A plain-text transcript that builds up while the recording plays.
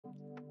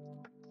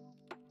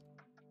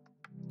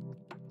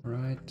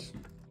Right.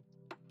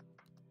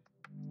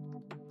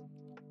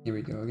 Here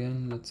we go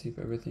again. Let's see if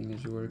everything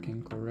is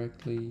working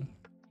correctly.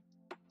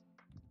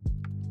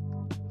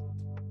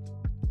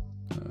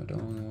 I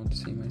don't want to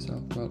see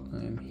myself. Well, I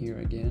am here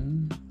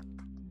again.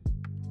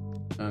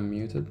 I'm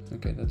muted.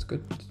 Okay, that's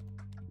good.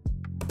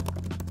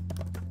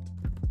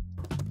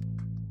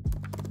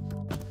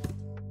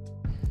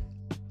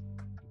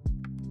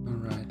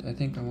 Alright, I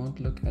think I won't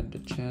look at the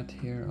chat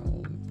here.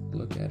 I'll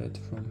look at it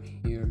from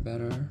here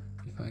better,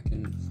 if I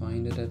can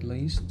find it at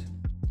least.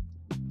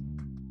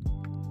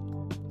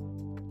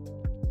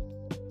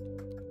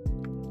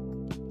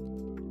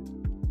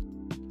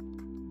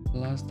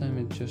 Last time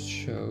it just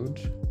showed,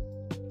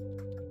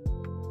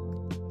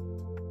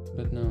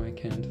 but now I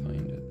can't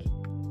find it.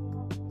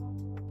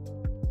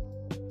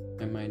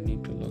 I might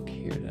need to look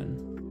here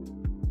then.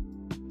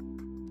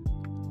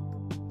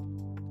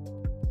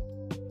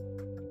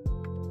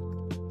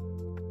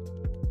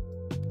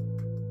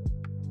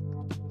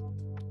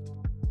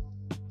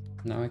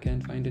 Now I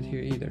can't find it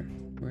here either.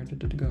 Where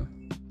did it go?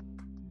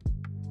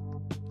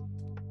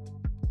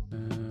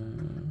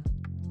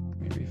 Let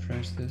me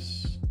refresh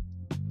this.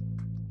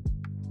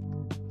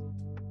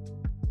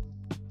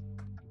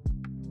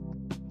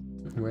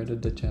 Where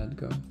did the chat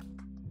go?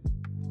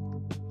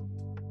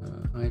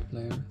 Hide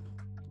player.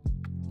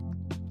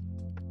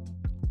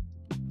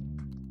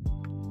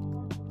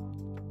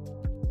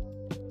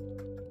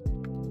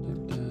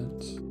 Type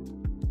that.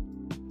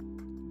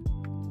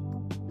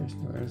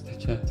 Where's the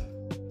chat?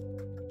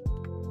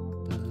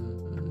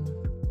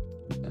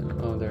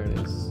 Oh, there it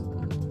is.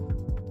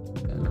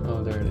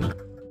 Oh, there it is.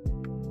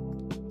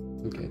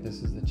 Okay,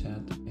 this is the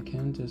chat. I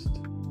can't just.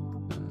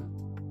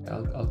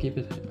 I'll keep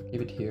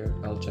it here.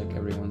 I'll check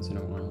every once in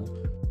a while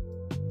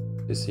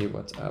to see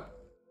what's up.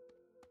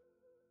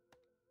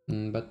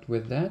 But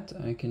with that,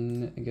 I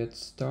can get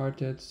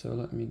started. So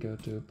let me go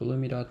to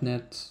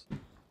Pulumi.net,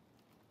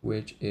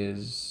 which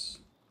is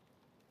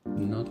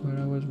not where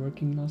I was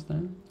working last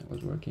time. I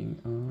was working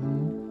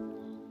on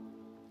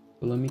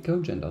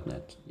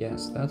Codegen.net.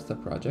 Yes, that's the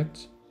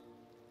project.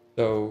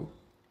 So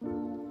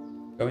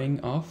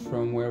going off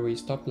from where we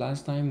stopped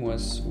last time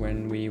was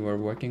when we were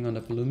working on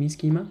the Pulumi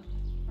schema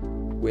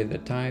with the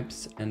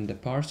types and the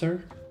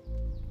parser.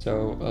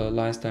 So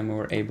last time we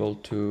were able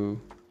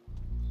to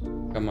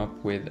come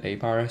up with a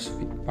parse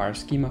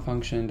schema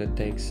function that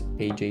takes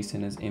a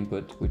JSON as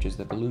input, which is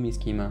the Pulumi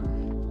schema,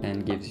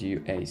 and gives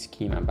you a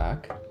schema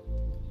back.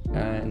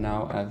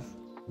 Now I've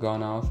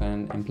gone off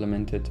and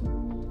implemented,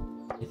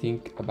 I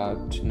think,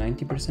 about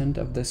 90%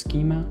 of the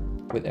schema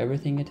with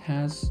everything it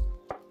has.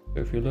 So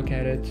if you look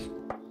at it,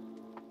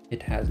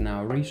 it has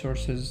now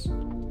resources,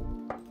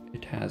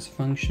 it has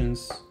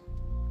functions,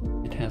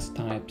 it has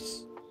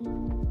types,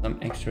 some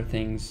extra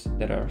things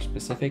that are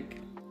specific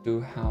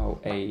to how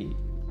a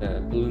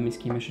Pulumi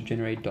schema should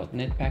generate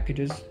 .NET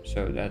packages.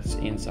 So that's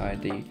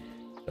inside the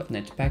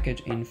 .NET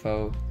package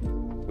info,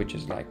 which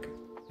is like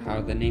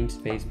how the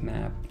namespace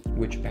map,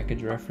 which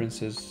package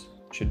references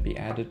should be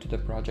added to the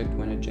project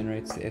when it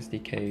generates the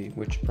SDK,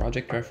 which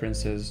project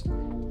references,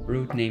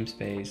 root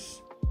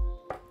namespace,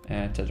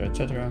 etc,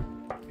 etc.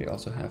 We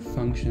also have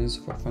functions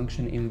for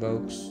function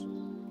invokes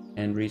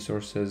and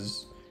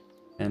resources.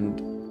 And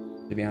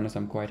to be honest,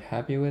 I'm quite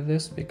happy with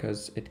this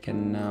because it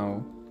can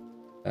now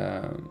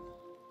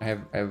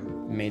I've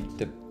made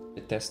the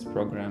test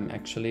program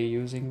actually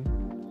using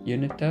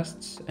unit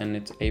tests, and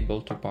it's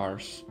able to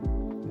parse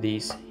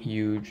these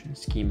huge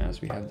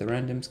schemas. We have the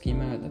random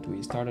schema that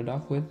we started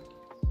off with,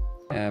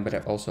 but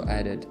I've also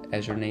added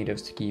Azure native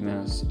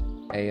schemas,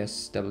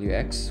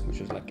 ASWX, which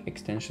is like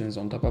extensions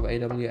on top of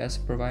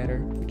AWS provider,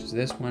 which is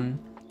this one.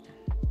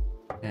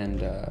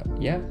 And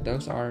yeah,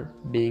 those are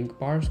being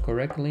parsed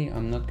correctly.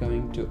 I'm not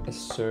going to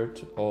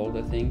assert all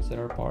the things that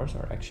are parsed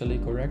are actually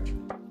correct.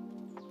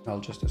 I'll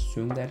just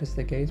assume that is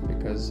the case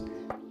because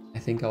I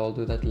think I'll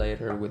do that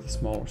later with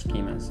smaller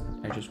schemas.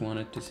 I just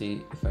wanted to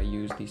see if I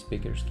use these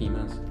bigger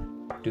schemas,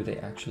 do they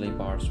actually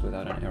parse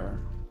without an error?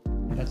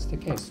 And that's the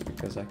case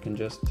because I can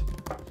just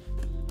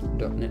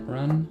 .NET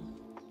run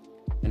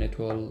and it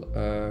will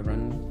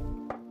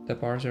run the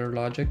parser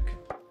logic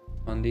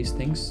on these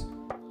things.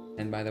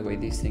 And by the way,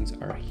 these things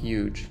are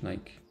huge,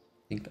 like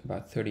I think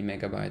about 30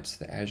 megabytes,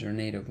 the Azure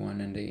native one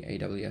and the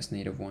AWS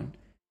native one.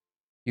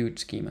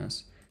 Huge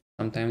schemas.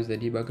 Sometimes the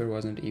debugger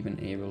wasn't even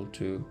able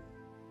to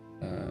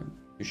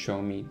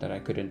show me that I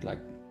couldn't like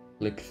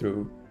click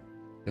through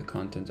the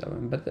content of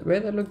them, but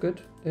they look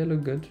good. They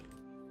look good.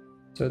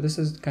 So this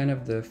is kind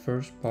of the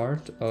first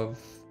part of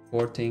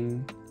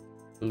porting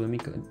Pulumi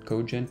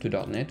Codegen to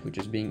 .NET, which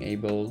is being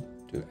able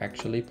to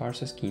actually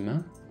parse a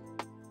schema.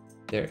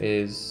 There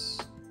is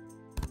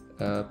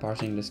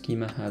parsing the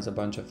schema has a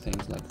bunch of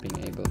things like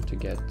being able to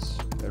get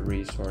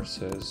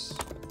resources,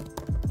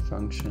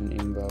 function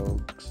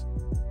invokes,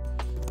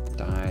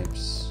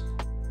 types,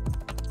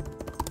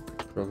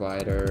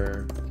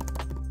 provider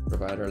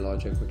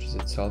logic, which is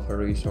itself a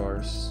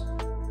resource.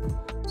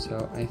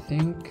 So I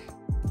think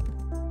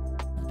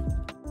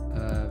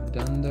I've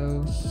done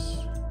those.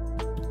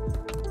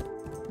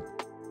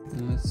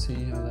 Let's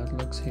see how that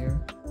looks here.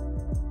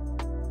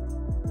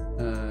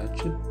 It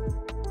should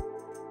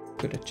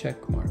put a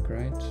check mark,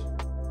 right?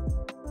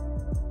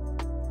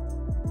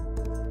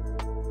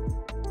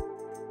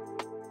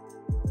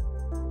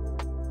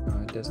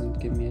 No, it doesn't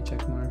give me a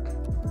check mark.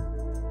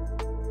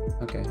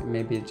 Okay,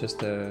 maybe it's just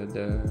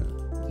the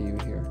view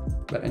here.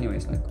 But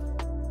anyways, like,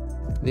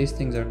 these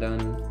things are done.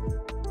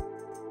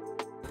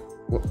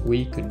 What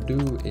we could do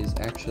is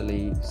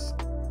actually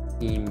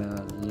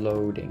schema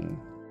loading.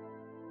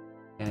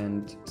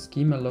 And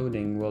schema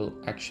loading will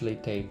actually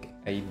take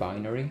a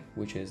binary,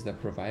 which is the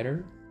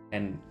provider,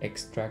 and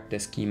extract the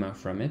schema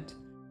from it.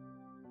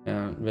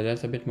 But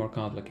that's a bit more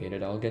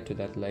complicated. I'll get to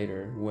that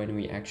later when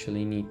we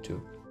actually need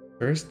to.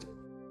 First,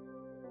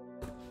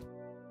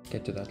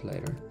 get to that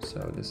later. So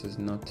this is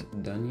not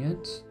done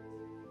yet.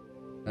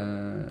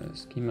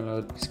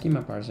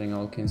 Schema parsing,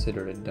 I'll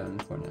consider it done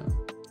for now.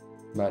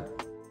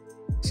 But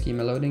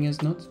schema loading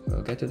is not.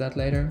 We'll get to that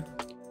later.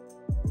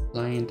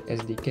 Client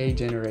SDK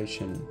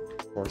generation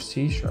for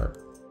C#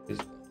 is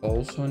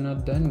also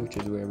not done, which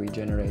is where we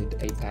generate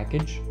a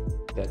package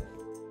that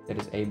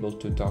is able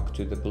to talk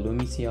to the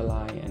Pulumi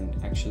CLI and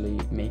actually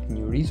make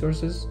new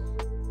resources.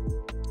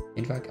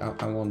 In fact,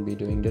 I won't be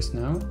doing this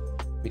now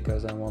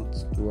because I want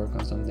to work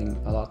on something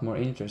a lot more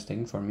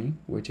interesting for me,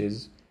 which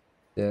is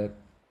the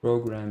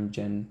program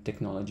gen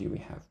technology we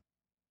have.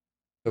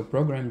 So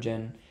program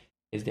gen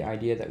is the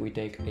idea that we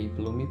take a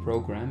Pulumi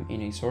program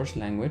in a source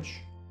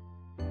language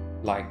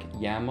like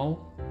YAML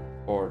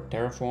or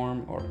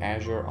Terraform or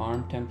Azure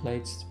ARM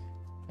templates,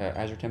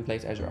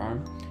 Azure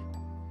ARM,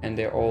 and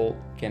they all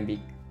can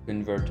be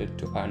converted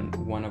to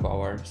one of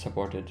our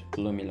supported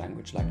Pulumi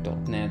language like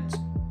 .NET,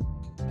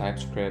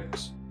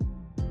 TypeScript,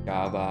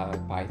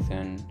 Java,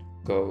 Python,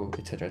 Go,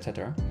 etc.,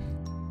 etc.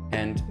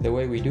 And the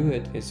way we do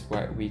it is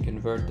where we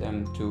convert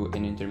them to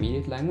an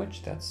intermediate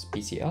language, that's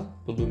PCL,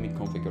 Pulumi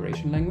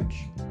configuration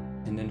language.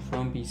 And then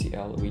from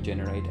PCL we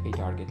generate a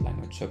target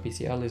language. So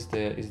PCL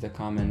is the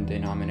common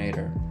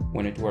denominator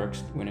when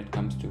it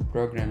comes to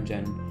program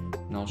gen,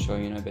 and I'll show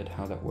you in a bit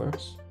how that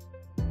works.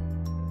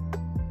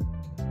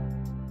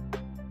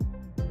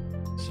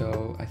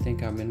 So I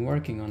think I've been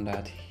working on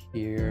that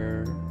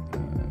here.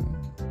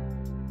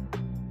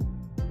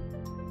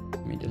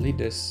 Let me delete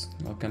this.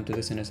 I'll come to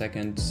this in a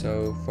second.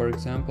 So for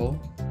example,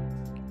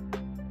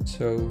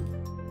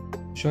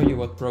 show you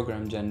what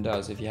program gen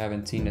does if you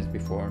haven't seen this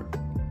before.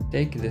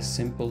 Take this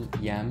simple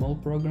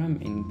YAML program.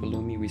 In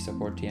Pulumi we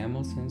support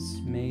YAML since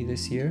May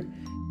this year,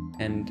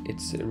 and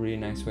it's a really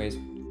nice way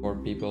for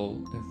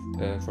people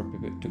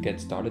to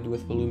get started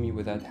with Pulumi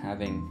without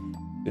having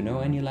to know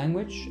any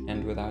language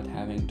and without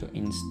having to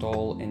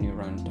install any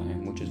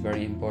runtime, which is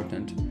very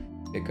important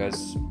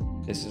because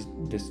this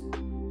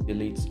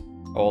deletes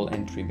all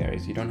entry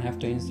barriers. You don't have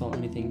to install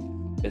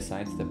anything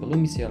besides the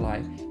Pulumi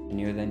CLI,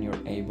 and then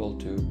you're able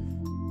to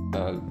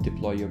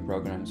deploy your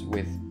programs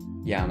with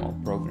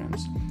YAML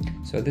programs.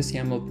 So this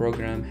YAML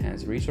program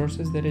has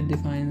resources that it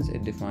defines.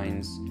 It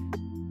defines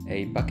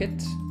a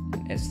bucket,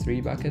 an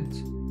S3 bucket,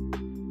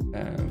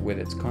 with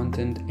its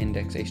content,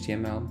 index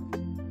HTML,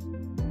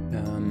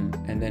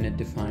 and then it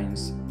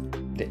defines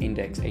the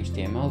index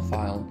HTML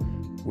file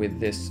with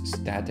this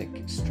static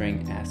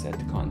string asset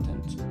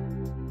content.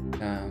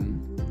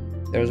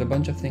 There's a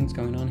bunch of things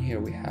going on here.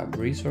 We have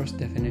resource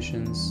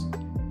definitions,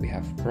 we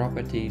have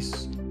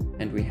properties,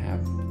 and we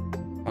have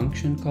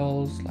function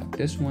calls like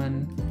this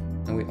one,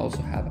 and we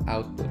also have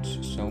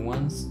outputs. So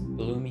once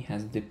Pulumi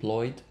has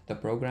deployed the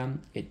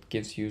program, it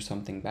gives you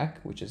something back,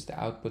 which is the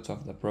outputs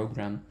of the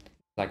program,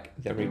 like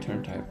the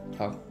return type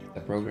of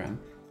the program.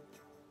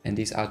 And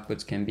these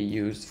outputs can be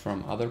used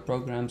from other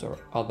programs or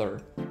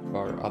other,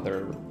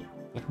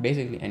 like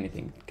basically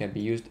anything. It can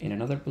be used in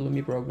another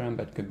Pulumi program,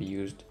 but could be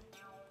used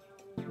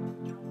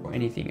for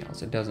anything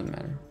else. It doesn't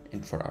matter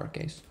for our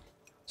case.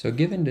 So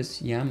given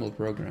this YAML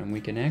program,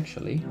 we can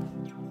actually,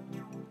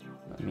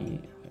 let me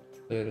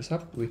clear this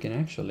up, we can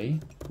actually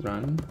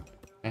run,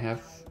 I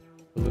have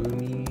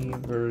Pulumi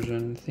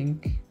version,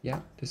 yeah,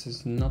 this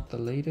is not the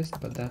latest,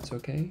 but that's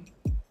okay.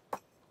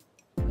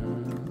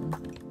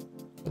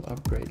 We'll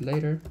upgrade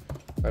later,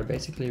 but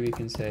basically we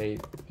can say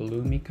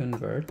Pulumi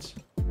convert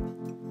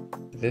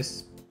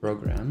this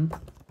program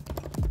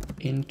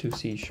into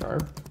C#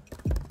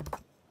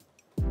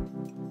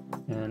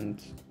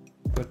 and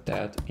put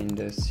that in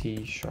the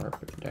C#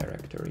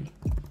 directory.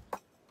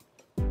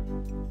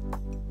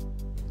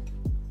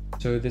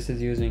 So this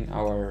is using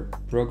our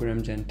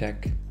program gen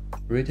tech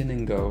written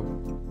in Go,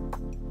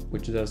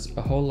 which does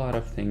a whole lot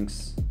of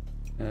things.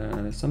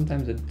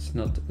 Sometimes it's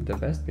not the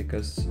best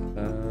because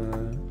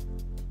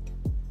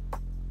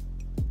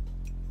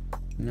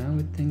now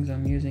it thinks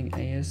I'm using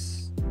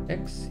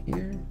ASX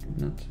here.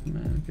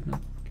 Could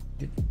not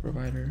get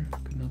provider,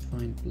 could not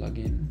find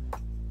plugin.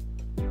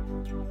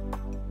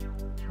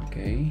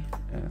 Okay.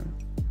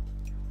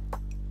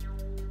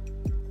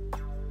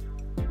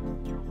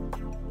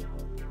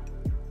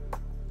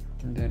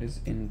 That is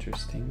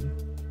interesting.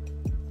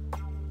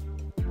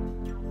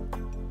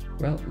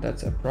 Well,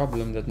 that's a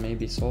problem that may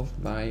be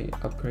solved by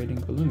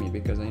upgrading Pulumi,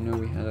 because I know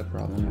we had a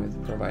problem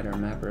with provider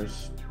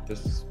mappers,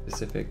 just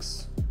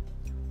specifics.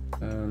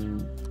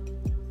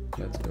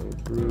 Let's go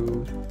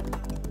brew,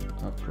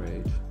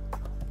 upgrade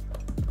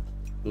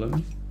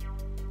Pulumi.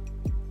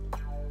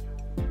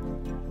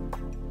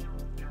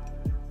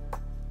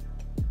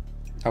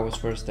 I was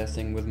first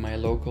testing with my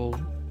local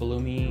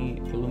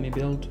Pulumi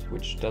build,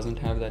 which doesn't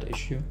have that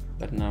issue,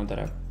 but now that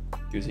I'm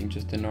using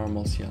just the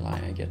normal CLI,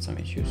 I get some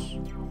issues.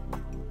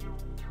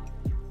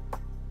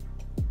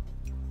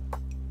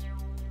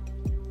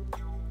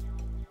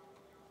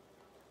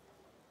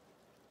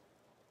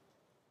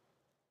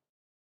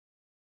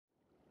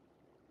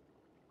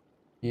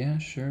 Yeah,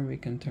 sure, we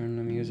can turn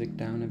the music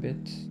down a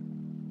bit.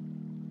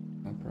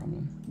 No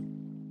problem.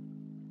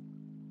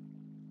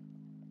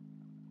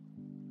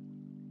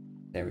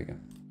 There we go.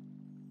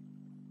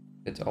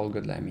 It's all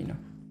good, let me know.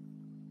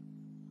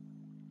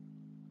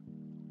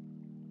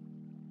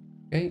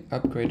 Okay,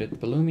 upgraded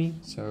Pulumi,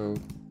 so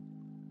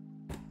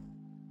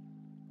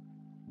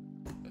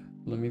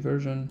Pulumi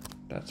version,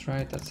 that's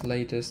right, that's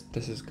latest.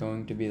 This is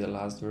going to be the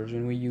last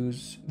version we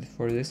use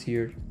for this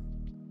year.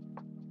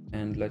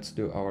 And let's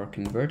do our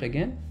convert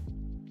again.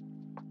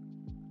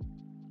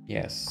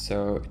 Yes,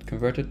 so it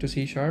converted to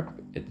C#.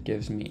 It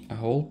gives me a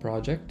whole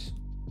project.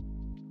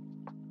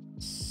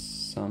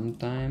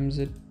 Sometimes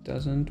it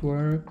doesn't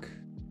work.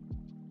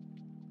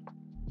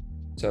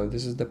 So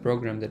this is the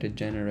program that it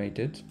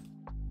generated,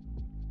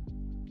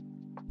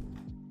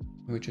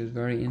 which is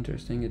very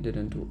interesting. It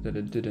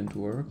didn't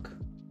work.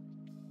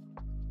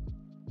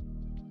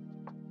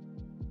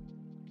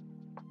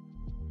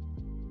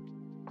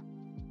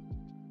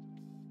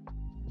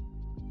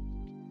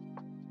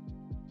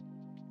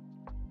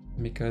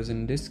 Because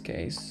in this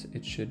case,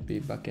 it should be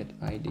bucket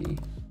ID.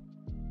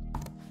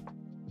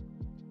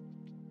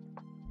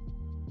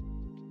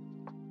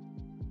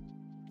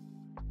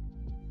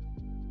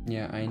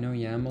 Yeah, I know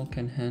YAML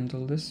can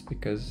handle this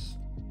because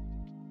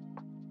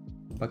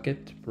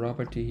bucket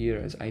property here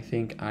is, I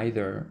think,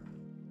 either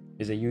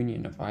is a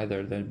union of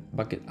either the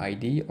bucket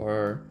ID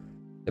or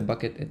the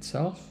bucket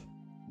itself.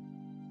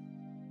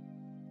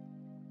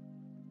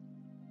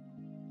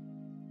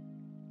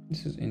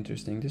 This is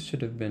interesting. This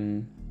should have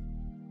been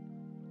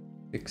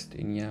fixed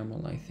in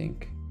YAML, I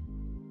think.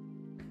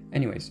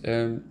 Anyways,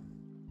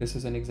 this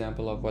is an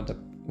example of what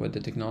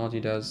the technology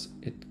does.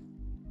 It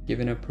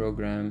given a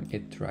program,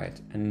 it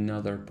writes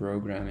another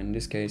program. In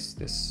this case,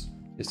 this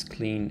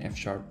clean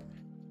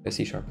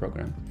C#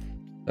 program.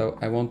 So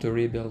I want to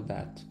rebuild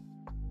that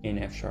in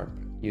F#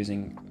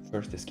 using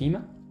first the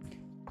schema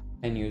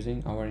and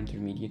using our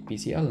intermediate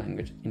PCL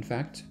language. In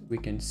fact, we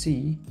can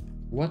see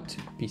what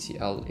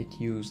PCL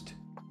it used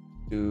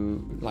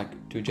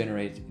to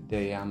generate the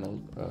YAML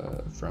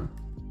from.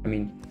 I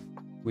mean,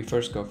 we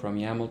first go from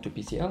YAML to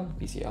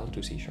PCL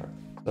to C#.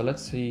 So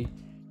let's see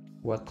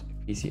what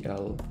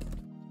PCL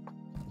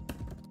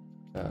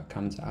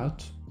comes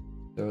out.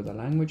 So the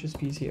language is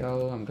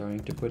PCL. I'm going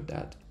to put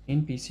that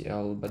in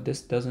PCL, but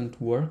this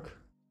doesn't work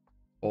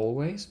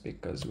always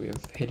because we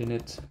have hidden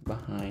it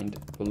behind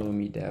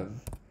Pulumi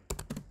dev,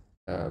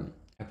 a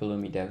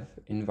Pulumi dev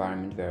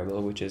environment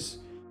variable, which is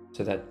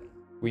so that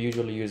we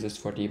usually use this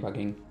for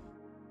debugging.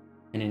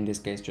 And in this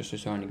case, just to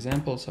show an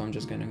example, so I'm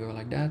just going to go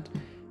like that.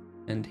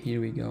 And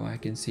here we go. I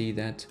can see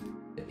that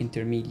the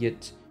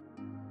intermediate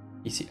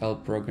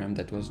PCL program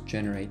that was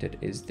generated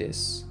is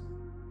this.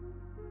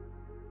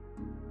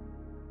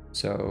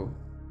 So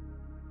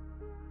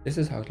this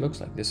is how it looks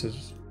like. This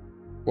is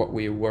what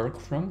we work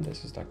from.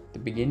 This is like the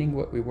beginning,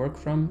 what we work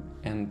from.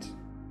 And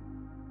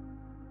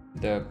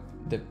the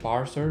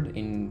parser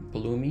in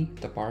Pulumi,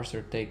 the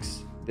parser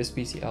takes this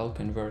PCL,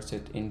 converts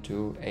it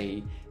into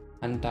a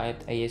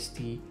untyped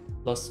AST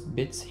plus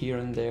bits here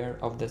and there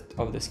of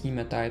the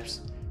schema types,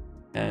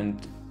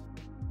 and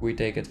we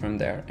take it from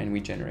there and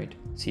we generate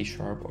C#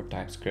 or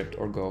TypeScript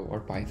or Go or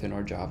Python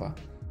or Java.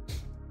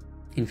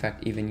 In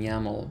fact, even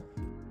YAML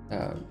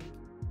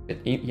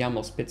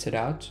spits it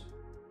out,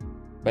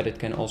 but it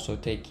can also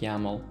take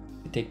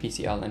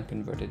PCL and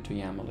convert it to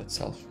YAML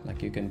itself.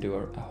 Like you can do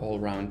a whole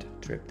round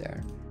trip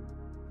there.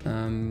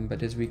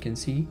 But as we can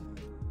see,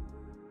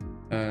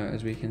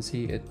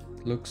 it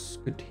looks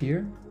good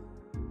here.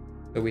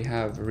 So we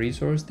have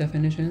resource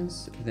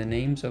definitions, the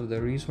names of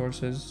the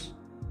resources,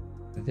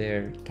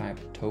 their type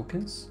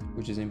tokens,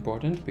 which is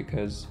important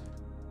because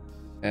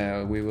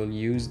we will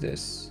use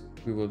this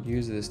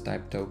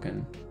type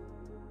token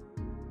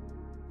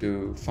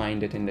to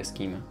find it in the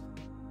schema,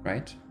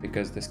 right?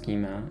 Because the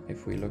schema,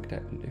 if we look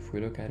at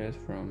it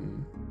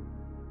from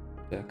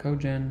the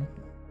Codegen,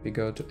 we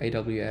go to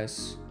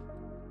AWS,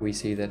 we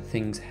see that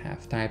things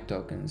have type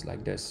tokens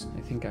like this.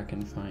 I think I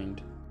can find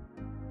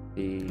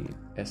the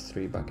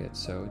S3 bucket.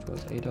 So it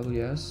was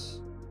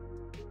AWS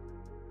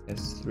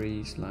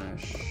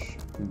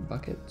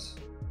S3/bucket,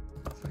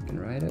 if I can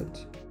write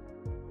it,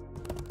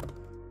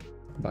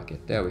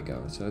 bucket. There we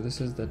go. So this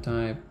is the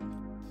type,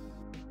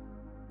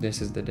 this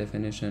is the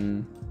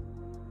definition,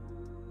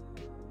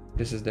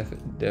 this is the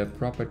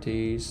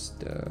properties,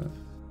 the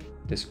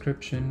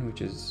description,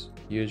 which is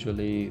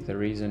usually the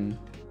reason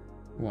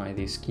why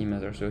these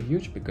schemas are so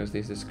huge, because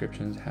these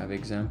descriptions have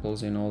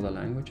examples in all the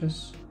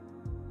languages.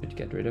 Should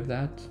get rid of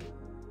that.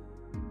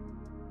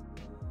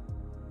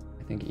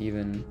 I think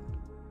even,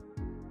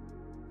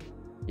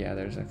 yeah,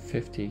 there's a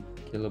 50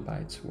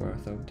 kilobytes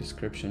worth of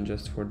description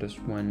just for this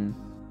one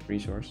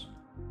resource.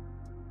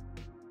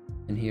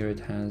 And here it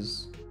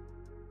has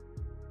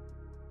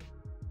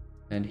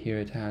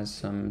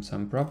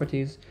some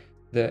properties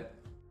that,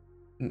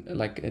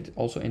 like, it's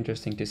also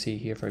interesting to see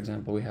here. For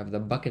example, we have the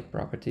bucket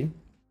property,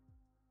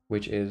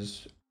 which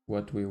is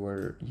what we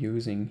were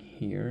using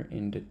here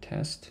in the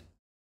test.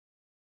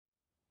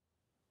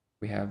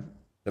 We have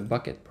the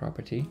bucket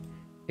property,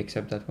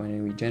 except that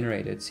when we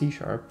generated C#,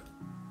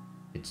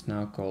 it's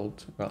now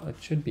called, well, it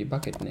should be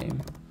bucket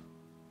name.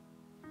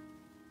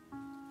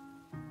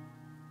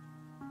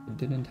 It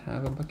didn't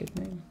have a bucket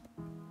name.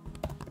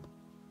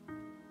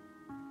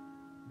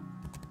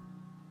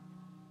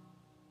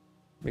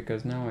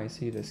 Because now I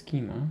see the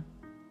schema.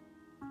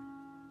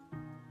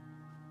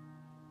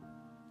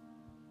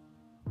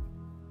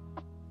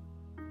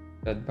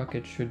 That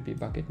bucket should be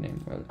bucket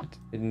name. Well,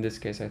 in this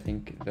case, I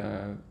think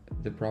the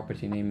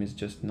property name is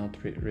just not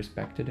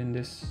respected in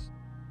this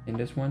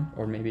one,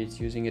 or maybe it's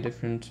using a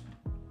different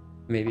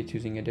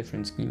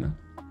schema.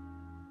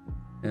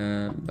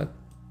 But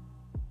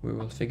we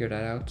will figure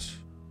that out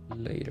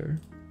later.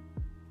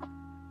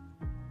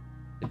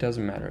 It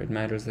doesn't matter. It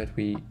matters that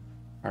we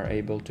are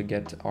able to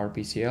get our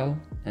PCL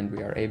and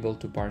we are able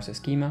to parse a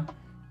schema.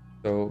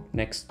 So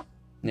next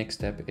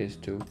step is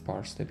to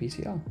parse the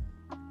PCL.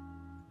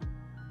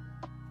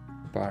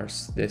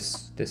 Parse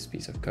this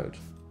piece of code.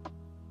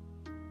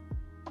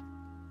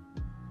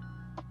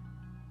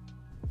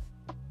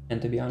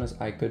 And to be honest,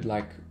 I could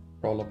like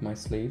roll up my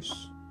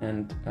sleeves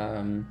and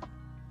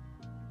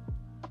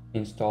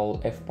install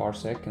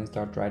fparsec and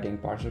start writing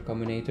parser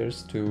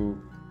combinators to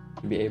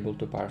be able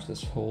to parse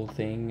this whole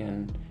thing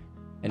and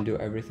do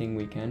everything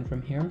we can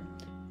from here.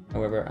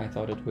 However, I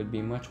thought it would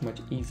be much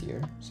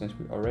easier, since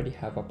we already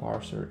have a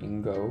parser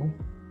in Go,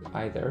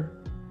 either.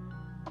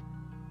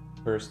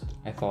 First,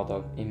 I thought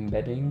of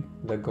embedding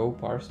the Go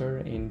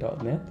parser in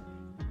 .NET,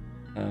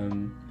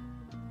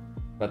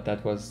 but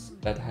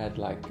that had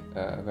like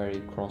a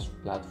very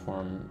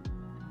cross-platform,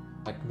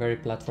 like very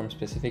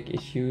platform-specific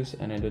issues,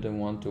 and I didn't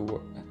want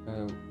to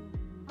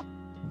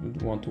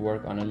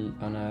work on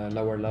a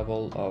lower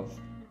level of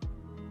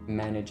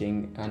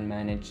managing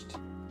unmanaged,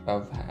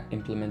 of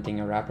implementing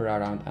a wrapper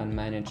around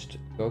unmanaged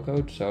Go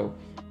code. So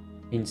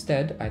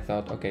instead, I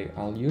thought, okay,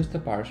 I'll use the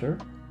parser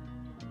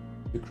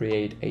to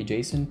create a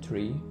JSON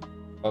tree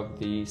of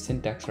the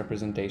syntax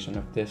representation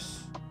of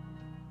this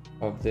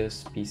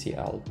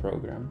PCL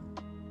program.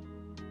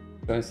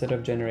 So instead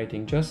of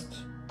generating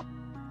just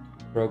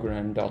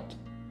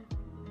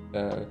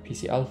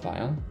program.pcl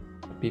file,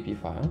 pp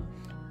file,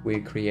 we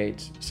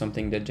create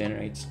something that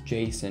generates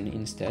JSON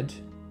instead,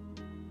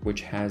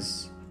 which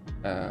has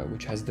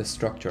the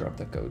structure of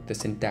the code, the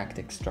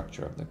syntactic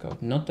structure of the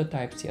code, not the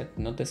types yet,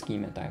 not the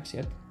schema types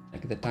yet.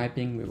 Like the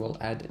typing we will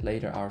add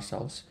later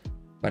ourselves,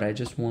 but I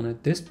just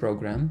wanted this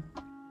program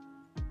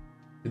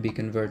to be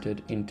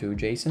converted into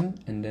JSON,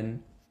 and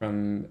then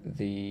from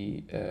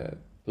the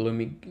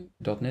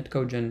Pulumi.NET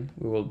Codegen,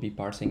 we will be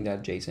parsing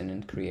that JSON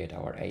and create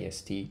our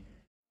AST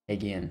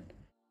again.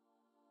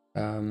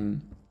 So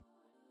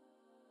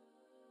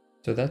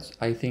that's,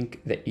 I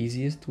think, the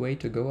easiest way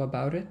to go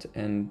about it.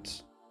 And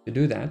to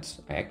do that,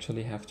 I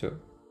actually have to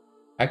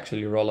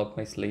roll up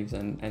my sleeves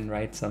and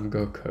write some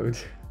Go code,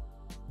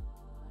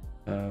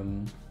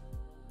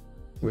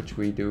 which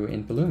we do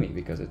in Pulumi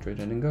because it's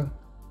written in Go.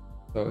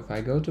 So if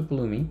I go to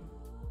Pulumi,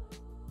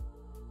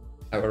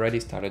 I've already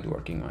started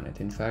working on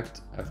it. In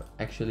fact, I've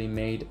actually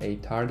made a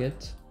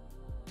target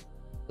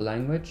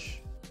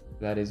language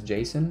that is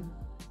JSON,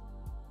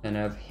 and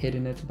I've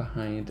hidden it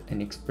behind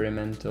an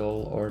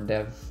experimental or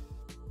dev.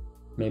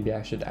 Maybe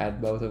I should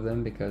add both of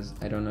them, because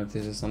I don't know if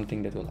this is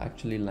something that will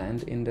actually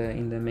land in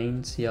the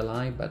main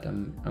CLI, but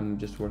I'm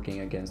just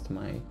working against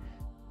my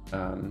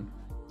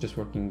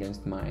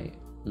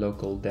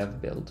local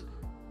dev build.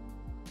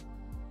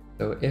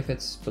 So if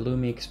it's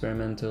Pulumi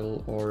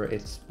experimental or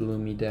it's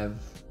Pulumi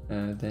dev,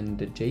 then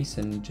the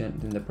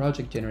then the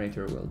project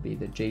generator will be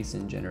the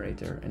JSON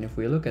generator. And if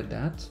we look at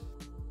that,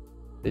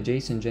 the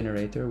JSON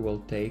generator will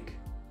take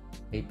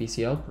a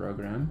PCL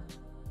program,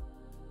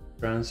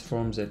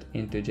 transforms it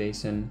into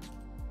JSON,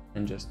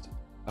 and just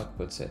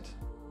outputs it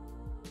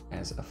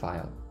as a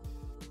file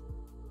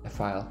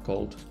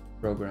called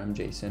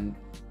program.json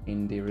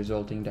in the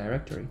resulting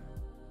directory.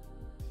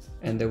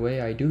 And the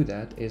way I do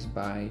that is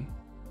by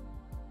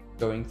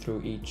going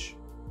through each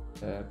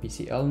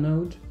PCL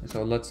node.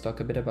 So let's talk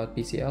a bit about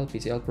PCL.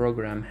 PCL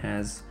program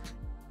has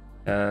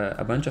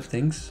a bunch of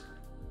things.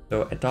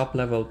 So a top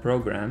level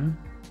program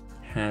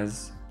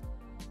has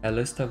a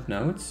list of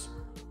nodes,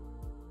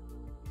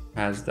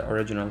 has the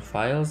original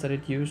files that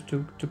it used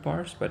to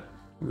parse, but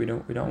we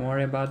don't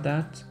worry about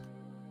that.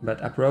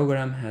 But a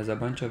program has a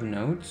bunch of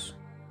nodes,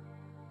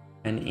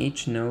 and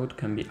each node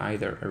can be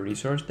either a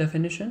resource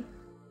definition,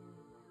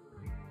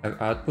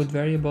 output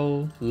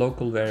variable,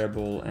 local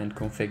variable, and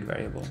config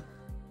variable.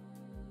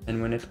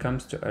 And when it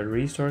comes to a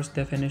resource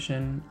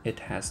definition, it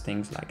has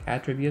things like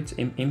attributes,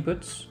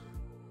 inputs,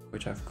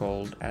 which I've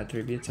called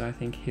attributes, I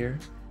think here.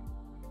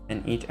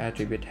 And each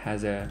attribute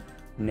has a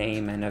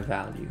name and a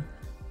value.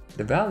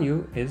 The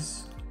value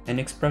is an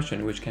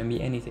expression, which can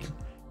be anything.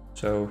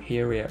 So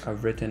here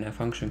I've written a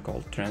function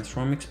called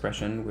transform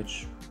expression,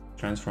 which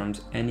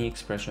transforms any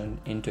expression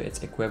into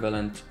its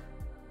equivalent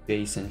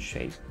JSON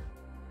shape.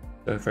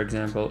 So for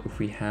example, if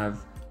we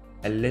have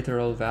a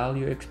literal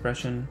value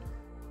expression,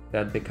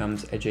 that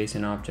becomes a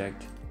JSON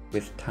object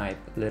with type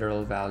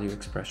literal value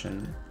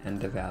expression and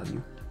the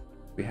value.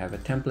 We have a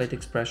template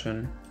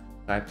expression,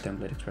 type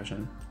template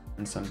expression,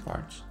 and some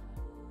parts.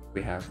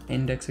 We have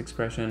index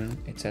expression,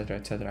 etc.,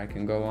 etc. I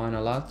can go on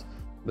a lot,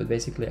 but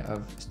basically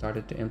I've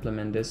started to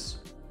implement this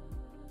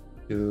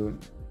to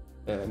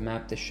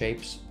map the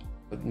shapes,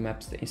 it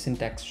maps the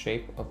syntax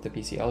shape of the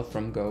PCL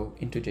from Go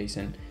into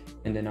JSON,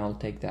 and then I'll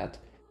take that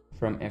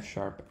from F#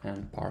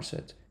 and parse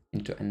it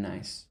into a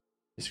nice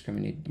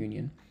discriminate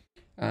union.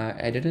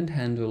 I didn't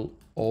handle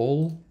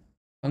all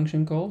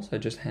function calls. I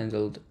just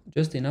handled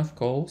just enough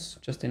calls,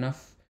 just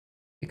enough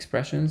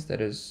expressions that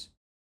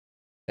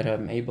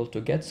I'm able to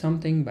get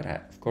something, but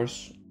of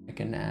course I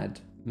can add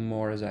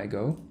more as I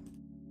go.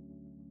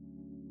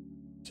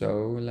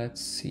 So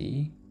let's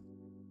see.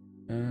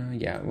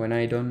 Yeah, when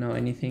I don't know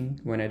anything,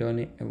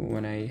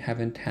 when I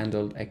haven't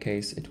handled a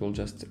case, it will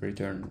just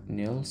return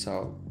nil.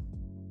 So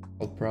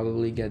I'll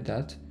probably get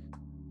that.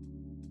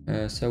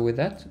 So with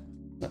that,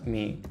 let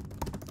me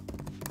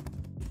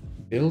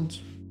build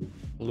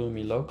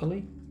Pulumi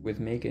locally with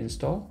make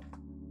install,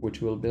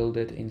 which will build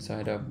it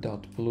inside of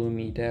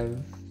 .pulumi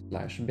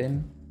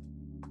dev/bin.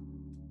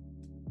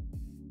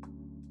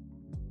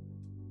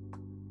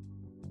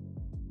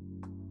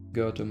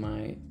 Go to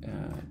my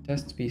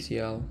test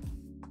PCL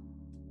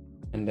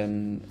and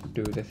then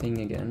do the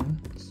thing again.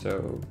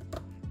 So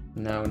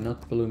now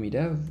not Pulumi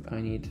dev,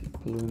 I need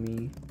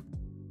Pulumi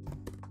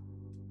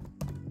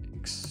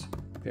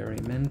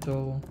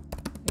experimental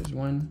is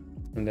one,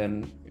 and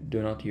then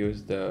do not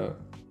use the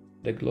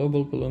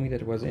global Pulumi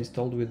that was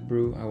installed with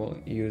brew. I will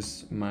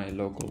use my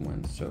local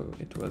one. So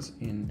it was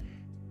in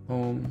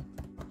home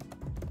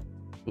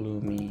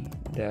Pulumi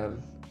dev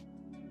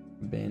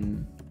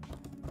bin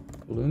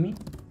Pulumi.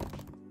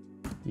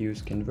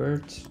 Use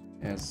convert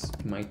as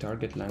my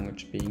target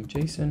language being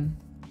JSON,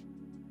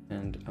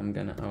 and I'm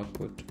gonna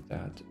output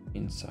that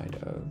inside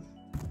of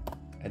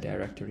a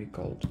directory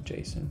called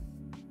JSON.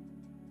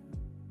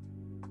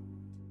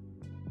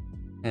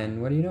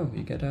 And what do you know?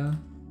 You get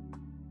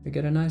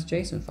a nice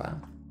JSON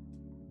file.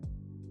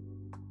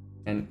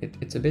 And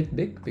it's a bit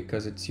big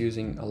because it's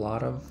using a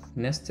lot of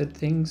nested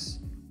things,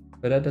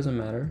 but that doesn't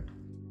matter,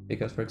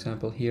 because for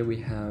example here we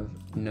have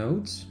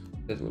nodes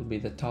that will be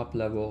the top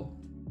level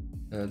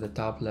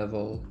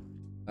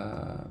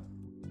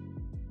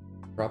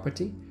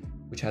property,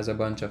 which has a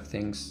bunch of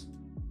things.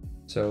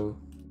 So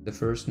the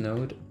first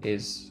node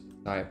is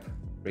type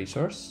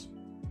resource.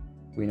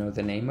 We know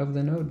the name of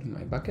the node,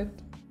 my bucket,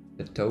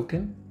 the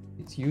token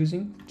it's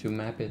using to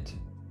map it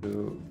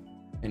to,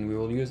 and we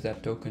will use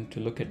that token to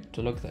look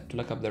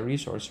up the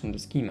resource from the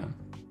schema.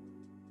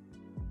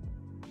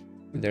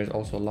 There's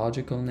also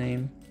logical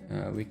name.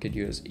 We could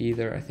use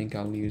either. I think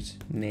I'll use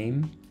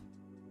name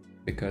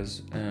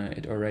because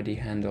it already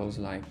handles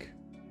like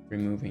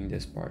removing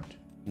this part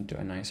into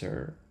a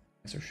nicer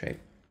shape.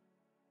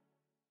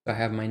 So I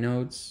have my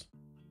nodes,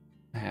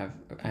 I have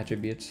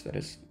attributes, that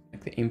is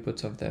like the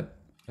inputs of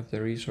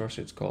the resource.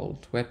 It's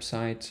called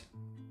website,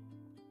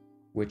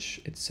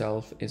 which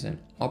itself is an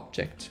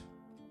object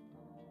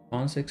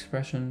response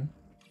expression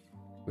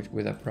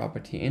with a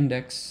property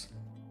index.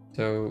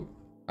 So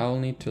I'll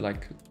need to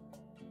like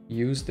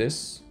use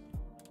this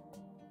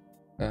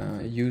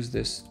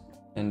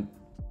and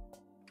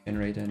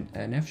generate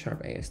an F#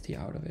 AST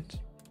out of it.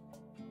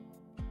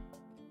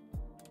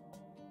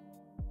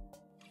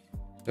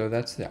 So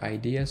that's the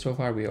idea so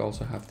far. We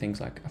also have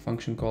things like a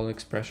function call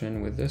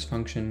expression with this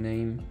function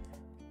name,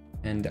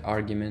 and the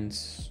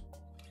arguments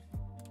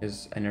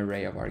is an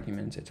array of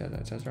arguments, etc.,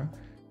 etc.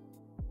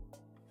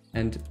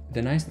 And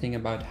the nice thing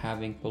about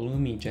having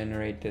Pulumi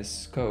generate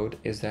this code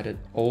is that it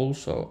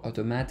also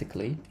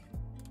automatically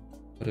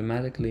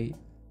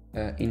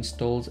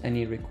installs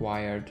any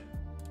required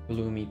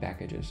Pulumi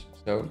packages.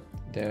 So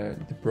the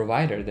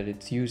provider that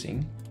it's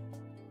using,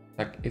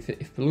 like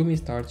if Pulumi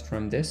starts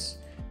from this,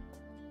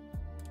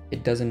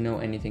 it doesn't know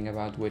anything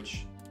about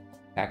which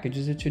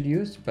packages it should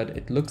use, but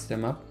it looks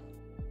them up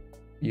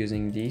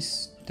using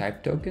these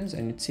type tokens,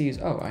 and it sees,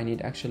 oh, I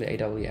need actually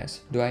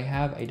AWS. Do I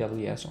have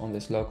AWS on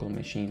this local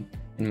machine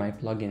in my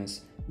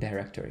plugins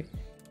directory?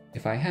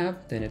 If I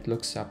have, then it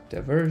looks up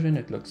the version,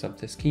 it looks up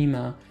the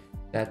schema.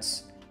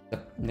 That's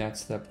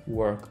the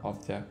work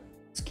of the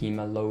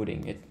schema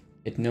loading.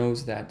 It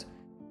knows that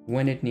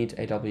when it needs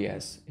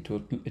AWS,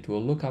 it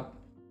will look up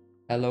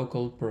a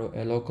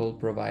local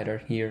provider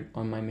here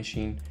on my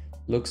machine,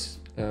 looks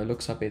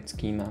up its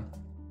schema,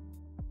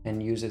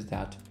 and uses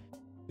that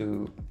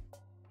to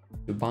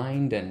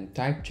bind and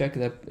type check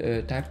the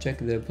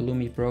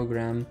Pulumi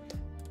program,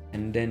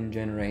 and then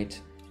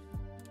generate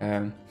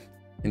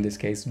in this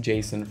case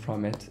JSON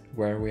from it,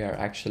 where we are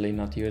actually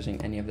not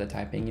using any of the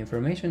typing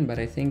information. But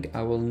I think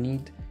I will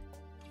need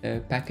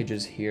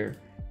packages here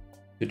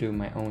to do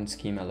my own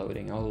schema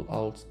loading.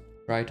 I'll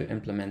try to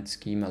implement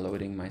schema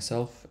loading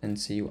myself and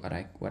see what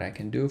I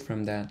can do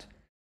from that.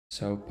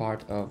 So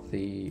part of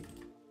the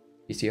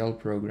PCL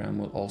program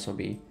will also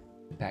be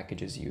the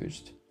packages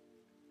used.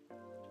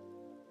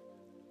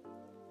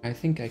 I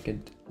think I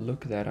could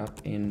look that up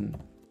in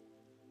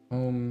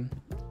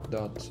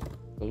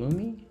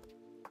home.pulumi.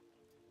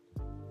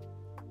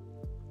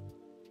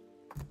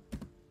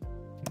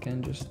 I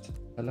can just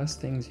ls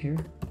things here.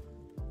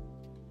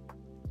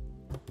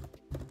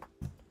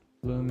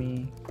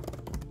 Pulumi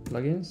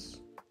plugins.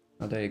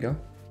 Oh, there you go.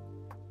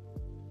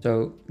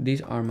 So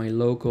these are my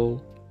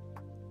local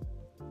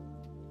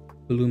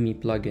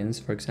Pulumi plugins.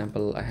 For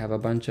example, I have a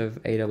bunch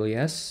of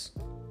AWS,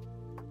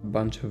 a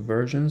bunch of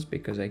versions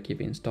because I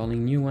keep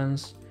installing new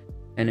ones.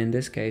 And in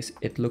this case,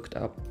 it looked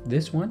up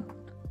this one.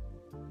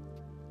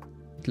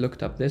 It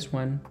looked up this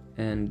one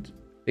and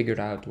figured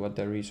out what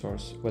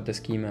the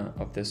schema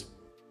of this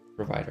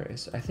provider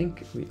is. I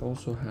think we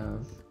also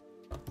have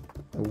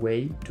a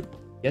way to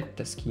get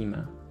the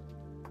schema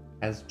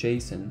as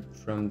JSON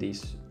from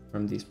these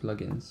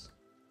plugins,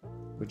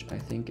 which I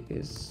think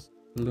is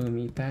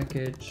Pulumi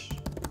package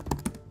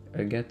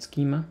get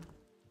schema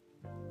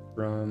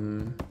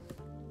from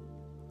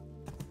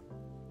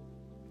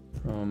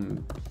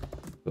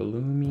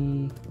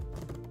Pulumi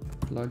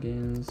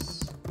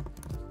plugins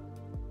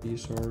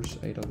resource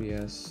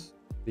AWS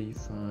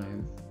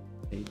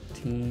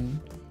v5.18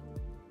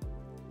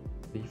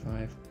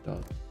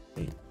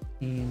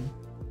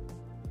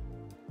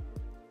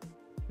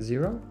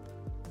 0,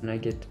 and I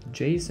get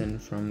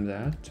JSON from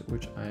that,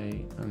 which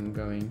I am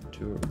going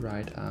to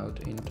write out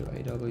into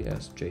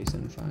AWS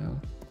JSON file.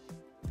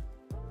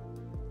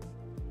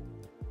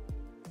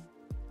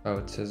 Oh,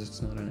 it says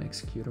it's not an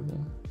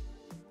executable.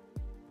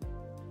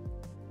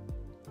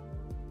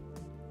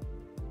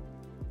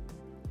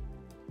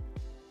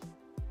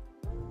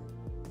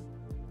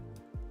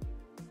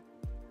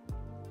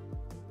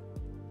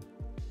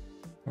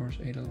 Of course,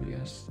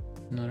 AWS,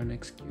 not an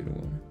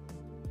executable.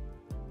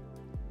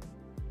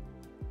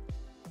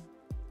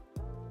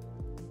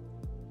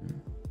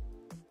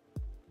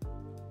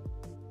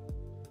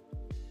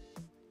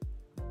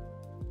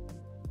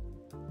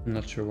 I'm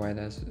not sure why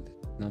that's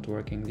not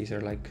working. These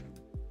are like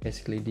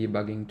basically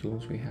debugging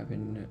tools we have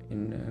in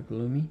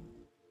Pulumi.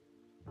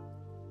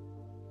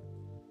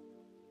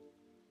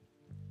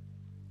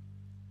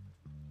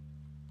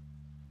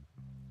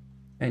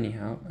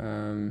 Anyhow,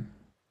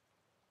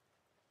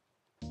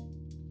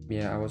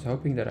 yeah, I was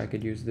hoping that I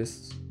could use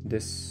this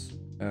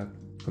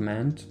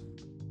command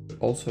to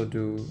also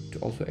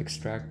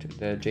extract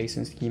the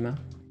JSON schema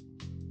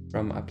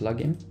from a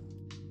plugin,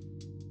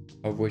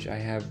 of which I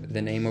have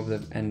the name of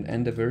the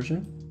and the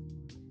version,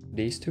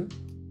 these two,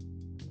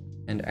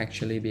 and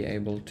actually be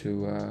able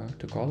to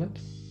call it.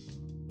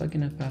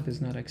 Plugin path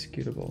is not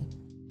executable.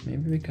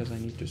 Maybe because I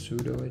need to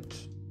sudo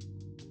it.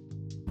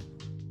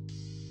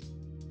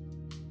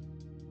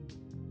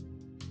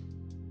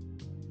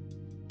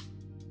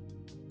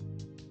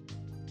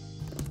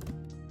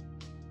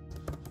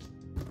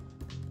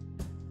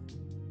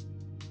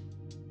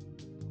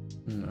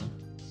 No,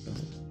 still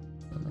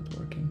not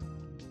working.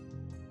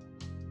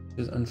 Which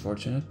is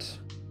unfortunate.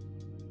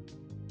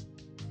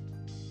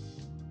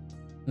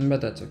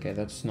 But that's okay,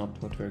 that's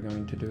not what we're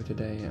going to do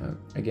today.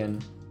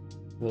 Again,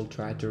 we'll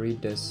try to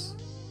read this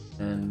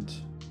and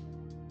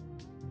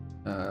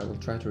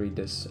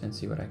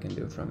see what I can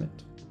do from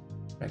it.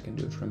 What I can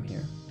do from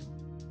here.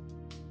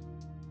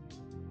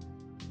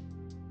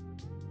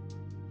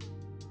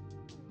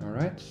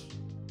 Alright,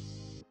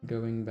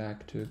 going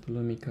back to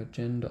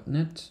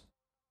pulumi.codegen.net.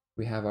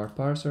 We have our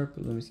parser,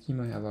 Pulumi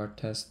schema, we have our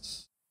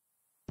tests.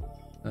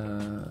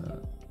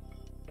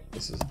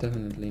 This is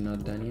definitely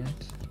not done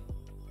yet.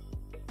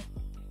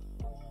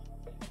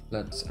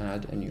 Let's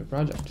add a new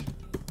project.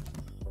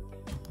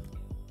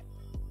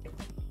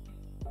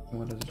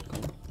 What is it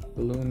called?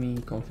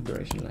 Pulumi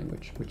configuration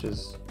language, which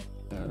is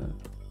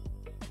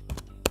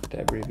the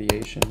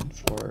abbreviation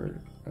for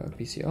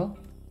PCL.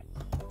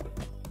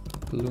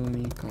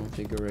 Pulumi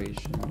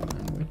configuration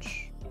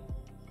language.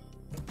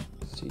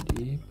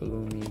 CD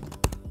Pulumi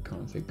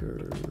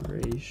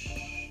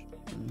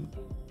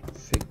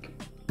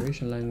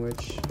configuration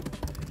language.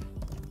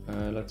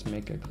 Let's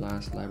make a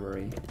class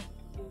library.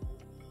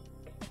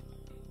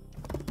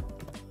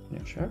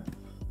 Sharp.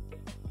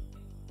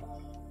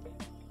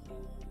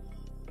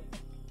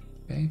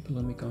 Okay,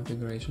 Pulumi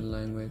configuration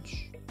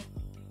language.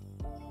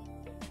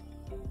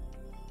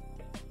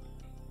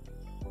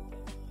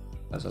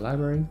 As a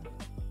library.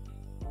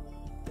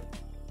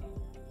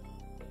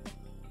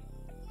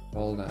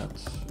 Call that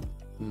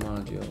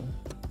module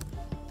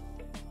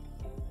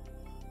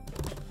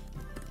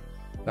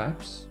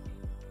types.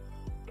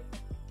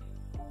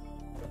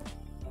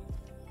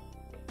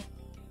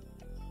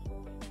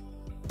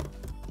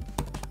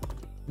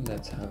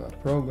 let's have a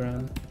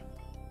program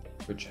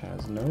which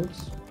has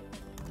nodes.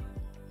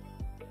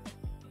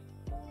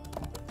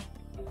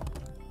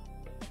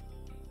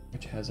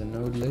 Which has a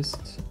node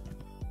list.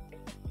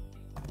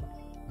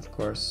 Of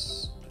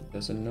course, it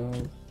doesn't know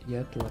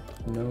yet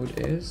what node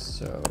is,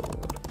 so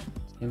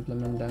let's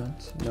implement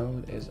that.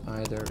 Node is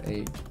either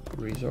a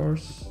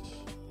resource,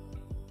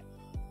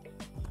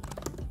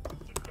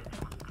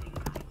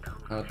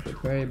 output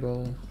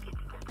variable,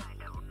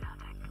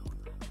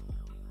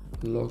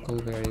 local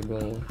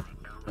variable,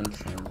 and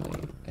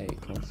finally a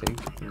config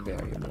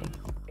variable.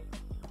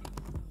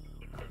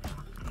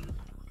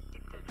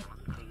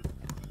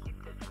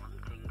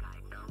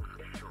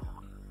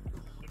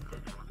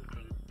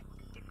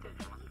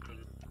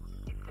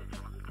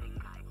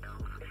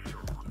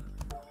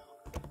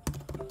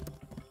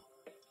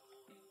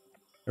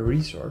 A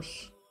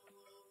resource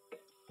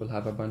will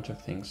have a bunch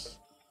of things.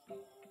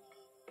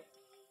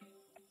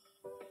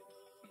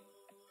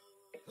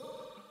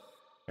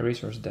 A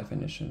resource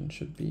definition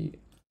should be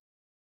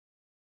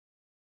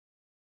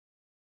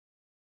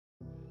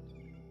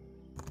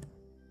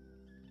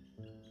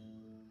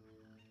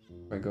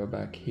if I go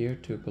back here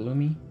to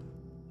Pulumi,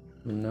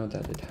 we'll know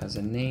that it has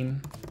a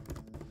name,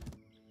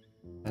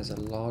 has a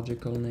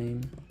logical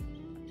name,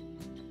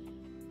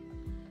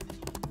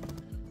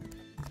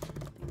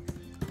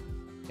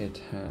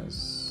 it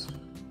has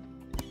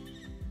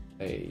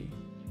a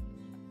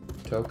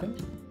token,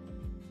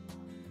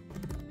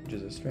 which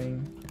is a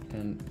string,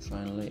 and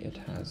finally it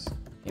has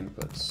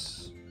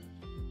inputs.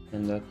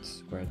 And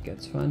that's where it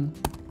gets fun.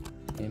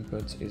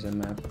 Inputs is a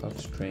map of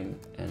string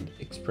and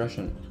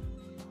expression,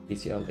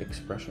 PCL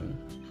expression.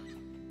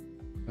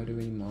 How do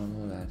we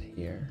model that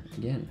here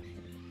again?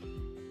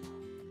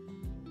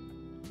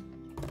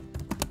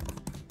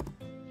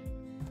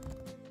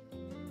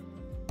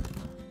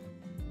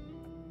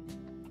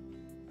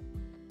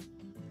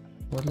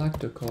 I would like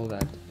to call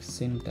that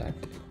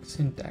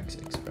syntax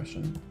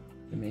expression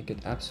to make it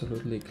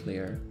absolutely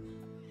clear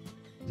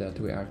that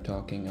we are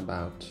talking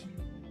about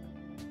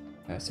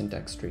a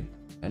syntax tree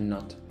and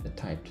not the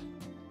typed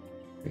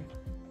tree.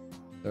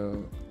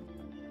 So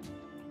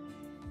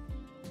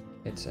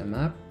it's a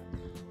map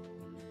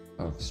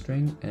of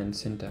string and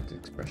syntax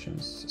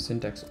expressions.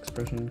 Syntax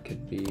expression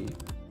could be,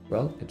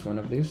 well, it's one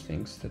of those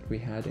things that we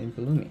had in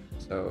Pulumi.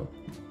 So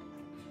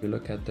if you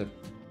look at the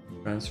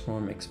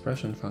transform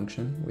expression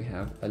function, we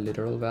have a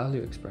literal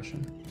value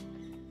expression.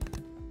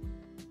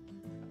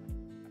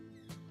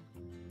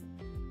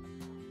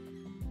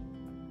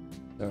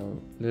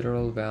 So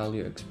literal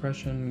value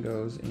expression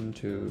goes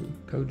into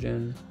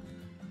Codegen.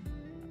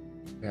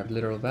 We have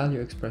literal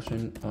value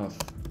expression of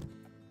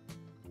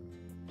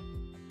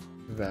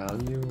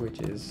value, which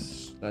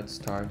is, let's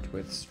start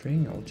with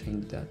string, I'll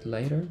change that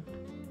later.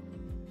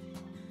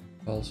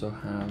 Also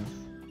have,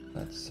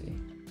 let's see,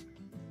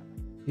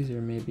 easier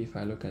maybe if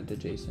I look at the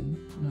JSON.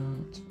 No,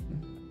 it's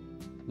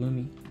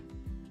Pulumi.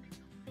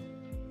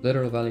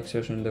 Literal value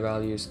expression, the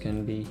values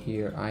can be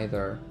here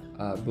either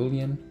a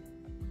boolean,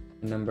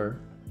 a number,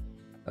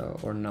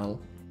 or null,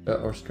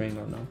 or string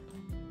or null.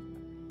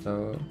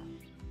 So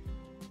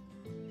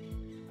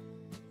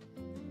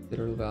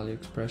literal value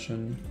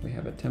expression, we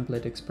have a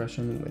template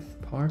expression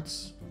with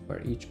parts,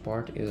 where each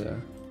part is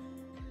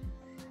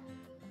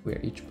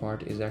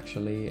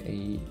actually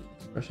a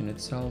expression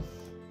itself.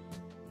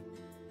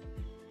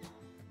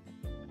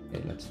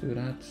 Okay, let's do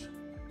that.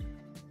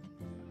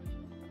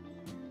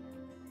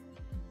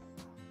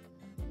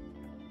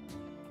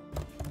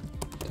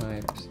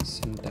 Types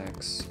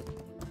syntax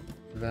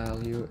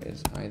value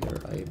is either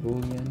a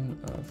boolean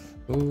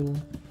of bool,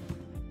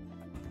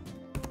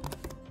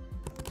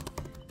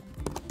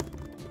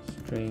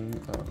 string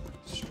of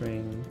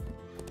string,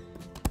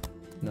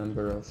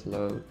 number of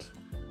load.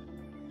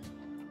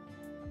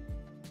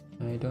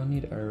 I don't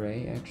need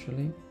array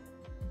actually.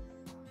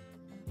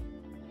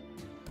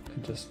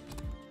 Just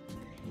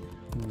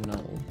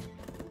null.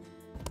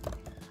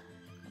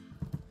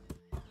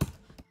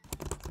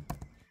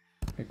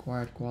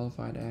 Required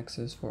qualified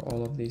access for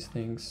all of these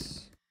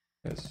things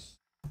is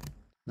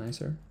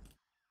nicer.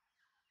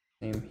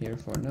 Same here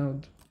for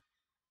node.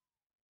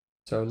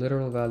 So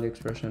literal value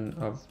expression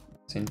of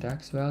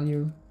syntax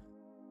value.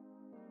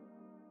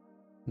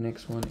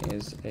 Next one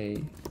is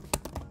a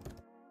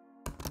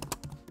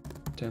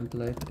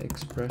template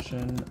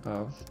expression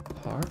of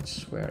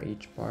parts, where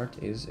each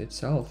part is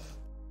itself.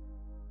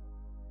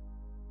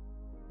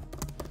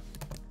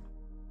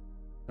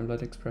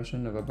 Template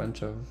expression of a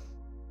bunch of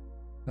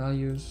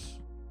values.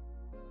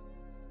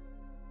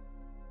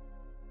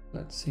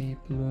 Let's see,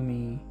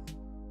 Pulumi.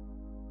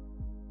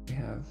 We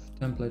have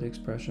template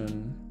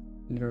expression,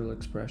 literal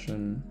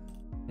expression,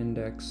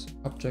 index,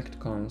 object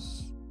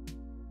cons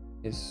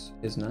is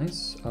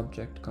nice.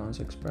 Object cons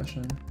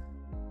expression.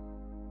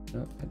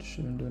 No, I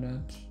shouldn't do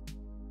that.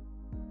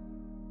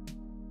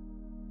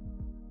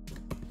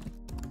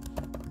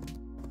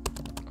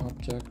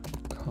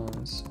 Object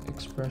cons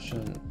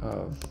expression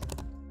of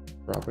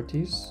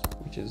properties,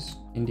 which is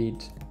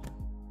indeed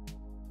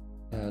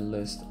a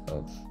list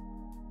of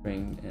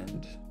string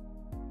and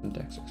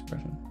syntax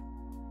expression.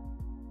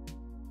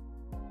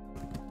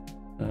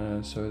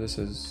 So this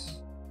is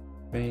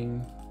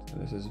string, so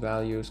this is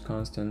values,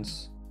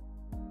 constants.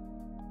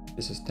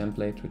 This is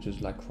template, which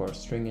is like for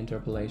string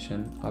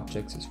interpolation.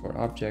 Objects is for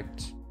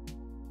objects.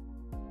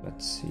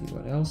 Let's see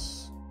what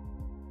else.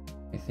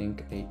 I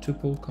think a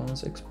tuple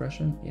cons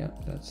expression. Yeah,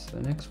 that's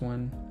the next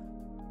one.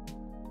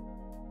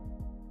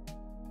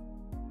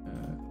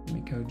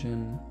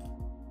 Codegen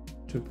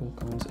tuple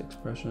cons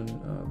expression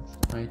of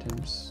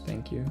items.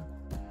 Thank you.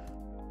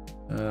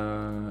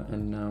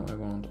 And now I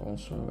want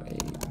also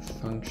a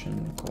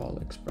function call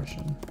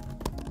expression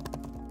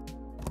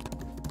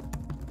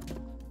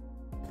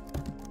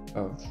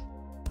of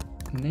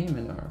name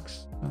and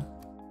args. Oh.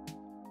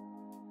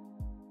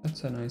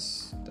 That's a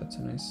nice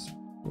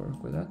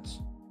work with that.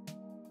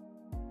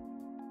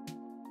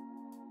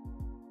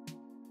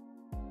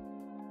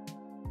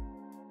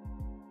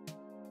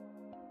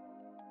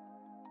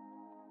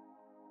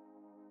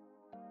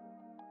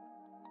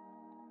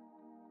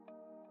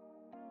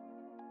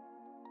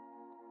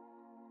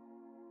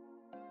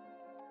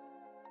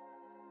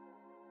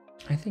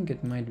 I think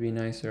it might be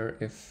nicer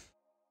if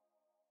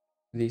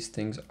these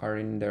things are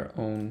in their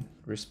own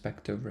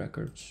respective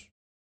records.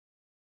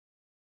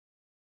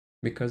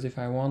 Because if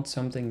I want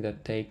something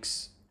that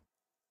takes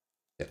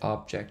the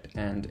object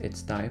and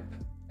its type,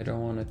 I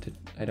don't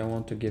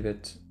want to give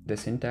it the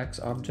syntax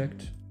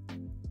object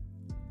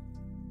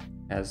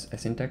as a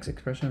syntax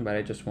expression, but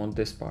I just want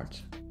this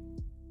part.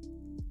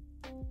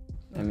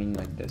 I mean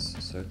like this.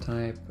 So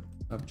type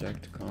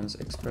object cons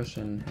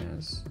expression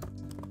has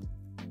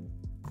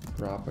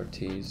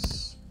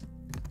properties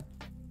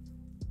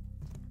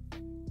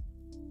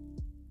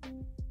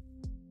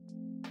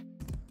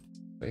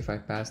so if I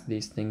pass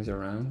these things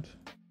around,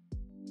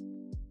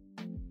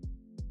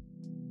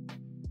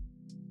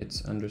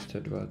 it's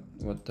understood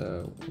what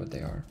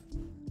they are.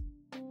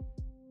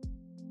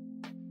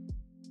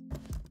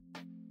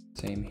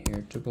 Same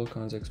here, tuple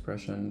cons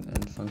expression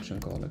and function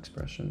call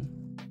expression.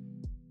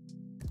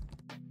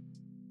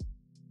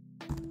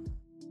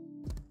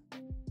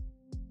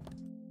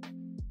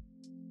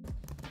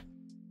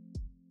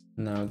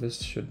 Now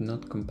this should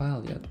not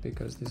compile yet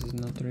because this is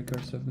not a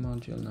recursive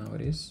module. Now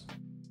it is.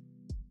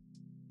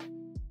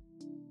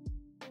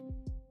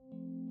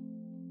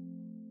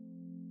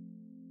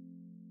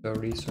 The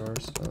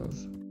resource of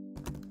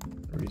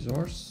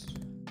resource,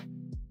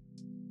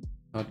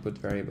 output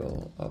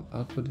variable of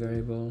output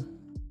variable.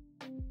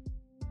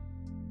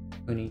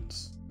 We need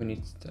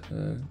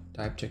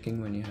type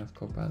checking when you have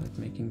Copilot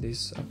making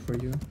this up for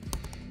you.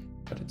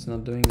 But it's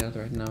not doing that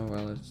right now.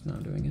 Well, it's now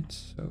doing it.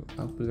 So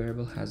output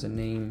variable has a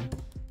name,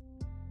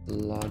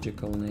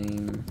 logical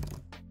name,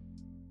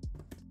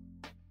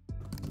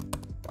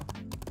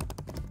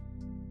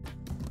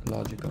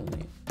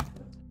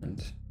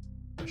 and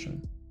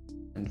expression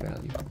and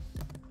value.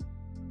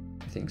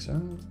 I think so.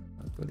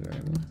 Output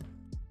variable.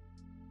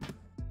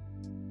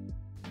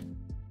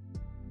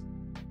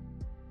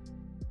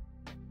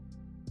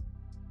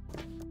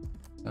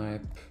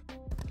 Type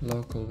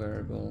local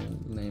variable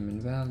name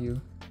and value.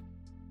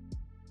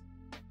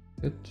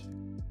 Good.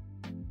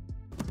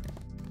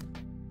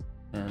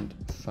 And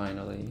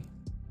finally,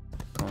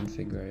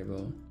 config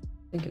variable.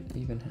 I think it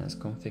even has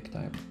config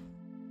type.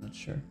 Not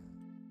sure.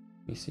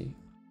 Let me see.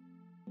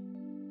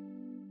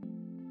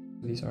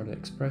 These are the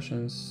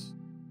expressions.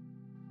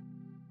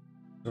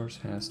 Source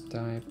has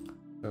type,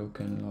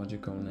 token,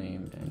 logical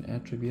name, and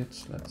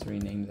attributes. Let's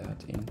rename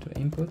that into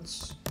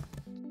inputs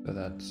so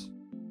that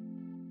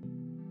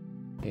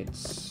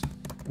it's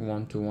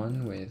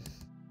one-to-one with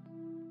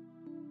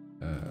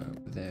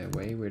the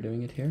way we're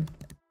doing it here,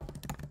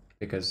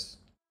 because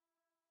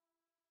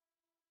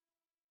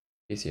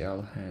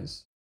ACL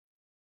has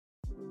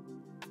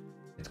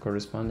its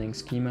corresponding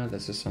schema.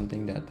 This is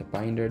something that the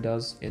binder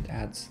does. It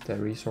adds the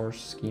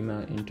resource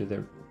schema into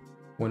the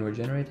when we're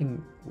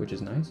generating, which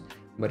is nice,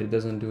 but it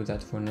doesn't do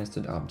that for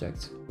nested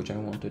objects, which I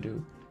want to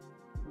do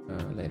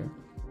later.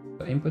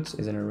 So inputs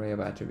is an array of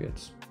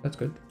attributes. That's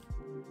good.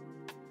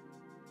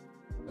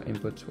 So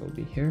inputs will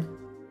be here.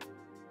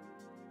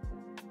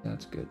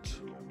 That's good.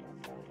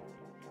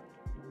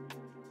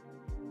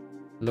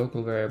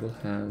 Local variable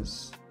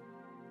has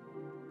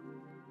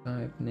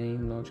type,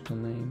 name, logical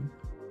name.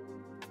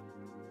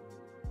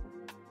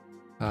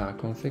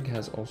 Config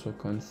has also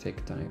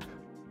config type.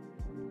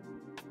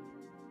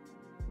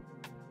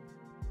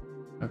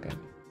 Okay,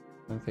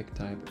 config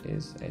type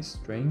is a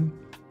string.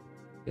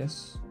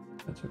 Yes,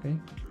 that's okay.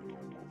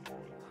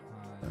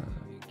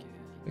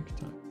 Config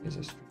type is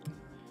a string.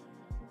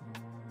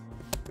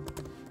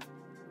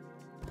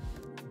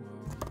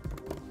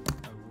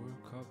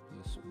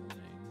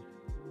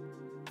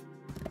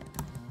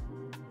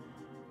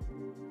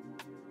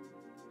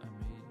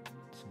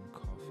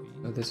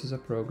 This is a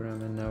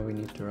program, and now we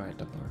need to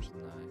write a parse.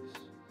 Nice.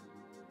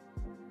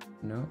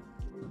 No,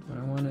 that's what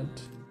I wanted.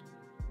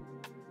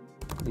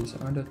 These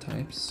are the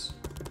types.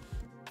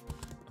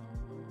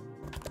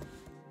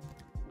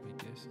 I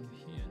guess I'm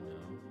here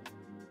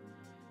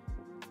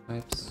now.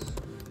 Types. I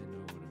don't really know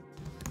what I'm doing.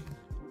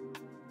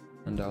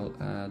 And I'll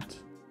add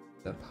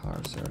the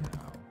parser.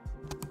 Anyhow.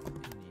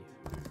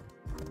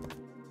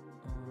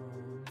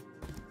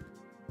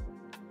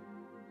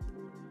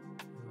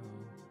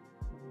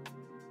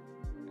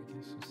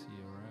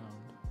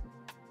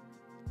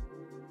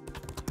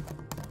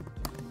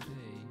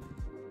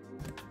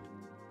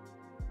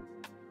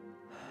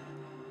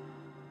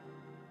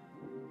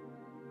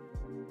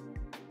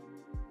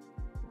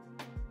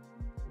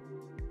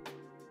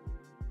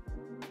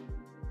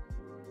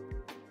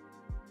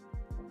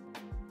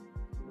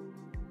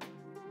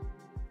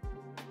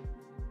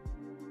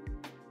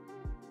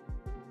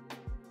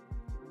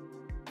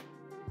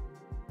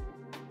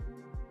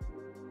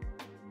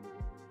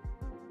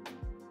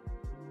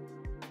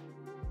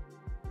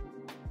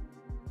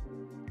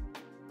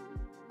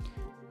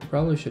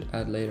 probably should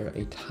add later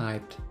a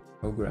typed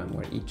program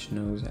where each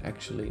node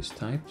actually is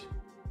typed.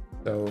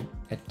 So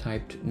a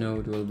typed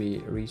node will be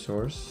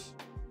resource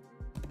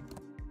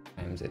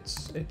times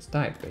its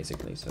type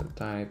basically. So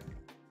type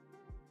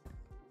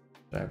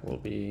will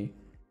be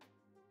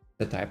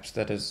the types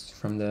that is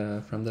from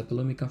the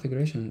Pulumi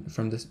configuration,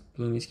 from this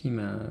Pulumi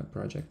schema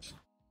project.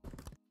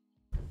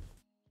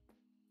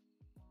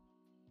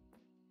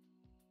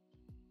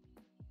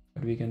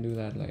 But we can do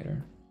that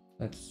later.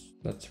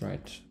 Let's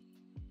write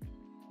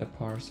the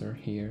parser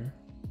here.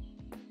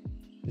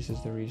 This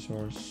is the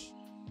resource.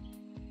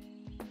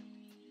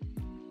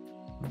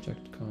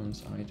 Object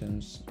cons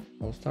items.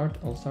 I'll start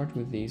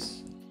with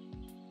these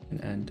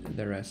and add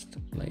the rest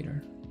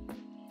later.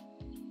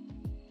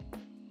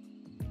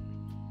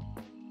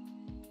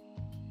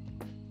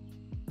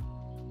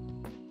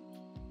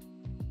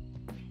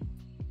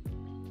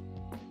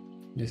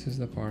 This is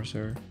the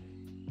parser.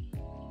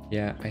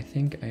 Yeah, I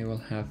think I will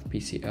have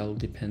PCL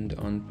depend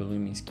on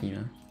Pulumi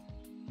schema.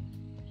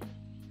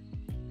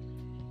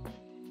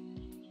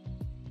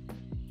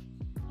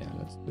 Yeah,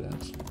 let's do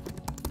that.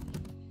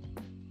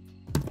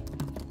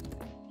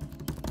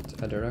 Let's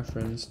add a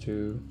reference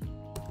to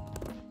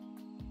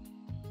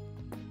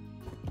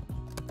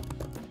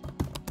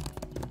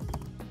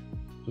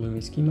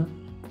Pulumi schema,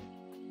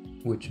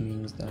 which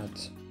means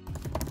that,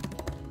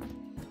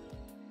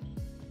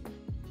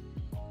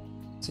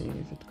 see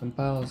if it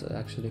compiles. It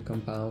actually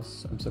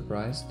compiles. I'm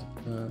surprised,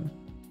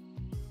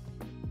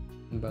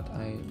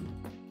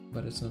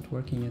 but it's not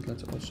working yet.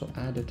 Let's also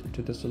add it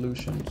to the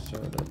solution.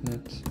 So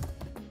 .NET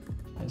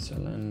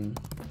SLN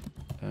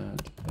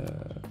add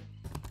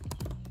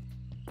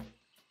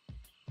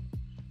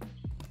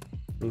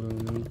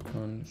Pulumi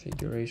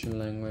configuration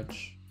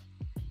language,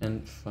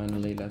 and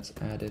finally let's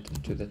add it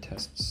to the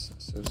tests.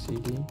 So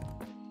CD.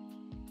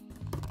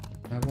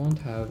 I won't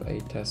have a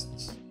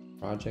tests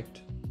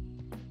project.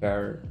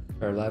 Per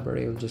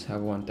library, we'll just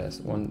have one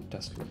test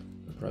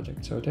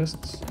project. So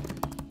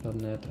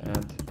tests.net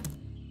add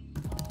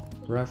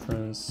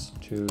reference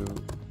to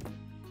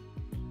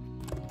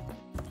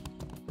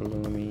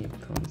Pulumi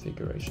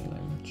configuration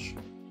language.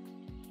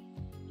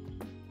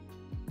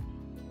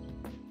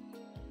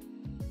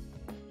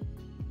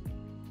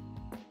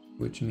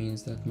 Which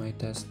means that my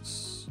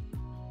tests,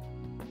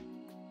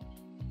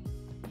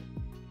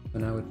 so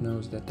now it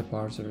knows that the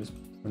parser is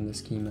from the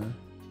schema.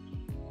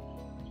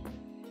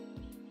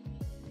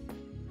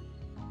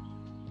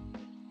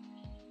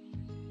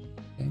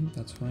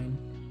 That's fine.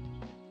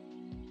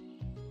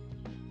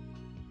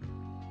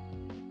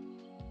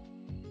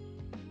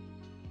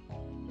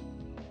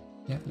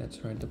 Yeah, let's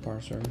write the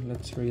parser.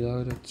 Let's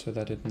reload it so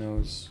that it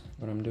knows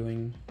what I'm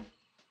doing.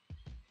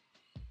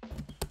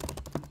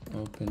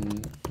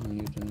 Open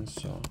Newton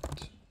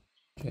soft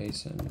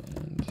JSON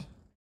and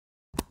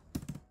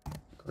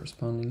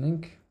corresponding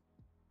link.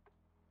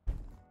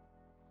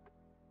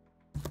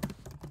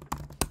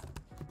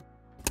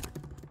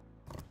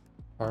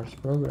 Parse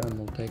program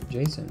will take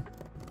JSON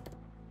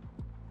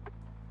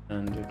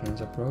and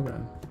returns a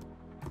program.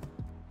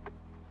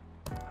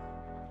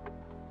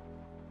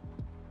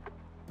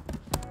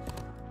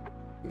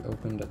 We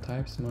open the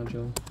types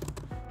module.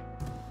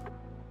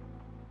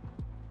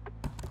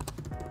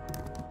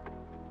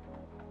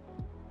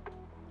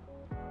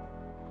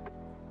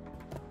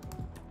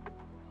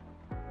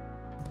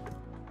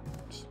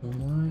 So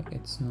why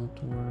it's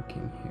not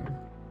working here?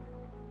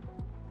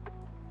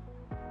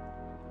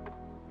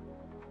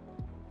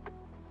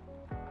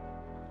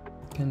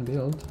 Can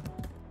build.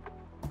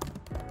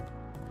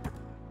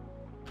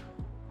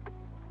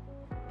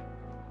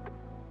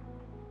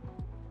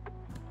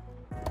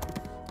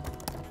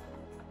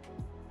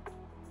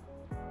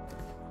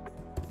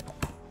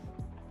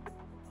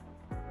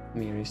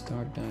 Let me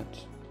restart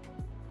that.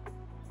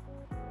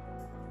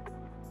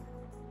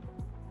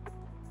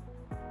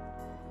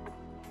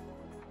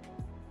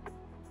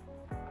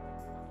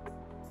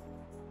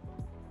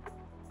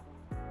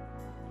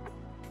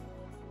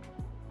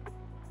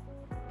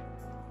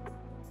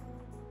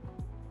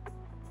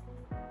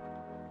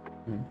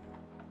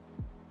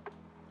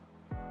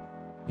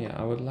 Yeah,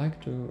 I would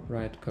like to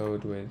write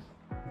code with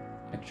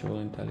actual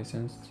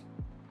IntelliSense.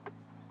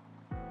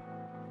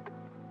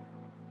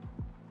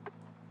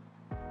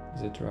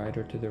 Is it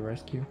writer to the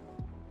rescue?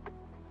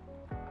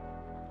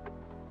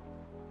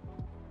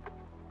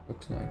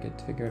 Looks like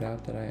it figured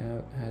out that I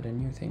had a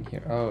new thing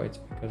here. Oh, it's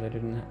because I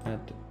didn't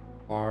add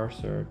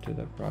parser to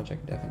the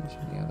project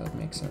definition. Yeah, that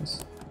makes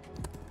sense.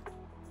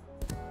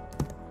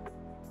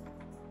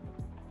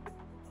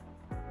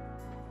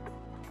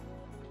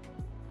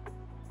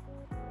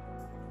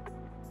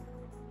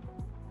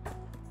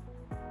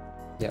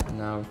 Yeah,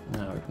 now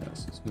it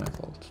knows. It's my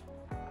fault.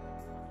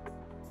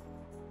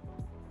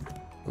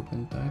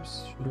 Open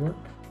types should work.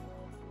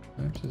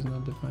 Types is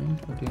not defined.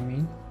 What do you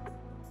mean?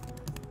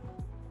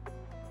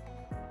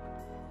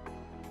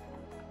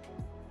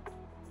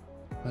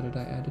 How did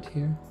I add it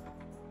here?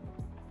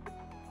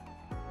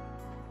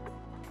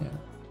 Yeah,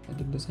 I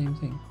did the same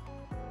thing.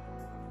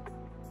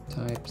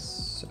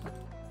 Types,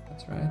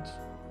 that's right.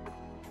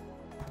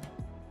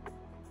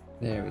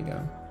 There we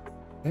go.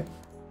 Okay.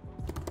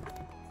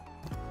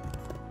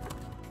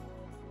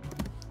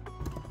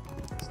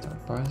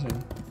 Start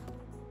parsing.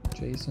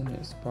 JSON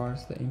is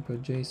parse the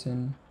input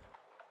JSON.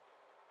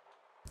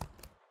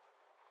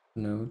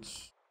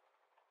 Nodes.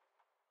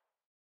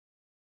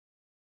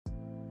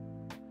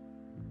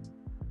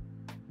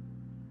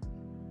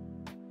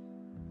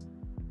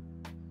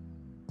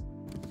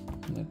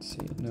 Let's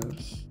see,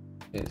 nodes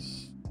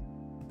is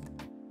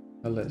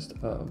a list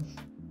of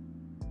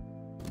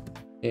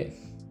if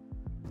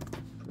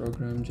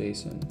program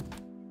JSON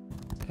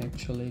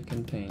actually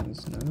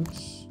contains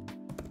nodes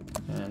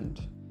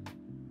and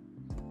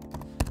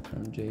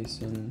from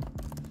JSON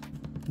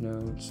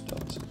nodes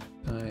dot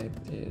type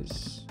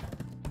is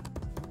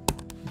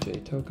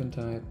JToken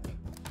type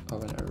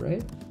of an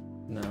array.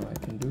 Now I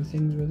can do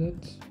things with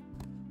it.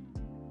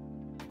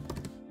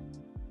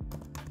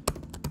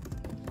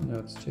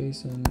 Nodes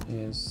JSON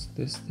is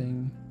this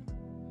thing,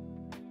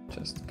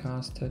 just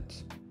cast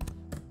it,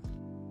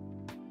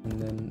 and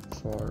then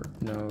for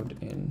node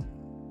in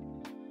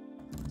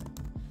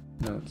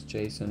nodes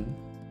JSON,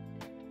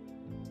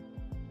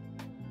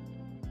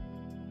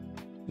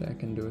 I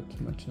can do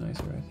it much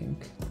nicer, I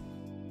think.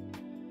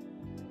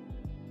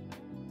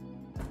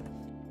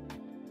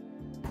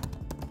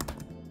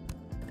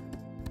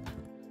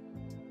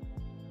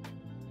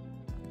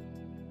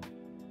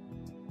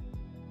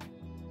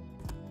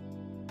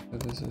 So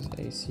this is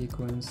a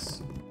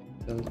sequence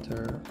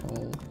filter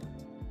all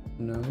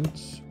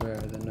nodes where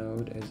the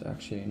node is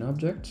actually an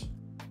object.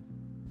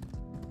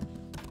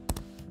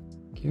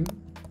 Q.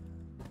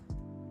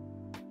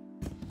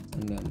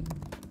 And then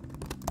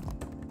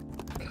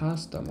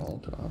cast them all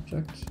to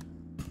objects.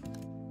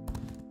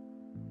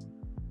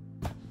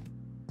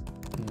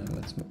 And then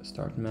let's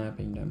start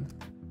mapping them.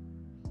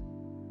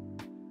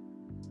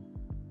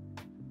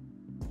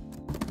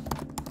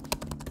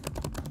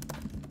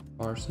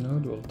 Parse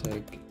node will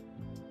take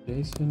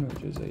JSON,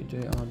 which is a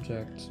J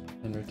object,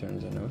 and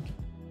returns a node.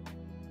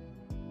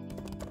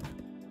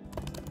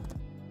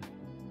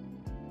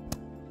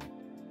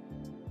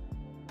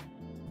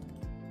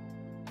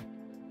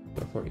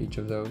 So for each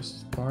of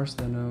those, parse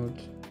the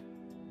node,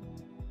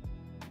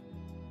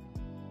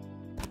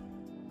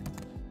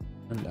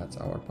 and that's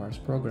our parse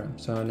program.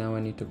 So now I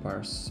need to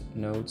parse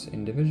nodes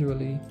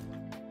individually,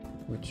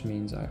 which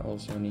means I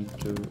also need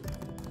to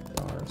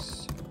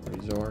parse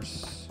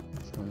resource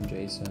from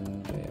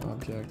JSON J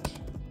object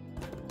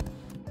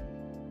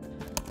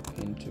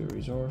into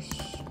resource.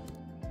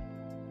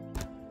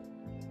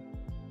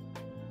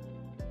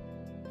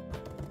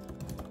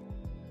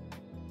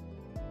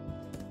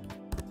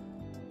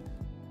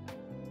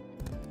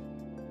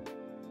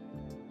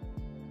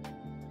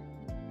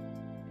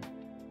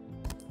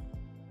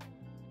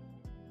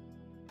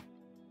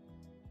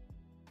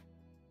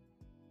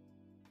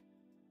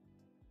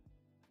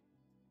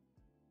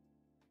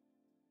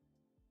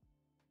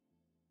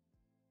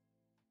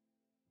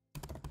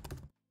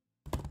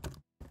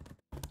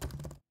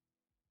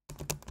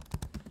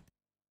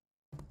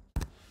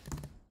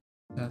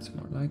 That's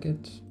more like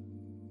it.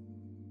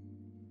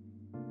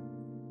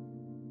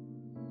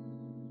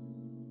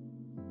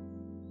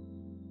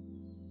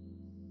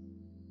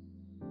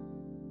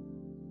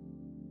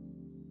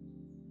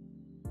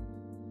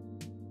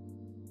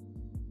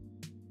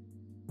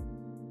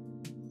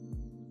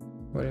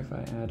 What if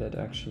I added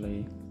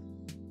actually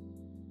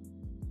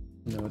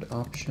node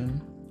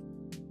option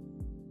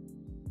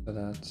so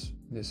that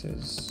this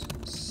is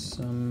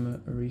some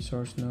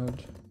resource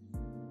node?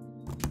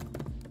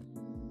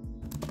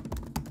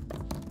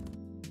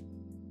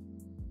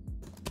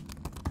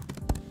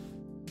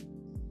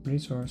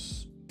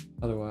 Resource,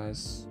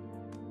 otherwise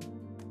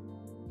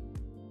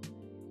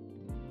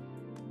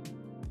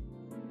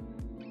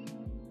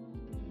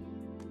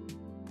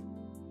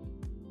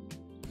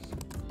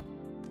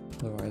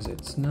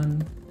it's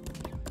none,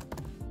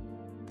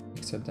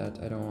 except that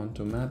I don't want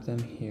to map them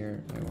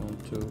here, I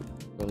want to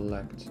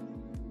collect.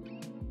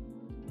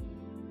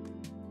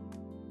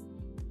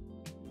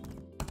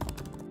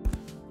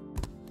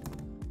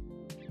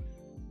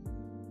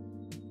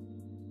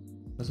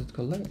 Was it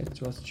collect?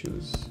 It was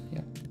choose,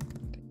 yeah.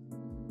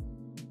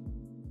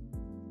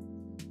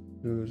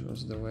 Choose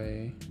was the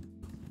way.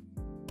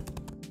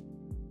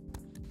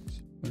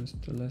 Sequence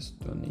to list,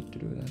 don't need to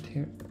do that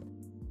here.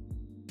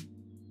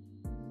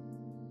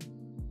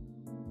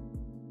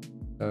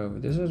 So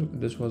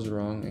this was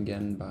wrong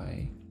again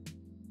by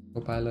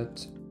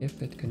Copilot.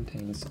 If it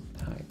contains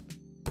type.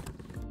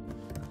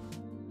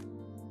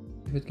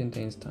 If it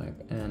contains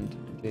type and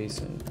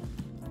JSON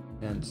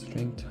and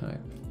string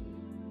type,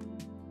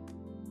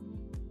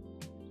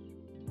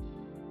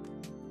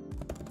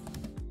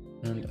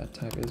 and a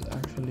type is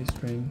actually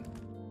string,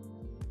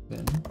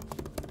 then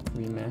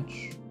we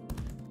match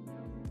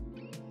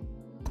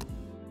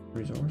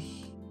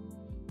resource.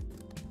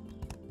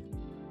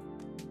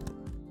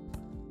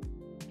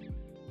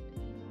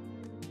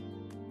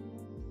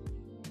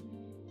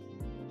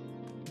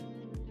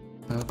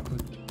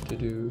 Output to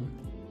do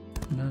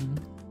none.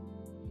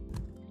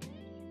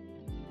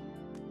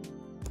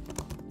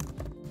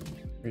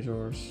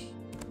 resource,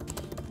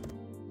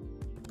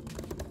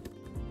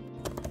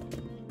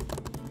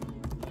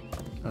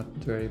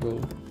 output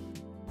variable,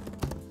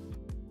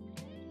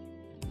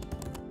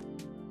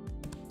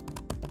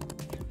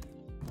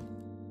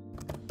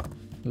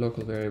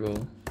 local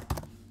variable,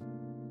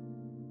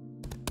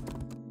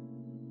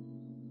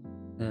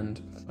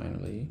 and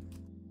finally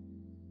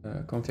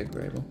config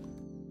variable.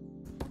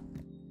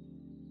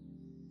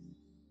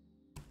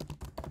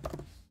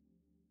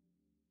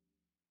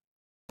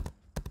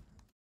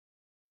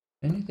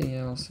 Anything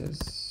else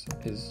is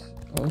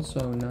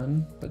also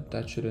none, but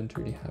that shouldn't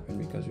really happen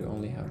because we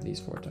only have these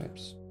 4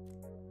 types.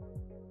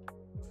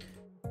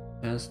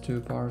 As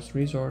to parse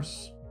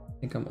resource, I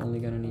think I'm only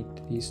gonna need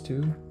these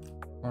 2,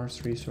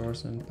 parse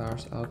resource and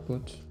parse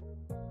output.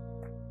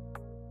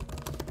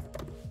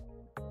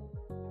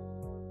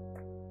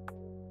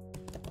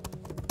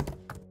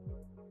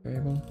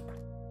 Variable.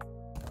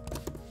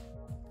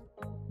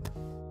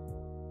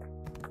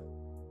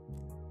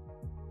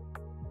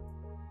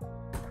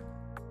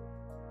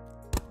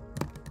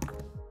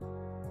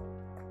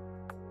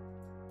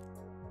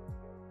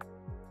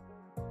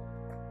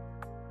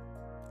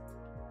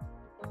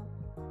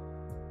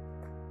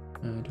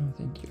 I don't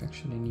think you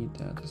actually need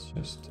that, it's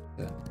just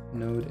the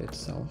node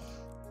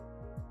itself.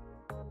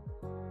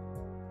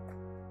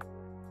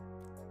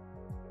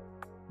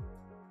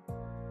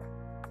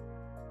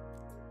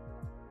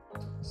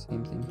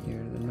 Same thing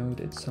here, the node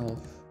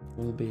itself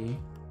will be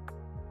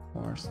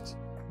parsed,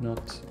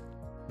 not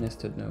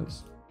nested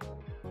nodes.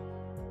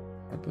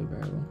 Output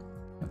variable.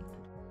 Yep.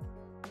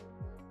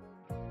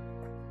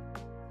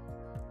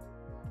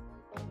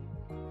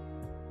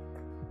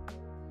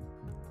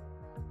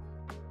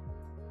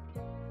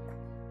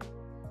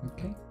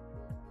 Okay.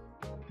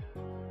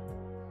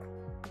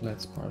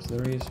 Let's parse the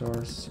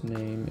resource.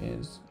 Name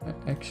is, I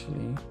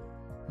actually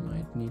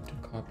might need to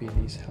copy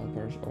these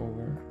helpers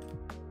over.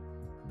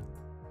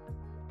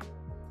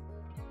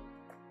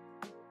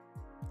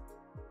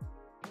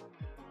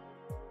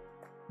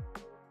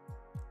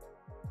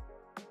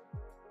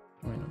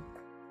 Why not?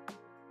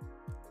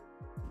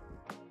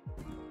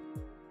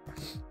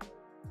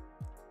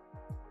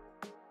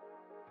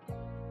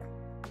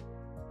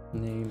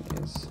 Name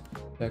is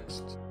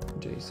text,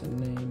 JSON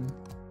name,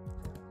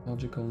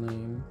 logical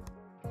name,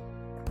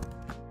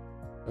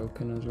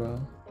 token as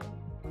well.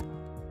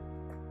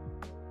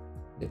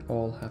 They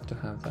all have to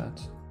have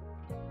that.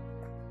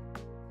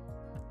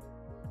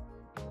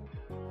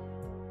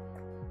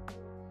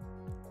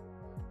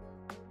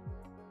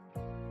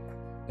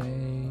 A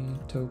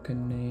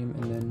token name,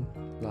 and then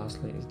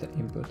lastly is the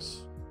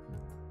inputs.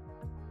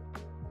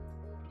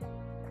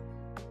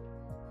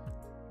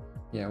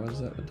 Yeah,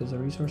 what does a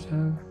resource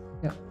have?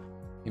 Yeah,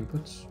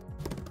 inputs.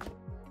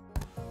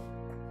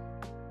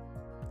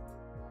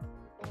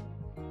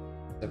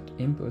 Except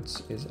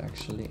inputs is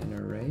actually an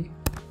array.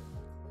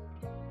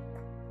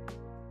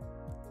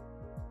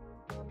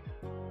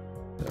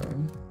 So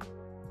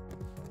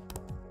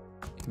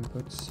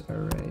inputs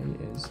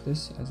array is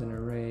this as an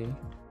array.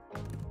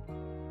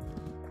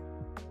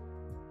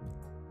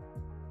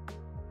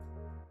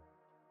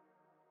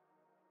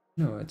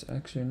 No, it's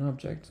actually an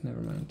object,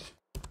 never mind.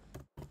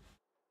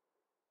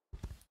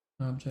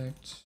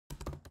 Object,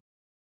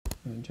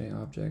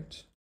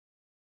 JObject.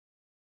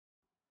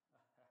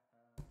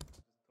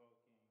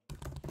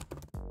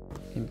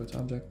 Input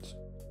object.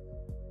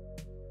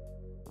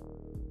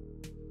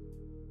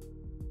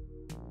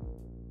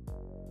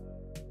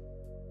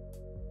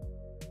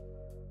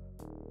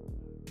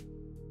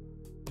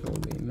 Tool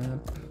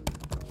map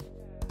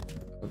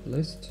of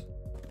list.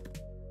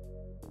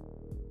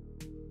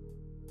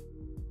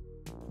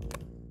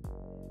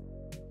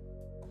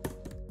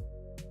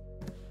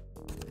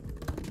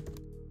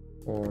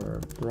 For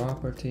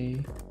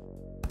property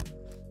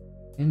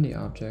in the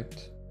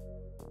object,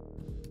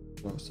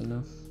 close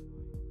enough.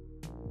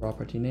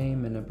 Property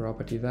name and a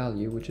property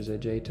value, which is a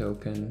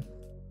JToken.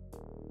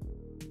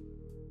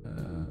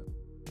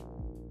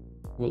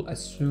 We'll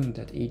assume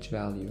that each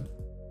value,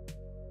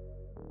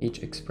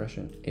 each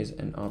expression is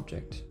an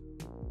object.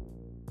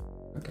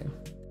 Okay.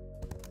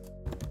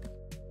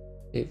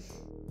 If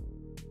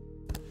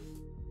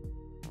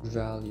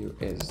value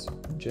is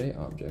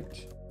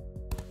JObject,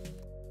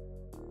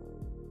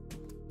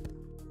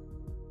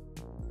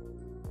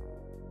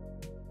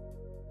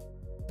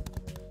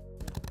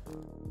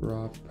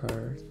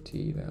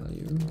 property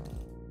value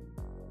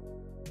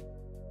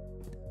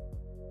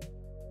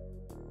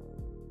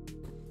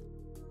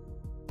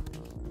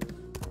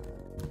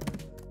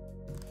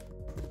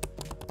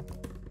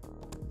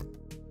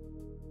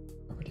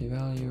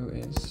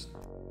is,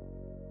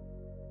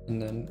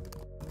 and then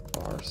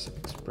parse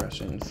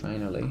expression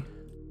finally.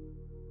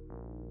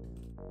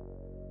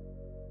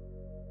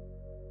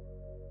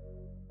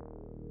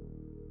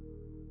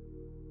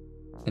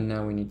 And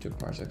now we need to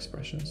parse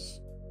expressions.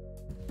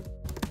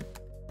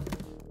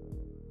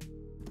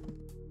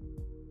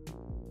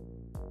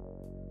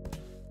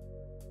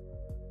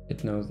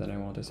 It knows that I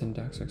want a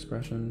syntax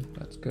expression,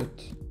 that's good.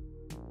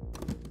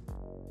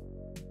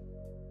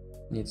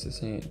 needs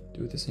to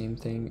do the same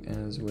thing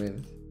as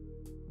with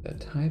the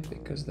type,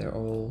 because they're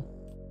all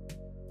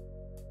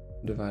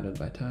divided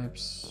by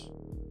types.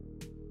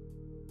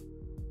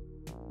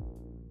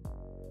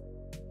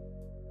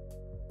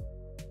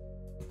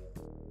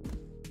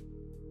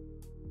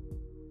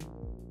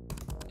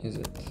 Is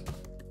it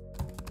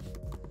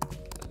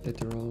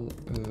literal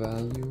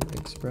value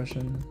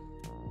expression?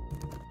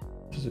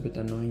 Which is a bit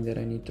annoying that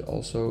I need to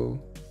also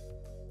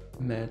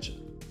match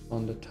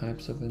on the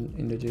types of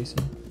in the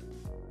JSON.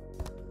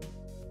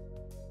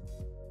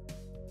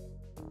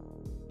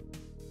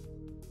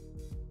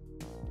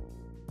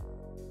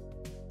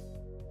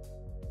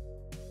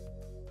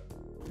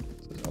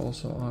 This is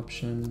also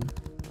option.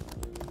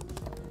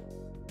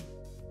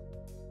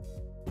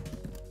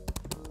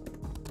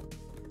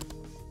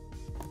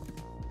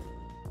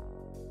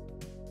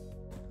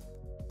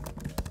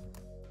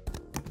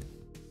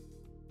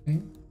 Okay.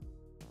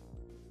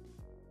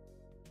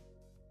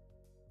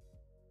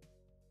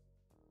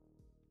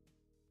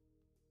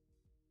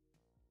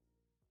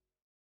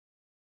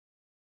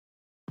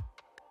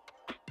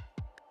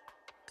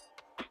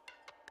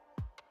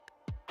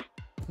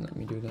 Let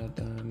me do that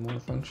the more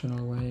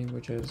functional way,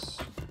 which is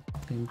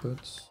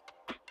inputs.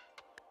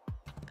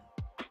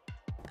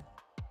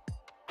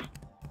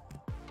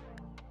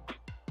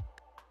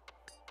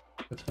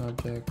 Put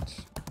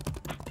object.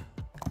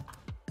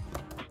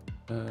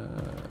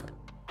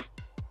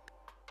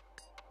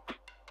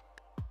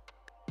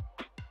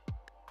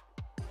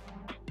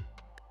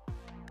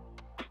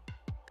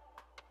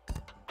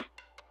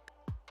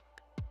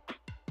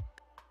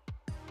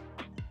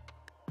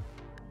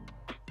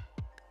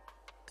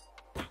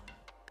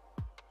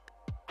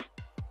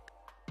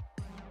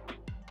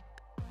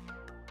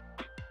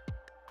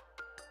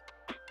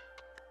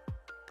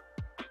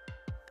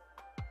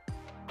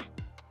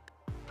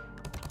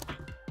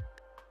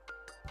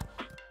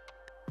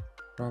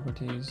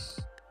 Properties,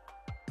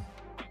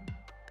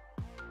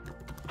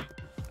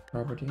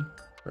 property,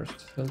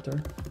 first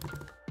filter,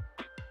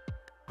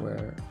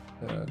 where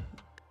the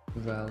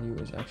value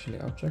is actually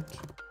object.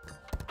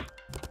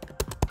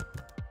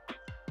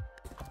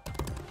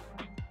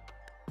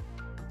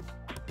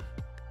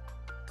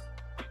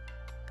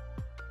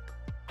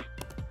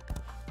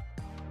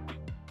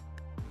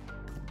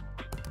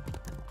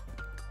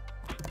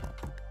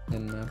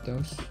 Then map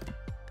those.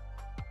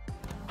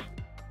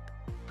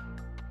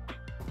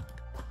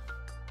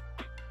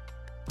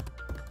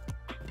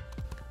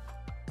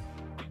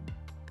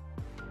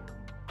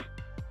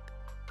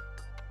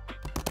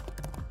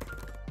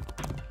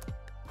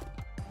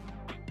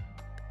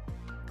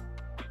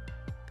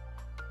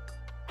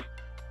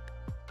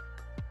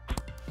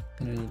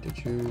 And I need to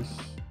choose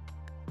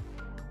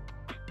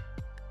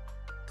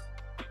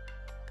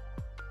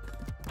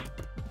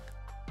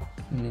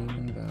name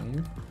and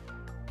value.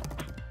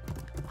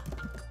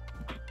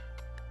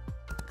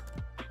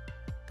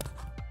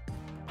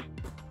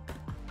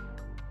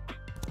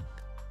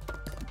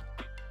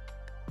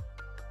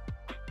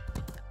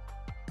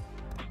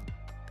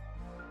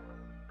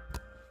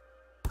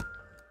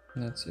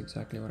 And that's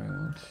exactly what I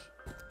want.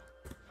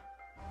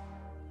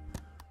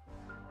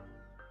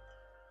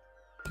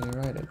 Okay,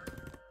 write it.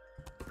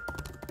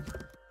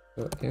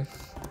 So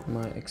if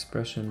my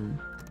expression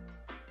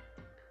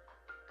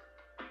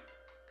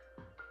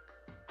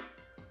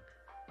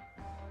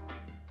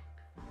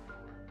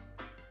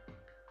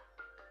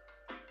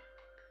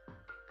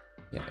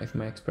if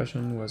my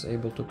expression was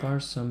able to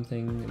parse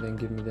something, then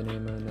give me the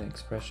name and the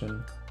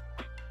expression.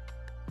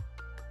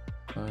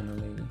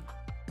 Finally,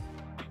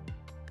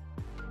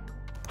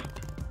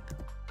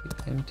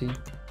 empty.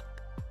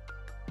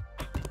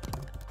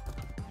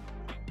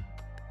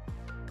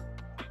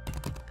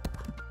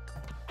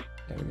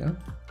 There we go.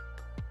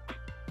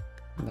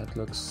 That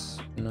looks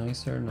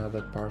nicer now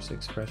that parse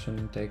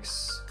expression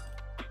takes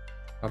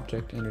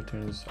object and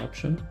returns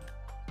option.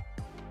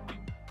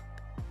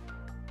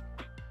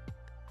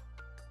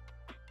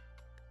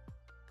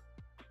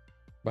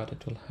 But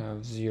it will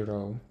have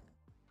zero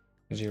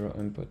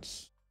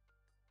inputs.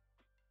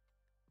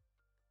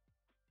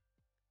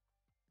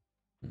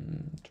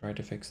 Try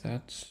to fix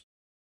that.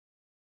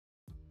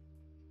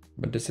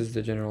 But this is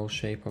the general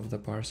shape of the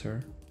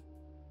parser.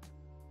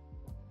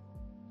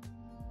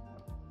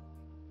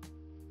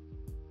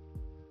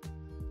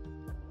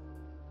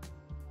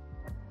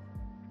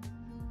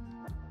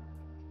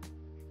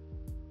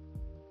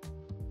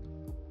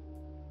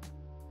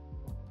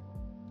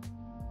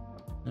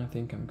 I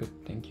think I'm good,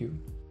 thank you.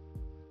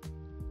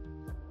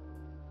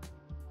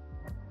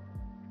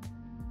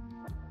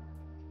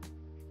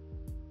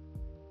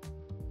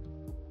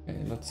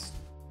 Okay, let's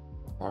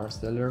parse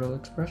the literal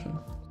expression.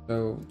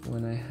 So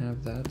when I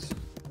have that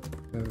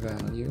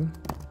value,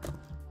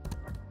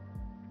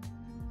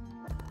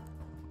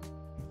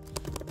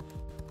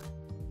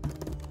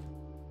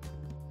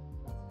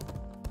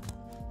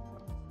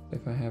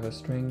 if I have a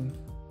string,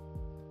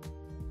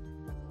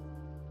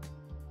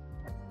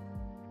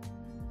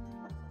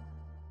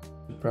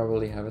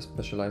 probably have a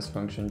specialized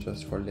function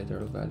just for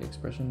literal value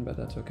expression, but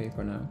that's okay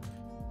for now.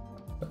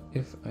 But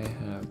if I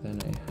have, then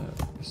I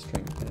have a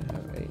string, then I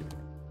have a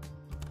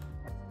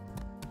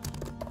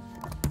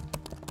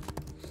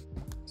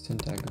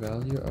syntax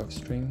value of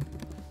string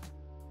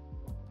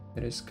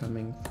that is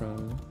coming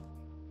from,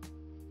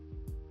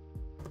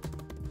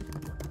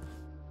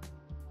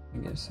 I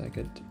guess I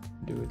could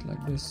do it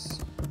like this,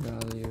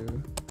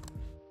 value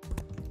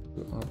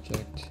to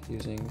object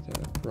using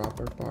the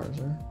proper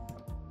parser.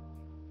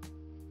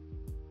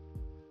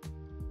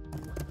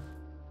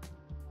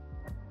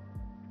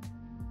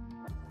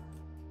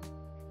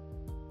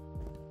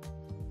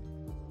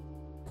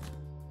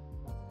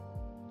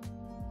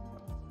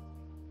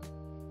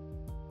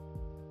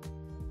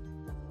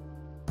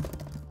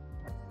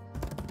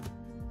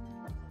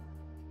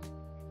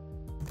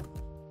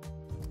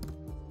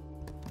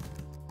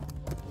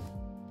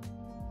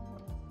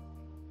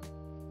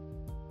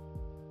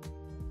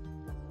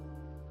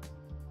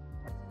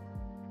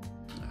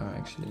 I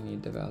actually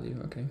need the value,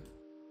 okay.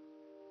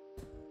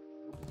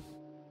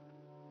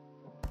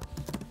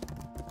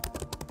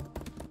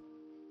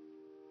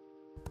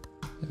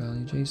 The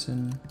value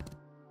JSON.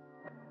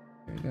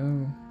 There we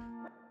go.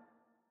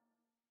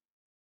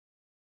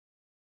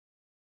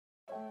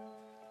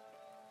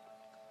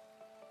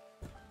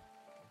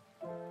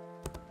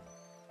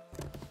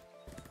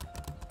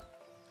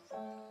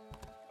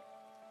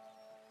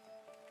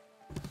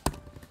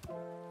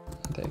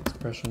 The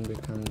expression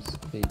becomes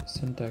the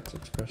syntax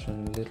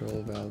expression,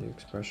 literal value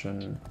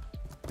expression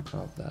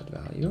of that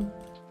value.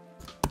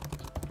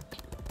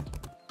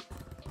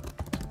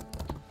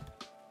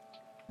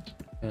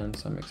 And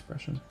some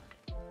expression.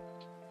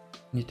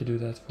 Need to do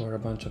that for a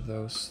bunch of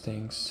those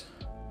things.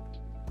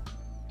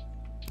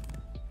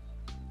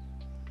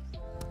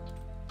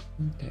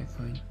 Okay,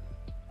 fine.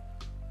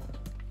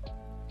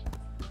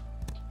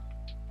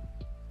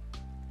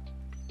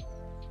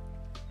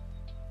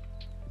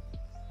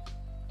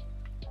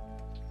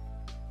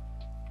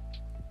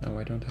 No,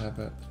 I don't have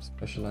a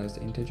specialized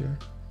integer.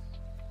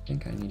 I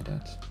think I need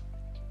that.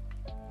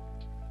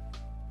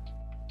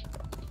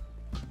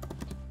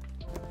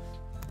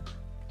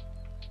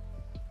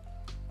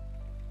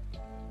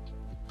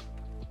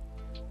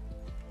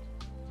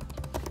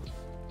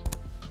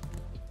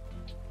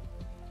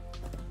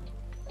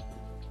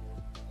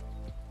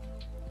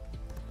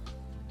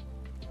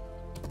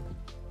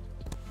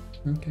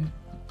 Okay.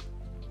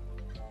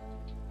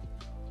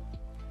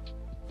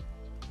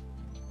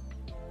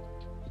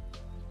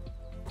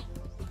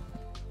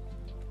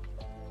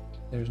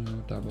 There's no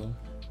double,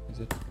 is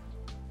it?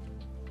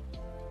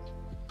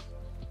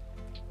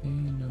 A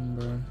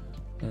number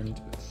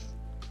and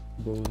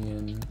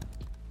boolean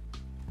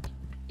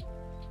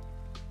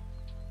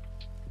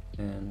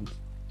and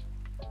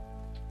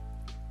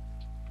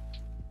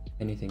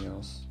anything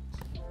else.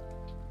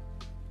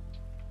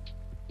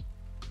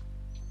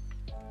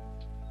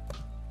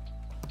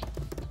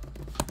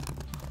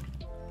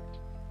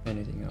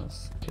 Anything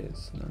else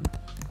is none.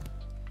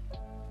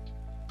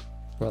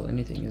 Well,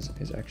 anything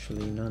is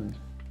actually none.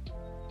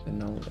 The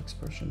null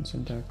expression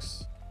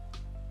syntax.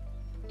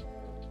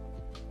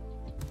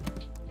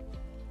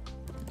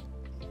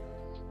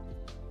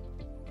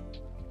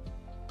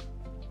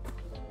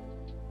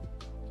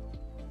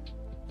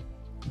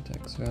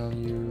 Syntax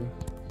value.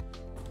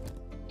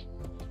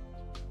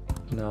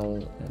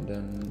 Null, and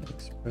then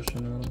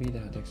expression will be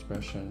that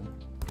expression.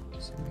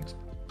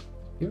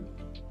 Here.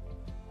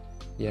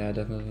 Yeah,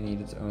 definitely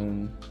need its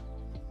own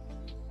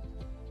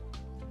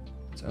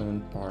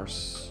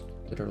parse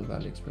literal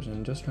value expression.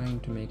 I'm just trying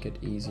to make it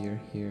easier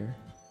here.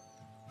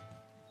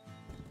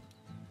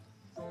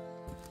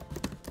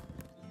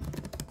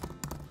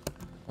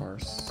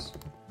 Parse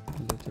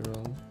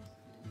literal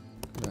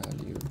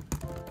value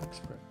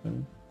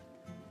expression.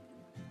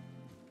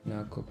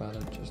 Now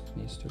Copilot just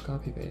needs to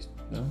copy paste,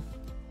 no?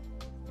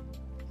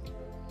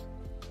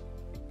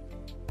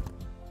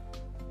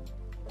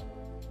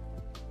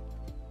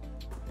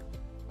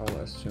 I'll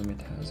assume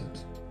it has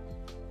it.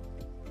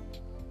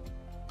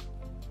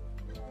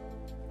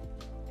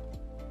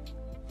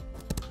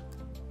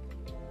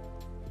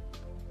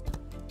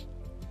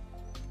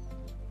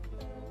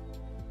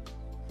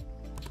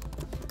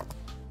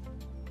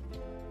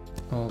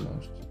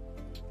 Almost.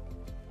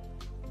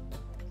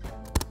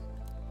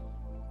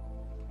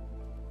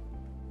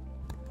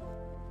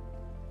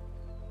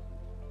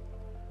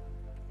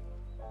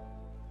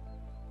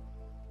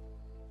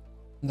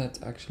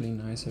 That's actually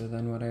nicer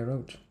than what I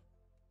wrote.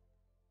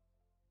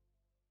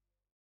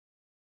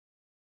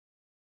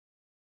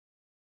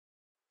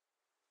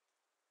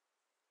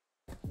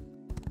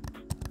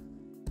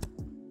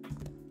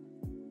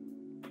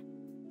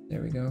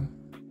 There we go.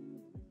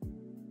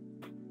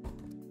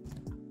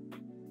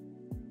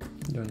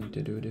 Don't need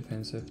to do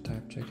defensive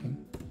type checking.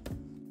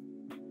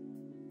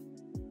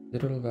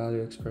 Literal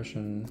value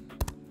expression,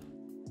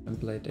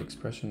 template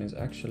expression is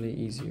actually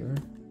easier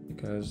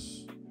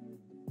because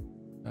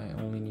I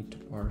only need to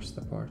parse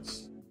the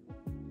parts.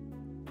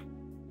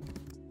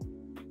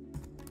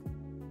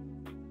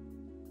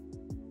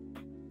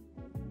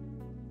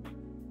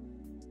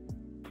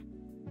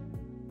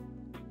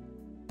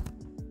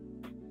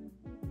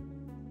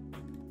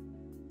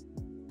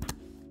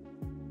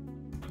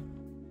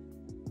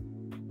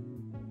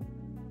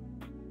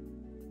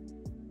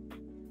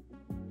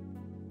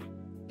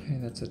 Okay,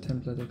 that's a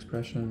template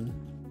expression.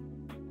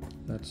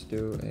 Let's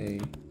do a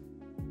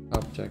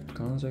object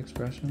cons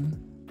expression,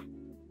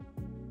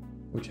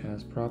 which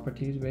has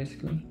properties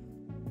basically.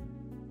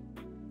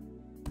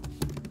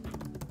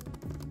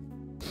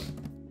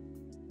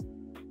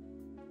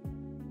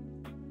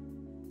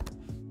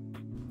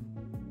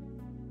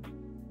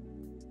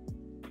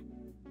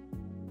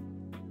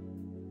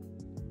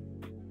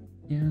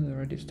 Yeah, it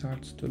already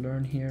starts to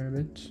learn here a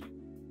bit.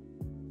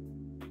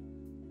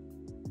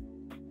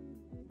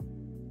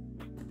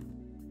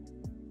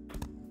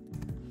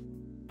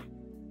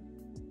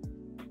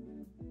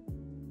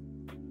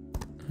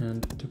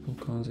 And tuple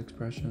cons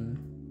expression.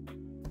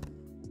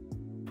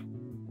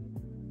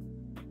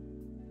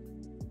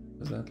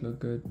 Does that look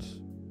good?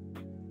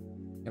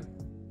 Yep.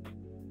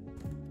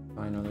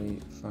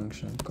 Finally,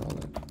 function call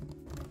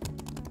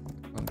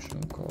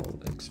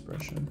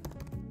expression.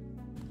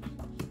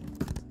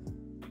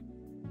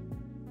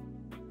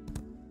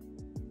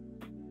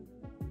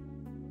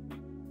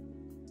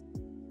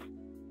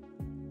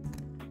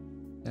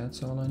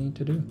 That's all I need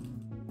to do.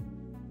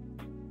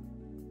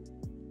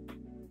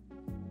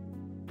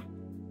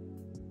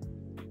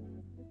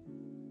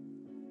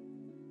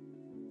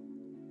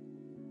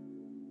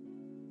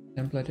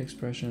 Template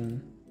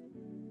expression.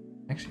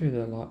 Actually,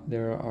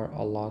 there are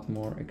a lot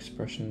more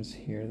expressions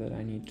here that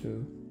I need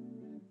to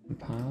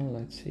compile.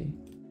 Let's see.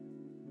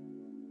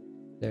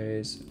 There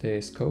is the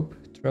scope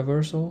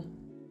traversal.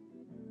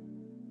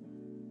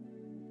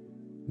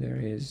 There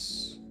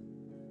is.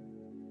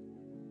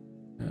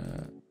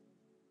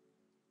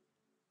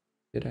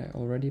 Did I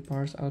already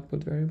parse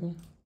output variable?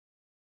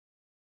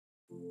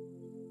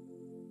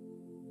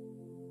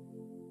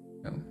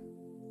 No.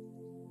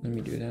 Let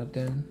me do that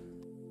then.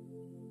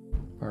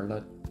 Or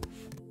let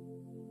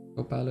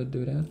Copilot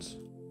do that.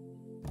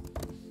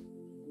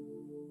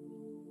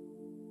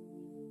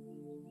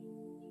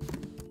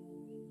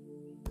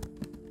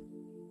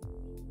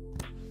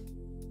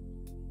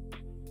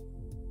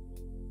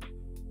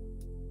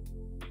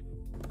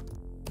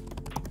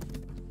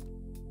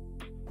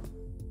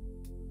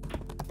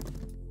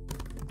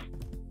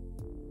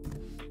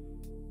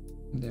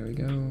 There we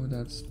go,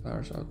 that's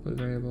parse output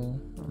variable.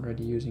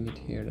 Already using it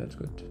here, that's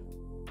good.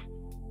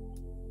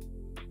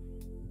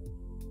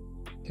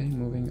 Okay,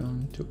 moving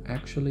on to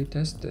actually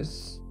test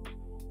this.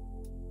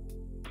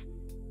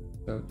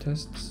 So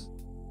tests,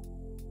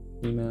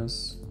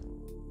 schemas,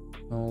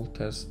 all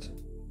test,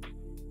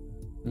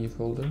 new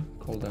folder,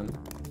 call them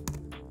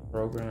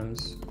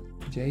programs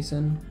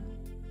JSON.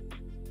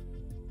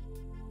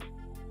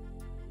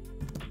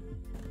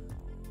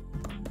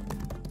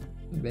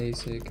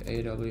 Basic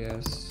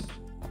AWS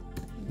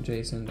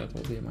JSON, that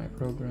will be my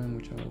program,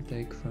 which I will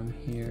take from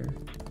here.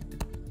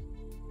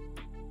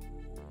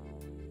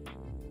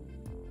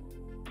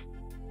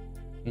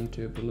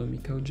 Into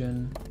Pulumi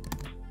Codegen.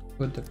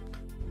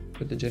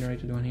 Put the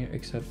generated one here,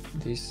 except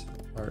these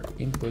are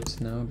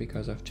inputs now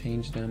because I've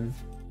changed them.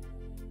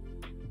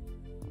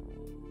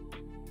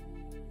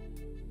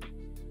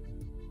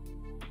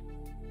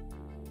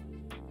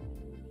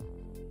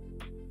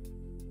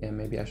 Yeah,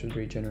 maybe I should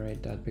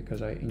regenerate that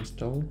because I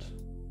installed.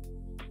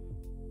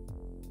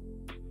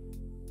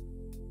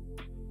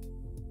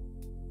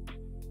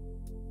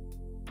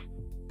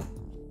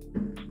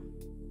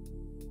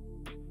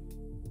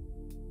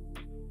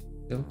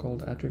 Still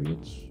called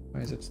attributes?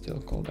 Why is it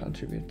still called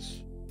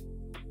attributes?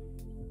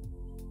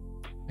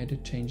 I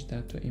did change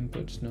that to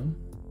inputs, no?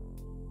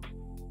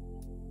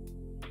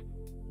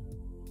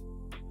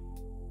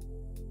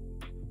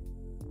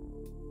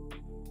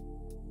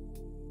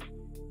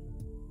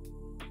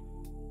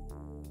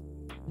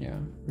 Yeah,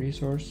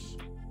 resource,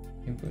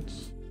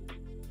 inputs,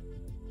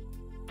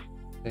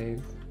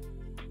 save,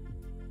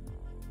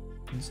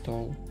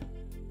 install.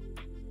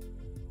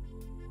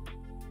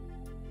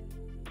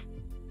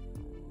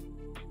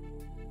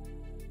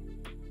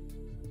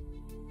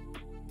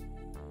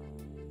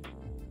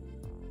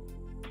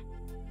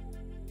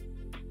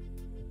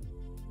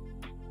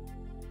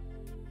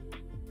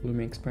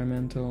 Pulumi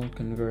experimental,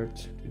 convert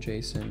to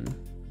JSON.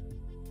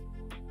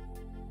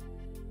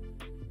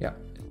 Yeah,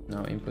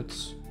 now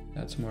inputs.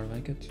 That's more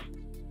like it.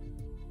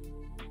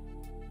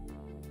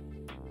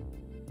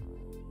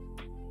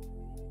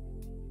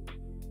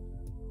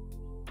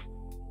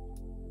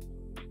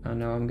 And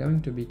now I'm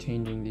going to be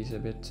changing these a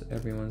bit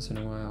every once in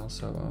a while,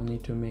 so I'll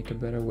need to make a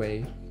better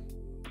way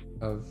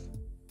of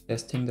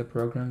testing the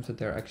programs that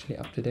they're actually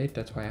up to date.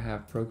 That's why I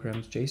have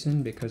programs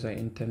JSON, because I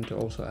intend to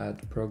also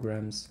add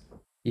programs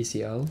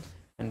ECL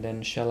and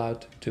then shell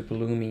out to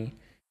Pulumi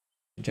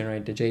to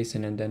generate the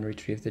JSON and then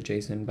retrieve the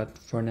JSON. But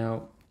for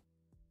now,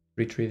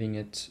 retrieving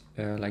it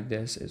like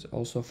this is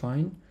also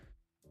fine.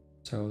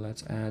 So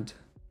let's add,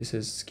 this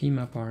is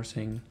schema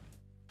parsing.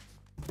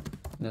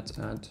 Let's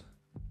add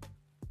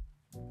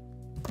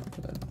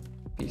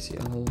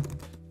PCL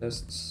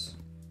tests,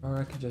 or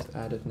I could just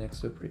add it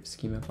next to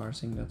schema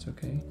parsing, that's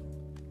okay.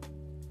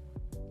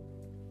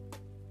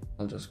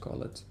 I'll just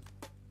call it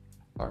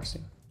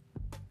parsing.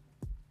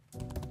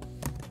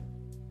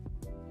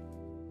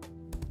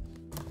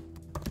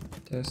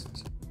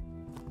 Test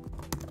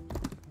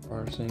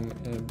parsing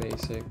a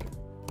basic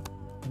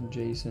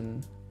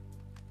JSON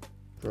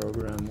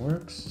program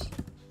works.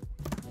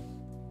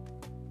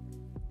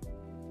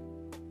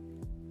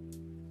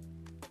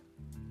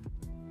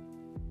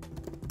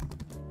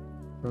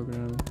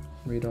 Program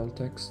read all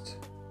text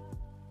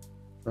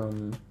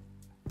from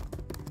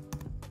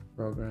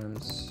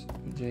programs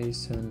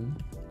JSON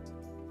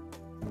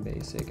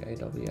basic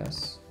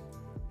AWS.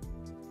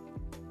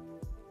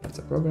 That's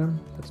a program.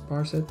 Let's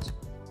parse it.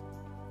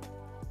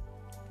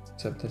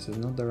 Except this is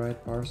not the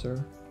right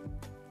parser.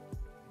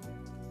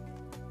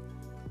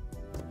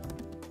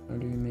 How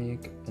do you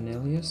make an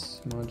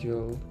alias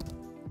module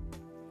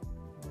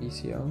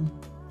PCL?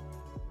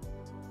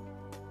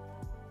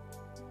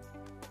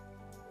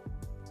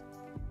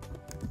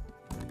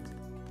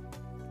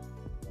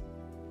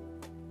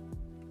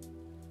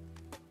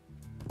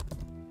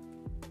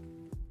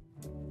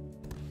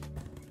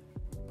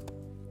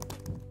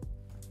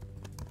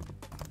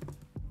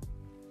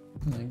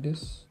 Like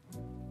this.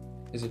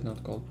 Is it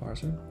not called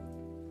parser?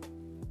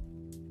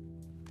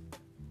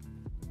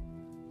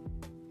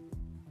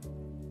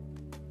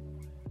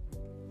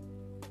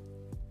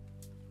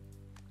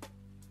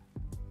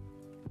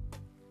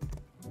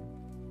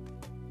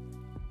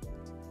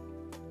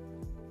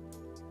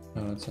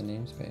 No, it's a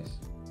namespace.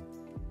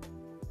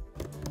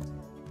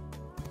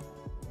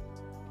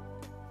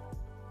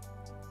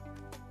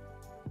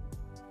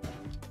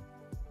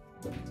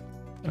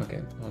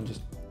 Okay, I'll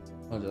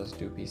just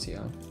do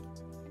PCL.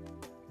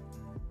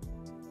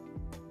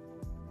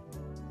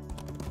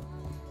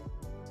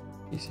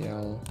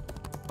 PCL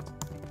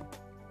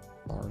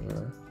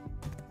parser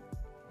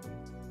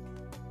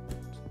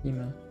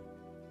schema.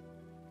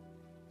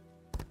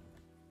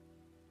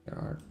 There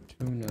are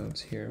 2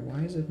 nodes here. Why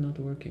is it not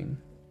working?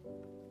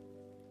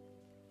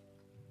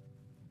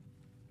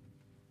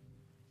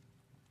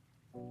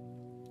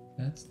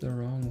 That's the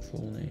wrong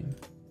full name.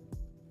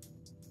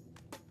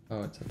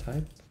 Oh, it's a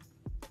type.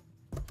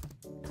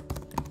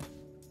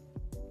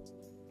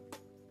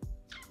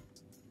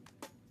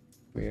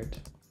 Weird.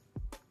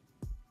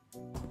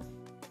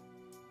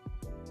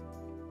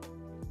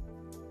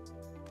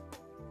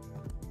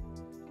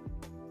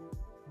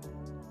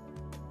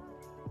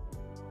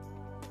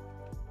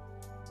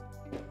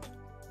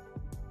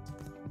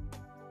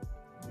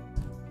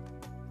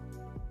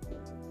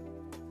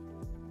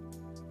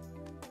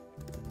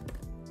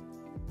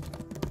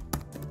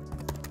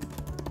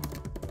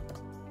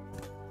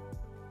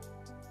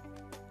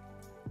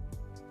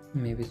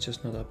 Maybe it's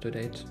just not up to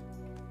date.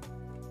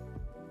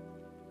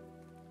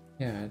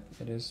 Yeah,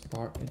 it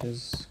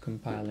is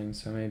compiling,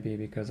 so maybe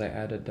because I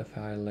added the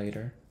file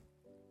later.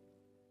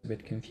 A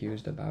bit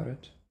confused about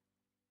it.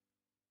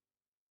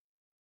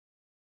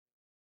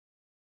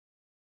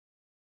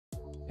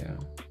 Yeah,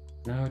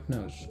 now it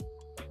knows.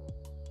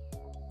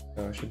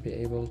 So I should be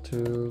able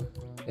to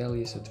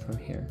alias it from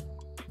here.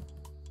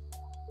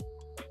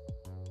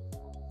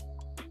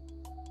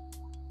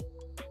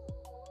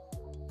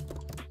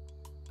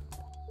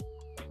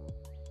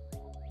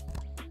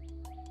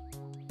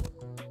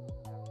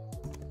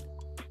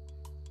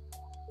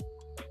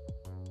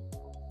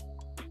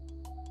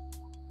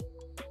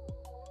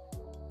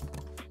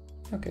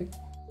 Okay.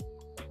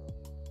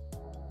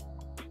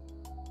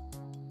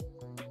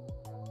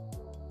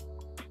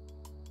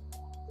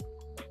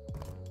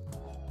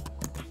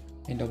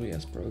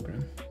 AWS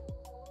program.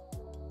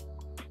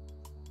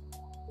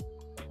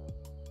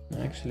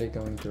 I'm actually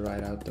going to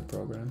write out the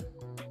program.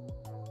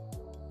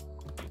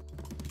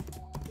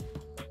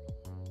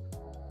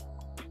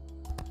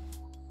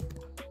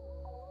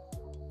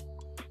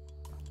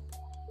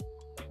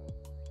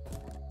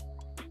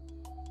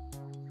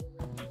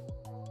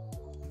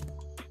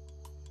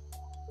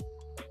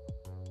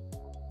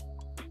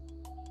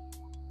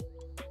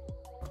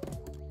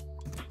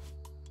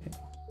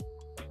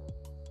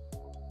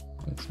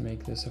 Let's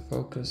make this a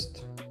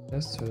focused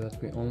test so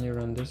that we only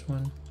run this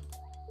one.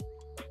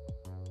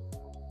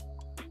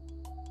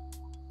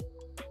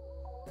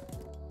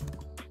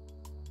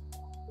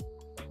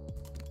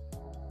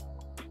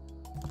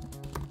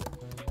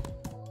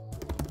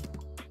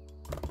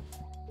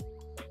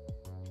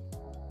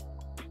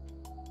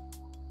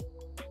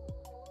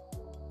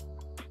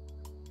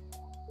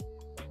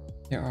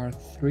 There are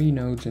 3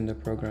 nodes in the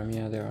program.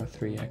 Yeah, there are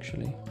 3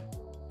 actually.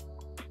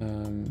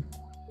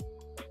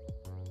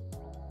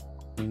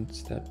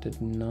 That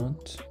did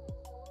not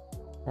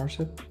parse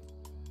it,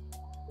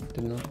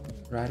 did not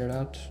write it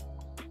out.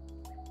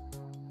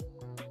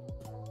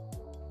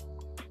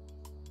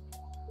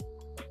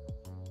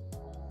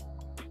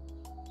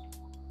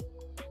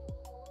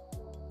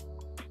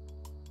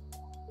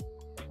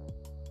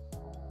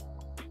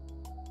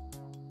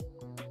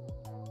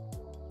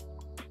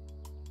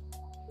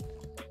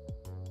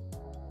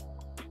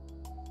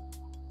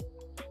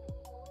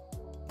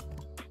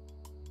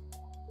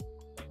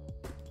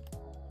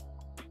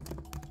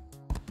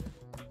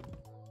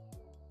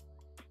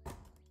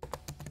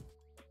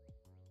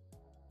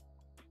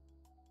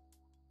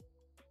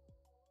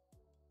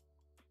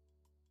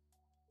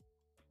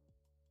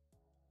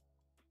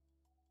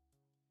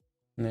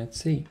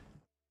 Let's see.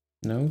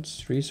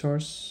 Nodes,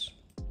 resource,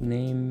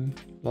 name,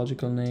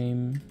 logical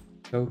name,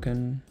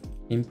 token.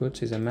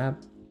 Inputs is a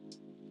map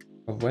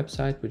of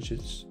website, which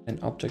is an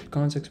object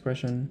cons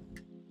expression,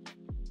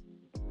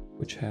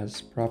 which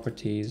has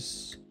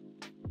properties.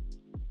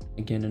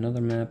 Again,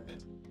 another map.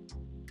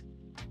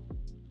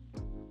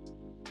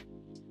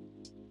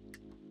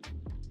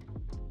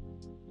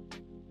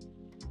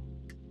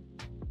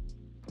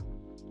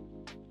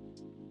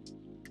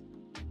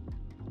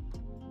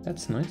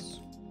 That's nice.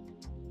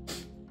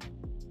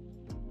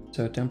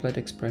 So template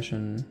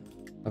expression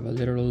of a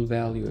literal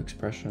value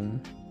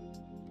expression.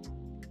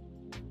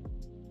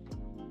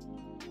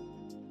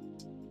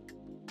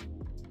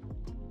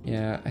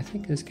 Yeah, I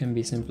think this can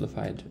be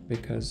simplified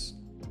because,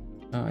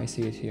 oh, I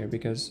see it here,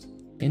 because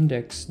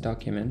index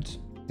document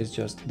is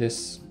just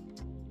this.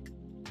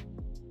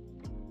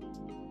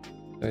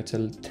 So it's a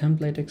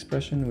template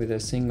expression with a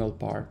single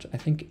part. I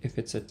think if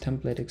it's a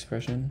template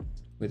expression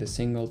with a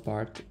single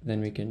part, then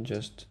we can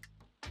just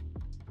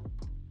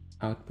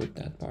output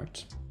that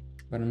part.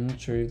 But I'm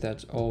not sure if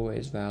that's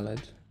always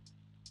valid.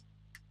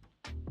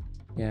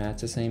 Yeah,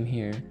 it's the same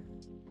here.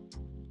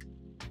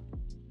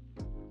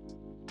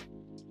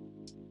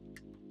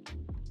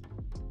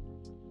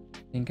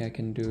 I think I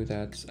can do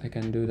that. I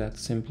can do that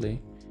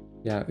simply.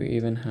 Yeah, we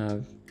even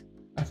have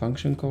a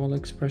function call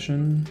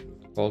expression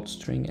called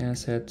string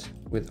asset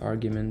with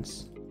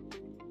arguments.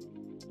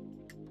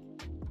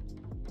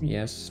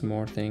 Yes,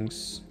 more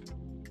things.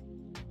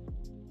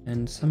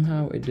 And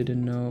somehow it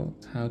didn't know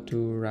how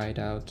to write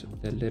out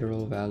the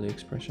literal value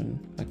expression.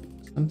 Like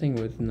something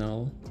with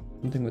null,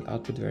 something with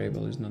output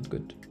variable is not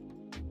good.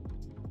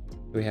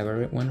 We have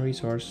one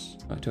resource,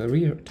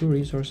 two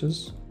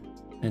resources,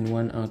 and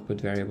one output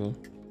variable.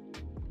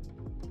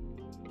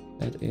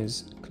 That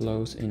is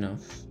close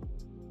enough.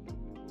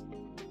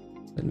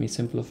 Let me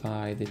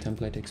simplify the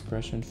template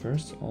expression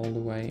first, all the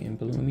way in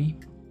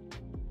Pulumi.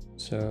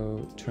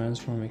 So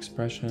transform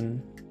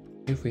expression,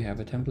 if we have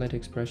a template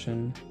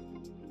expression,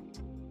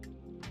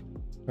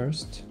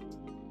 first.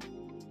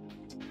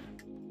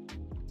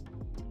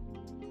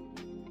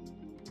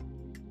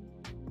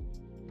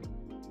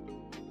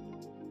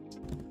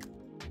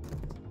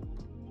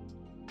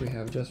 We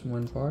have just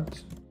one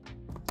part.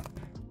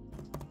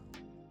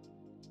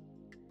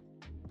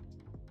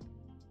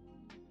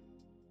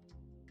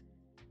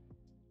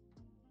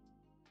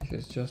 If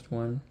it's just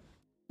one,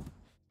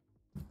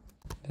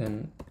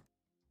 then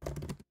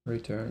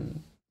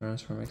return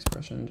transform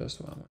expression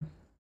just one.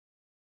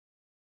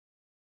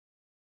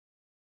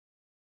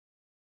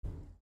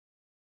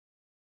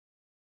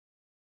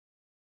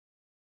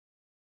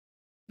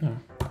 Oh.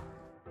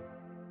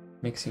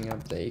 Mixing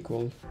up the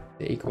equal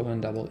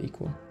and double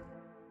equal.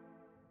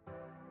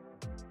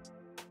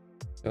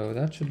 So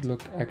that should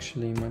look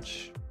actually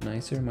much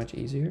nicer, much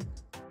easier.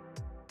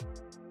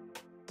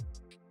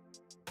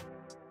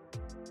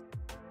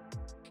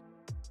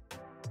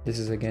 This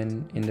is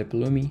again in the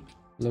Pulumi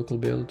local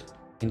build,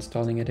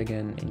 installing it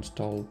again,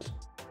 installed,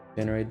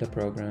 generate the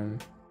program,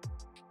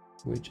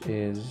 which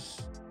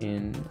is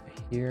in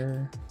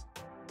here.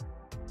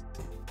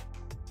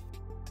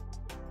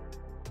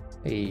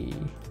 Hey,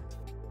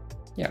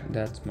 yeah,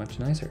 that's much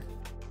nicer.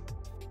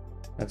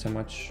 That's a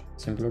much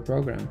simpler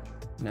program.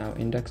 Now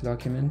index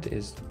document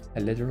is a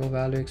literal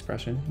value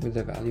expression with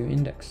the value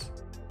index.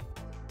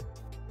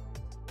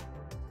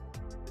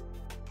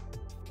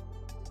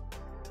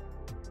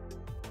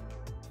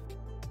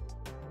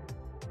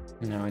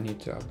 Now I need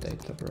to update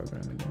the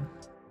program again.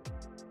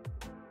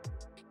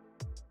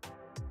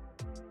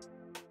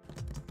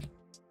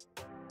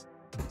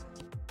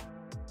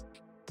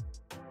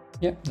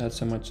 Yeah,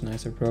 that's a much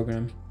nicer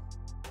program.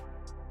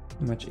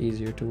 Much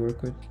easier to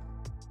work with.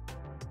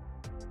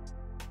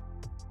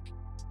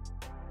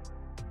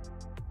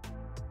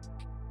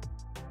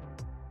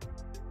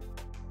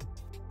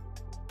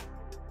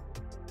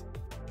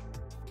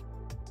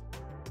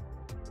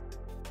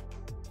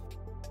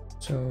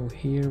 So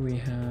here we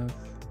have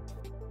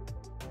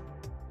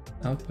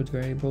output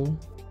variable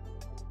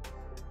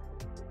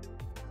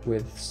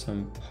with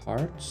some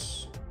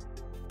parts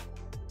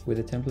with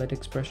a template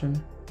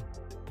expression.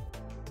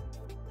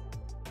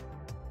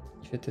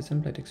 If it's a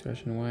template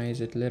expression, why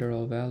is it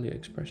literal value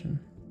expression?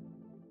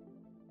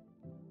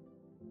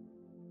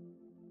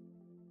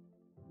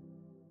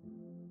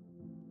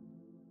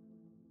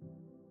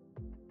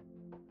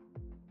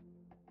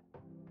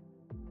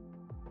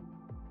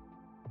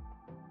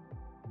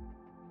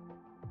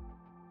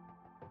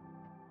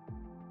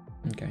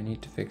 Okay, I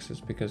need to fix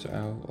this because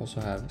I also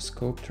have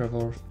scope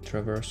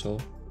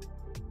traversal.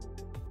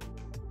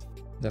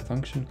 The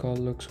function call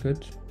looks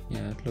good.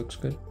 Yeah, it looks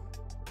good.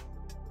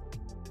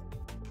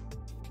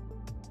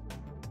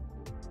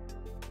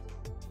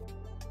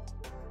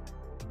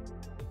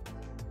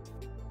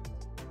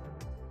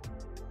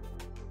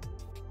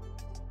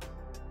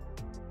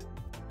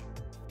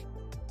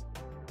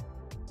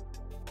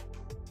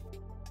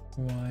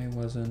 Why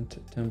wasn't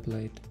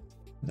template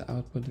the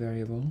output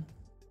variable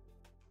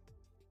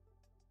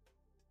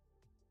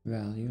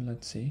value?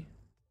 Let's see.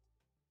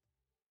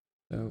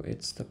 So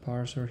it's the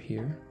parser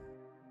here.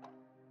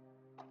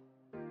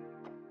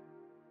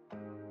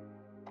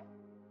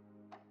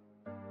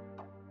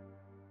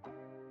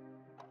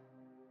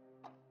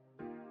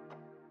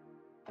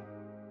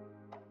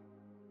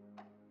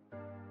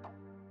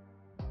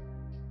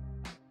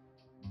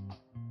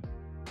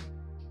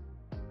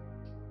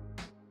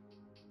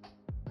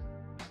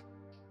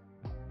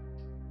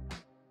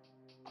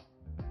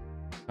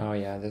 Oh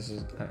yeah, this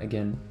is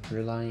again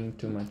relying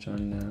too much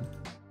on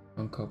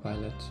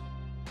Copilot.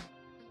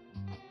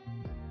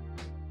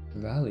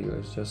 Value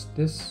is just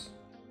this.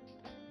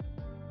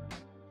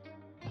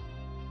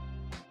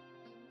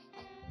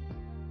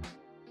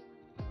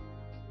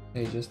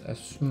 They just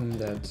assume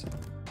that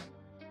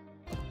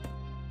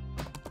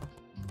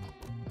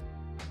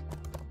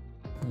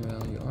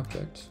value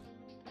object.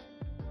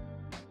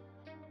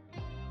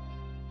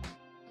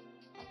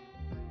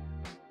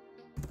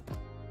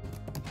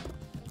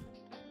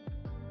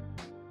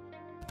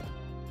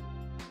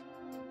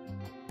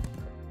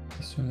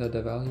 Assume that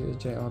the value is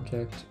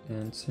JObject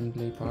and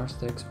simply parse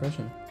the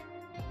expression.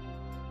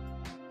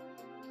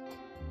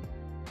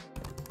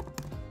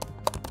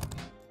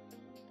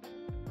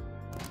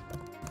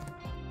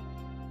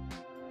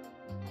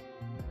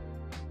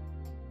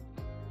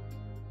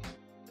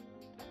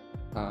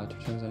 It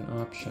returns an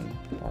option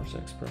to parse the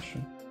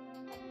expression.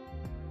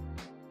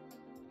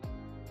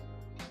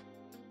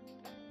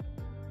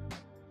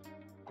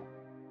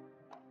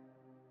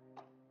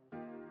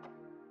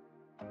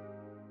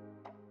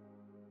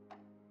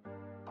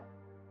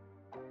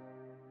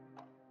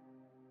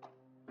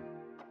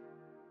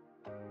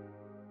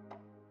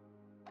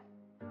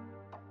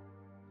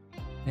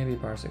 Maybe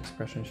parse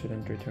expression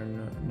shouldn't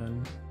return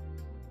none,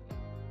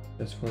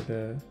 just for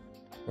the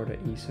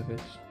ease of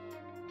it.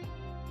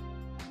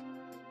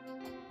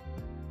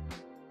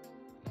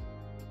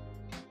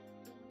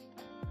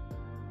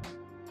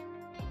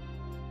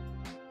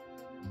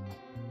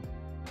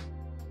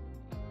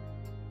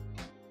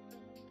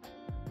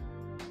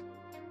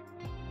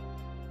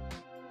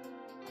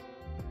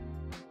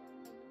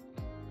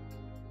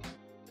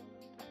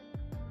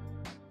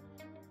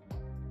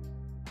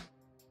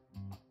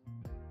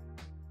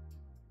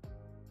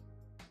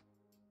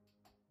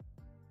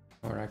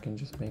 Or I can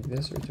just make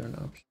this return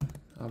option.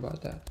 How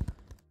about that?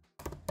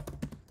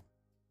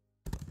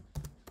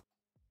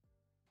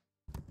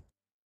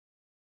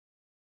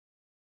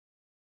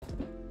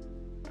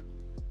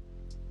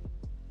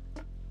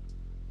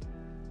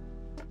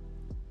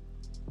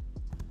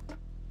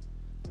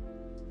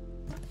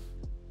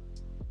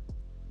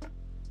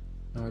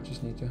 Now I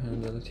just need to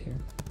handle it here.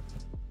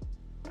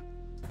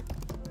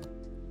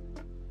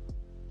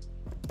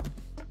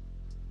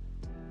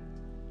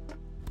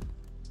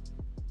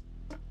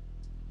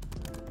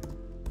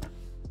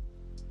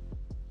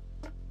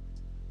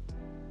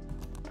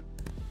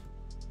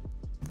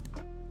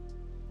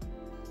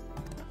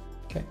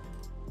 Okay.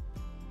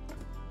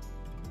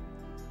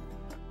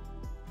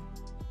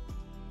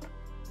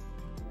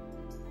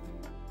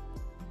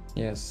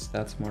 Yes,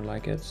 that's more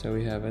like it. So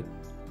we have it,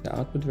 the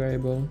output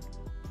variable,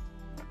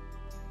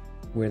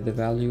 where the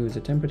value is a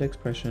tempered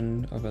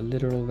expression of a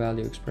literal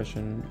value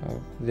expression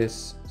of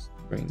this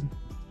string.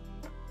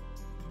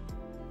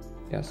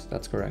 Yes,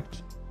 that's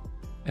correct.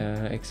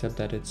 Except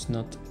that it's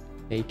not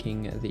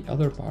taking the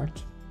other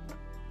part,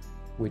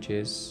 which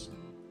is,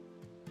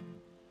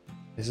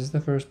 this is the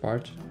first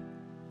part.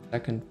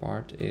 Second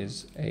part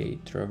is a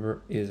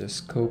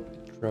scope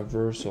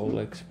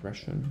traversal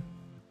expression.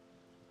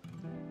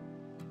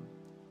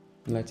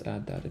 Let's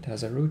add that. It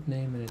has a root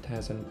name and it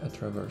has a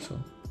traversal.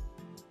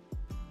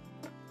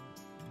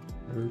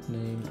 Root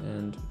name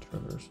and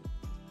traversal.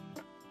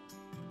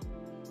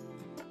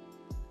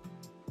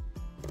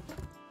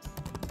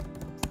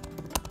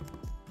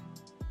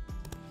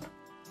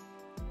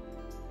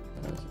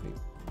 Has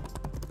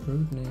a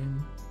root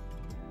name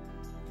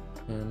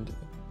and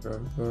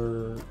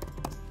traversal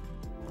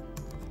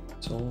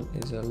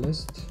is a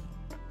list.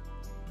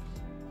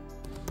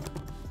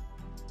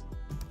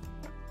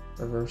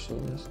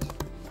 Traversal list.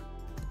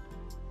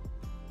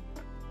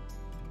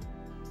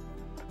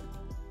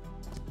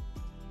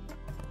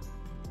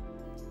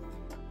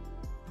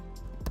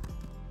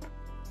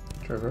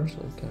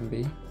 Traversal can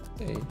be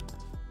a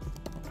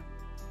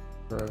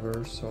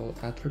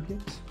traversal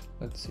attribute.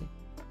 Let's see.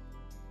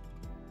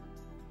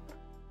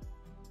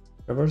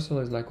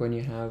 Traversal is like when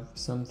you have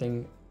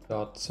something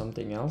dot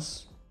something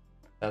else.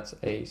 That's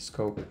a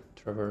scope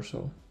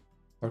traversal,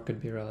 or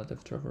could be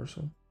relative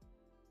traversal.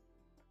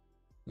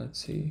 Let's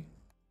see.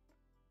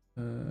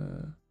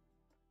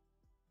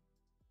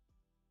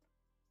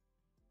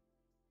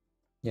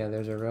 Yeah,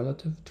 there's a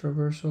relative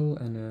traversal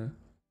and a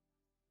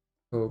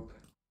scope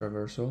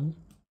traversal,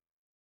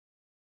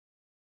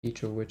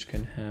 each of which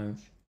can have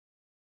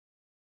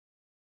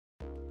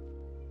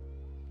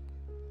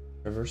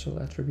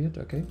traversal attribute.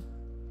 Okay.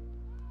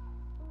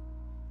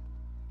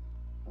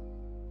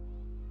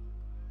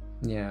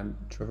 Yeah,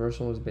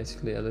 traversal is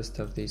basically a list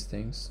of these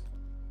things.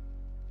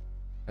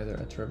 Either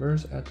a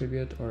traverse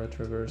attribute or a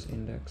traverse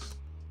index.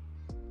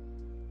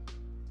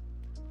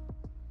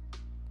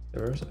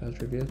 traverse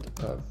attribute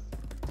of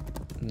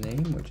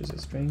name, which is a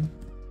string,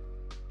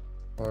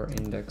 or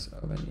index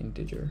of an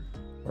integer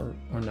or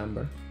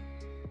number.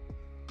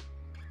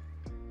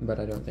 But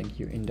I don't think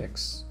you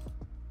index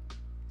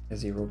a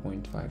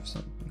 0.5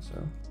 something,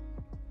 so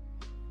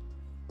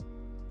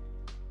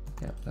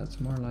yeah, that's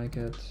more like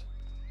it.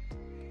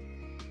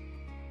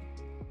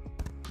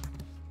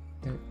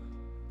 Okay.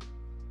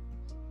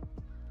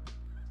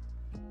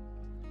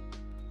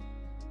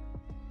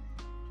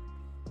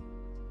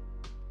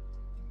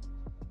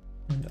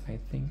 And I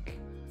think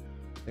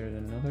there's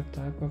another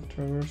type of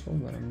traversal,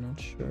 but I'm not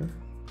sure.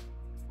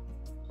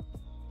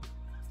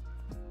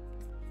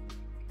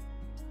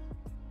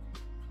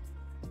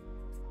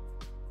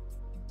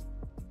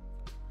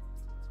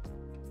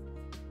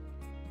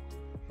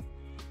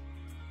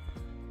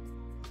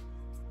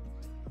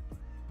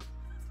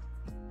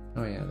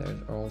 Oh yeah,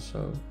 there's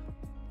also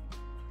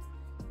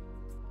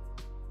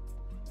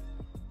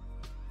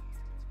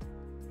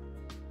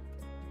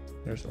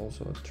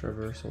a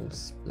traversal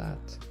splat.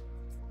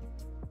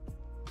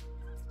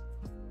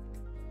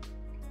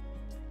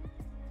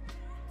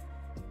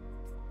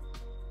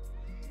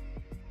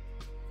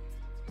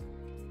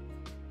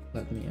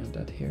 Let me add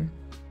that here.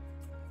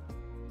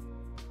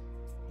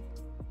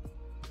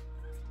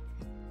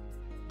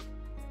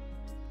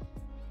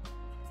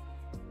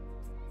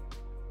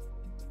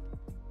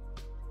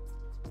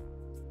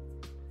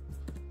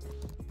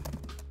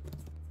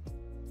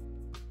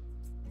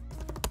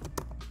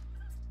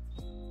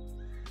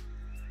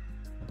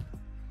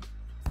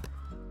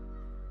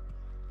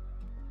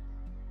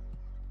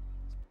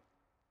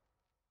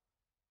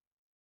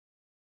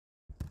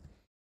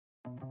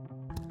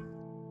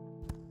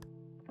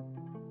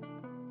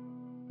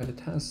 But it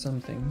has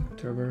something,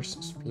 traverse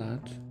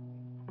splat,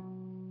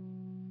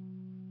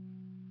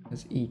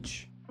 as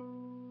each.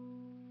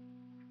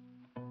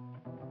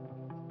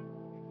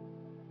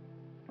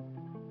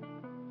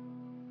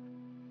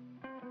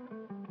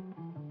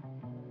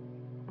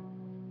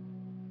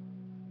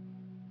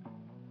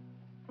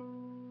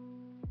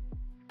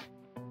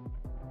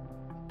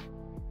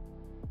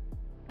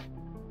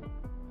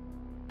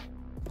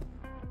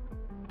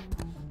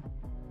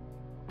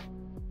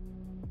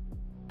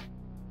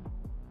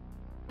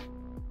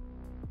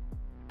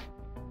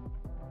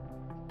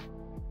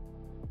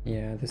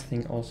 Yeah, this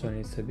thing also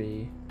needs to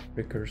be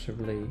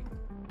recursively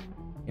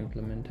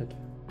implemented.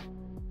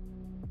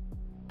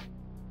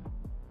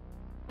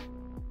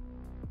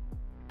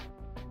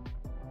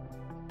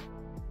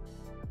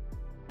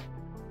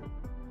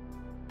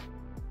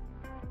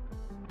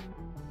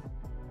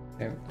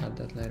 Okay, add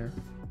that later.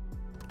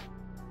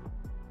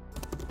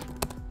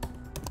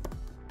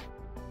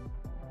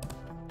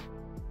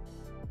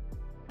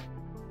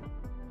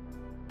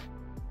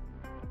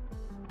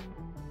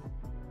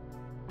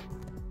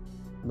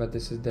 But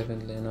this is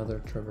definitely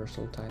another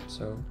traversal type,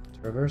 so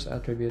traverse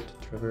attribute,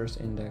 traverse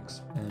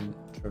index, and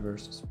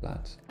traverse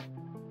splat.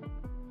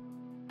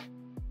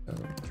 So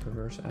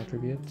traverse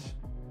attribute.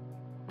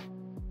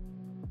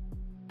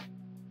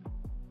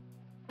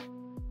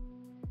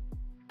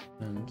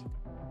 And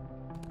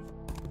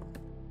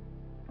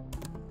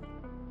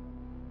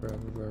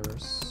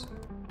traverse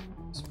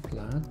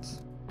splat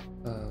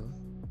of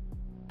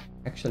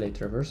actually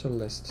traversal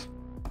list.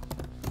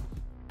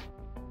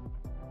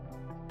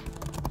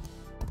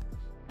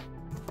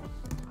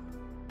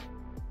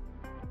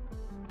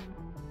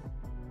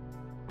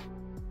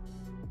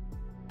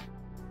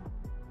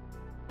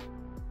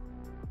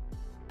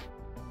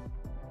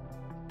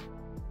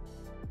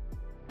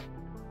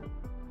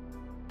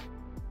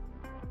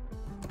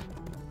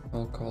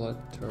 I'll call it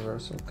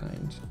traversal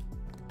kind,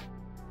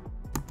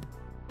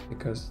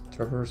 because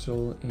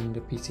traversal in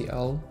the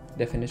PCL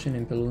definition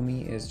in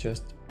Pulumi is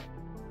just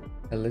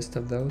a list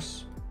of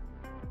those.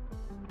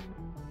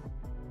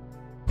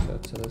 So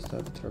it's a list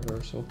of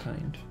traversal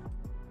kind.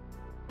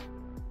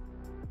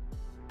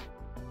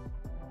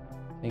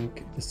 I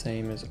think the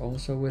same is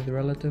also with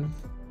relative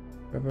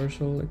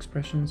traversal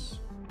expressions.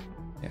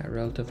 Yeah,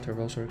 relative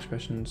traversal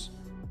expressions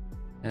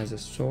as a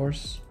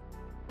source,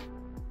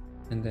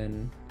 and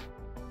then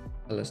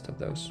a list of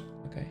those.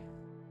 Okay.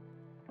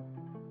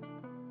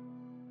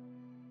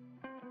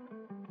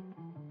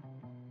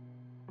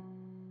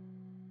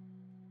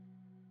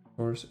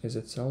 Source is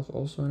itself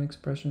also an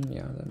expression.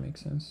 Yeah, that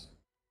makes sense.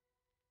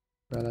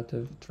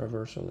 Relative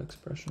traversal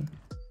expression.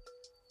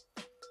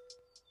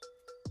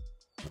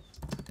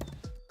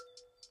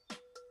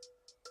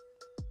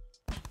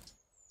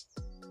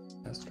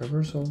 As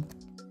traversal,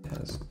 it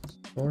has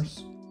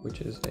source,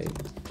 which is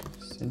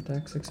a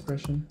syntax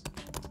expression.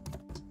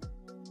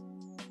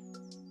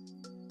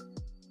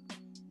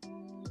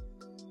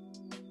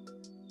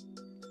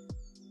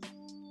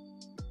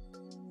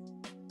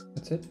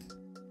 That's it.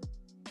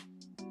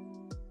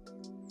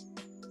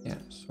 Yeah,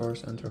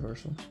 source and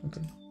traversal.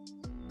 Okay.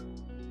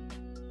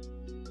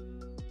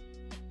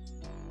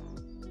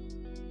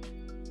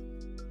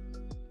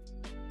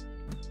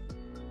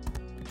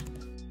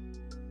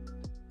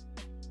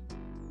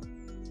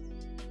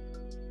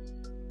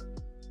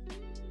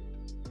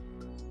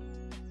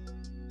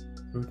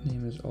 Root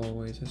name is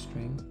always a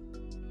string.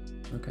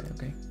 Okay,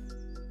 okay.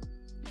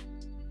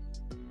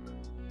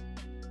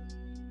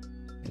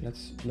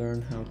 Let's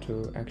learn how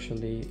to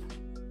actually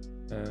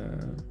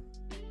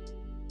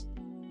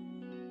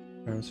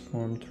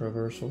transform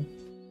traversal.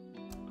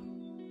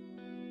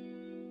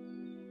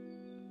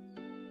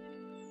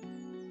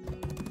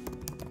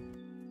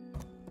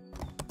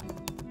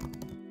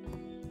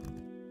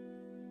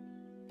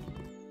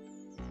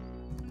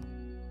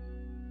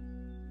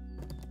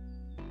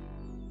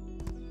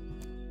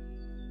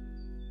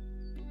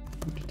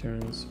 It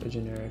returns a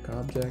generic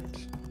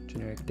object,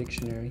 generic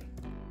dictionary.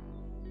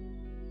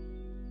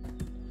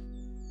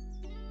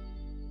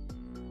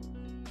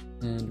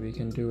 And we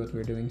can do what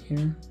we're doing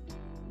here.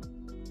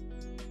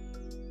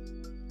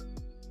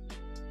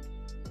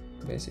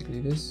 Basically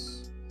this.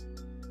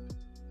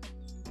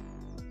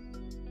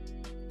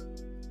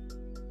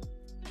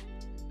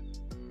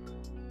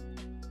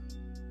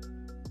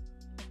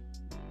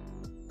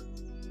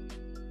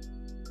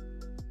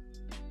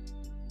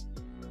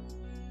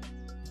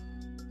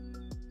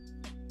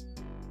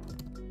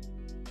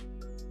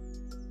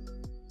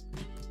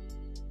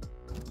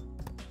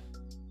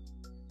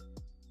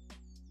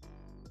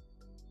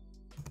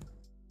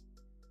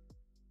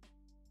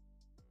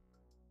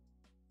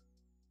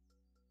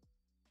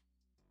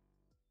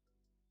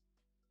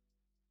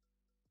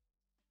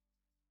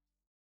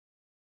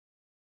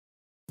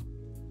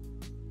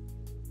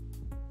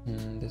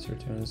 And this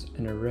returns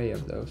an array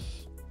of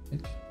those.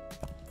 Right?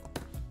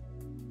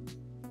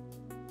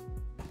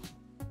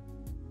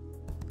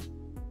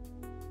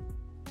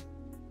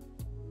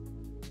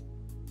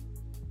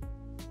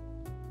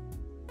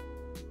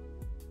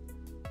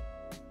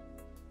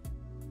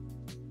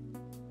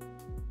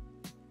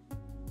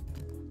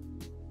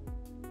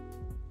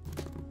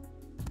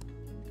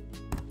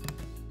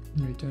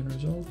 Return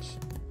results.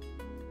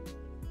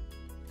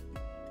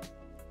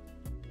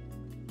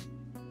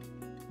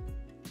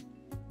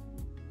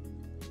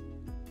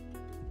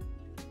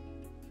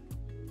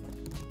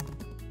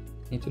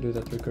 Need to do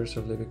that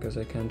recursively because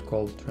I can't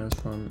call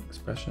transform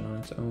expression on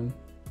its own.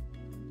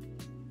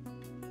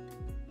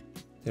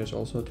 There's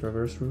also a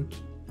traverse root,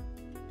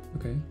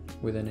 okay,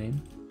 with a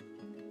name.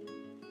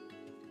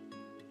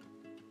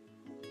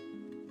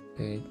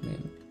 Okay,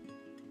 man,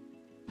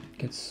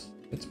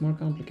 it's more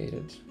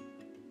complicated.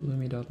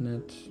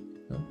 Pulumi.net,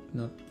 no,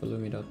 not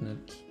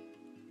Pulumi.net.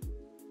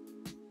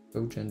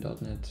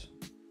 Codegen.net.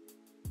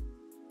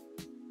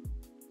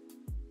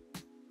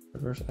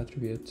 Traverse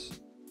attributes.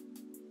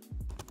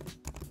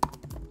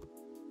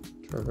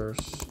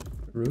 Traverse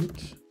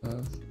root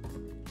of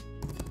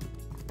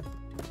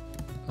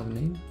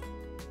name.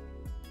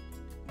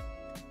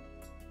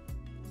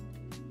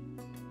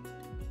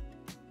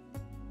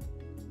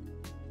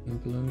 In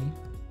Pulumi,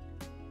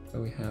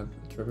 so we have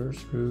a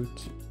traverse root,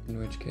 in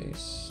which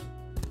case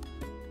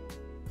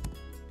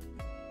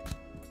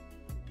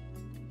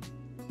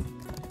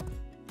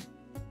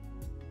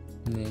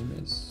name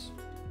is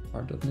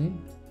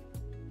r.name.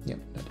 Yep,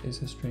 that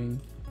is a string.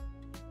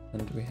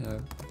 And we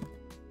have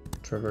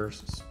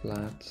traverse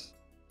splat.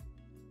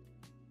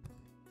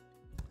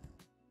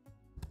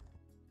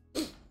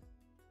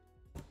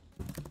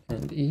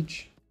 And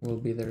each will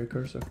be the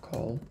recursive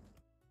call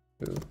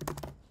to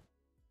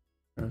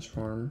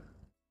transform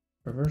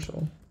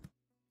traversal.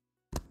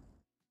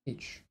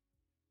 Each.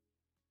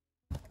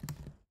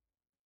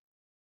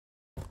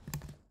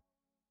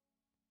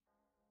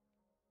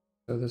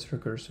 So this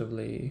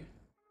recursively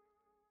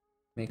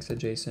makes a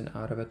JSON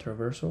out of a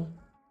traversal,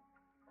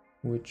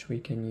 which we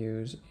can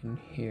use in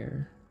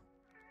here.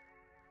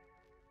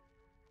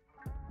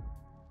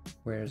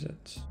 Where is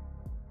it?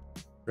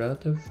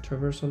 Relative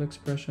traversal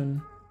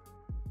expression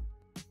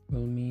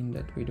will mean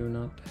that we do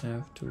not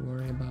have to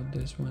worry about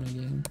this one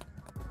again.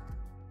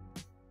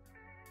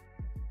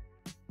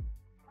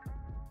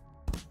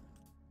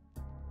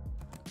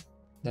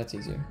 That's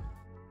easier.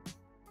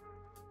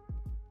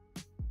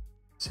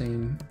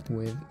 Same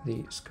with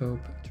the scope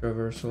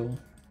traversal.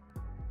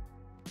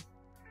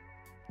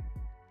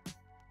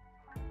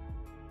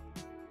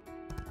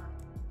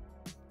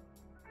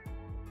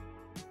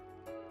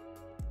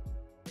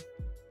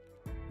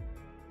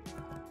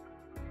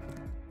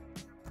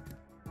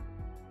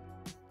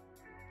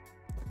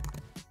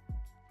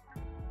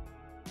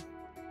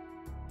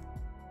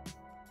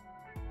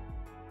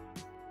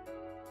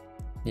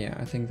 Yeah,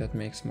 I think that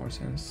makes more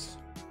sense.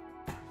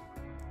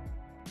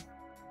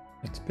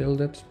 Let's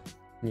build it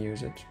and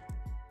use it.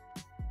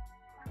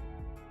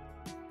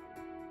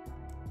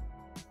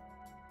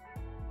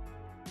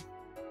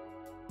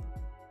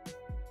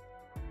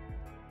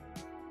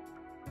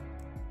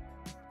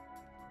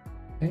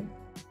 Okay.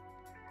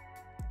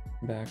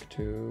 Back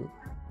to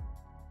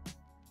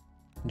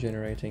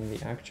generating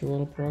the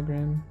actual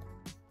program.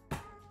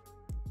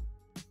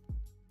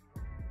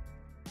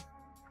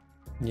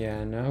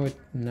 Yeah,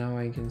 now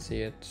I can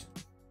see it.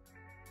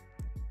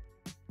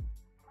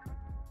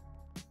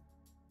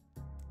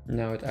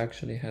 Now it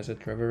actually has a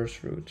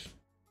traverse route.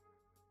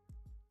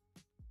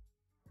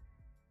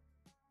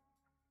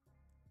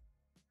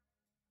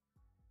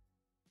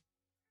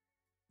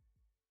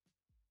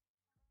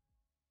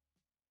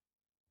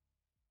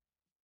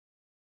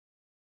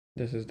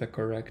 this is the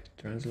correct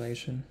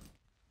translation.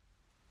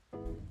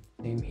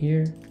 Same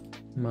here,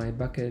 my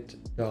bucket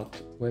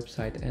dot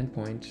website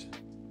endpoint.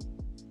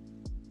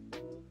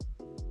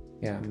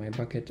 Yeah, my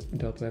bucket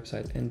dot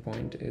website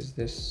endpoint is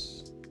this.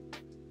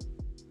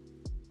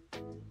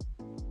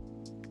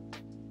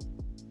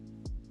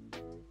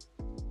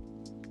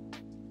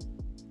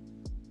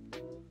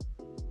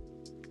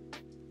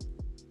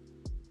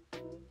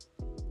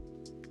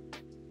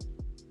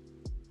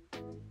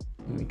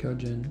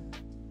 Codegen,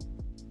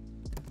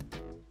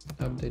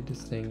 update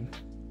this thing.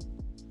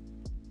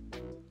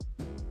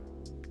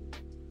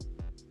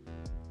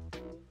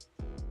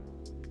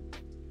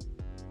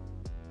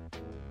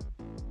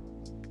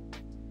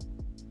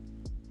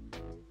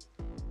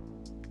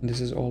 This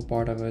is all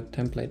part of a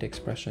template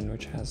expression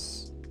which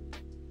has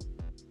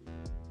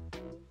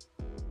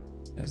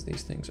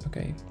these things.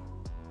 Okay,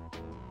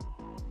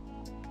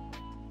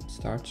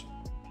 start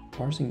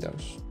parsing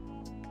those.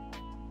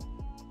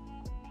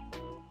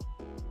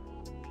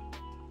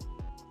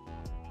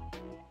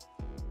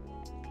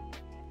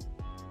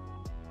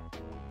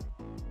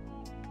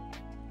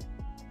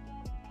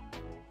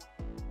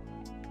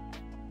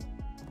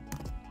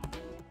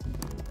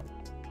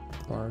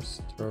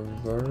 Parse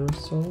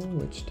traversal,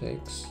 which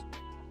takes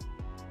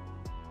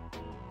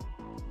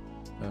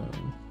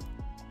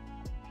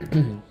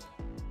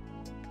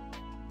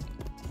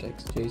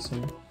takes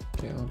JSON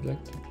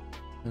object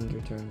and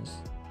returns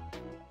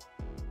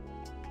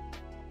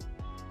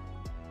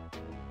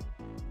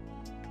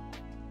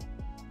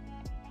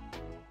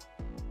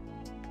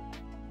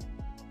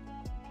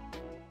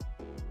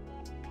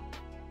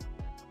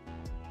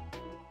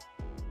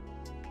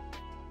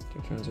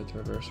a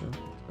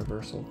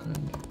traversal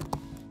kind.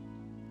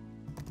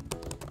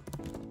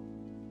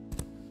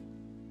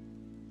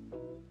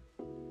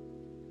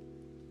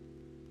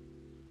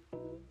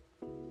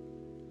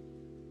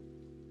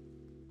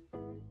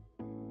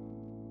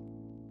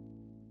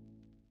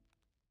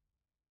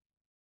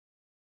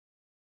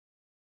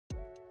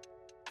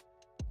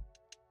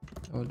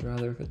 I would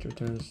rather if it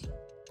returns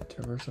a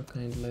traversal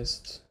kind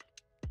list.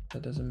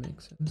 That doesn't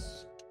make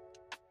sense.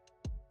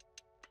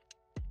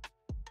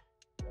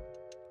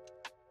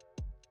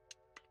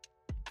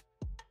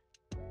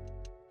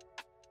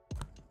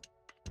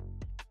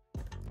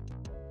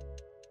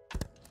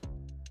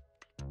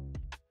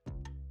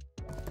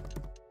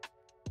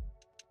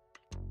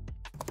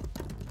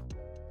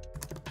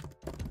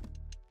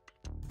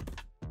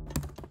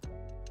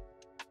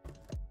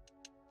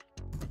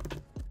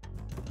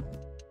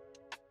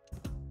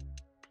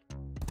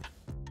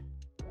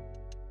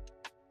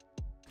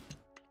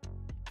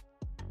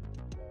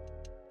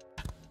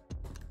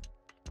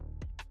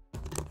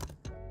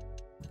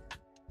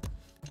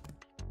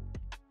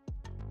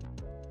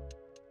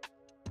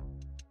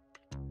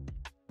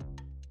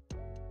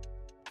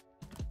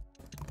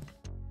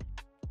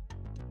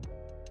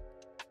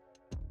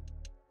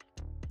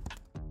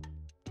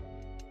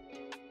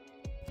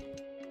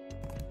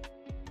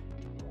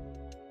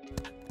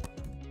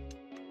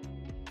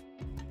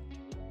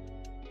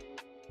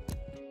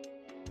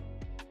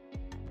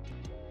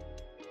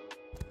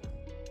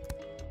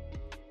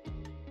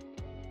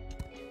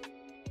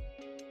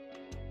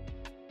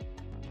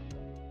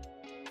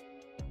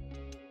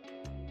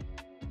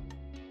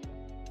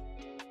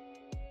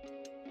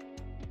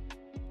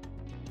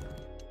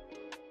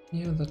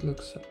 Yeah, that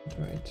looks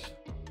right.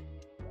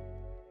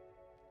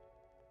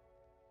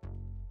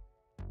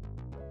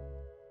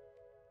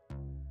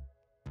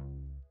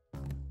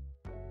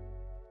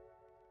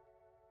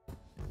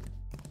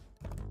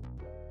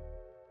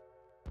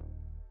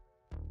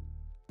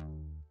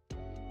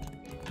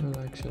 Well,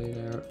 actually,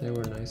 they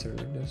were nicer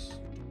like this.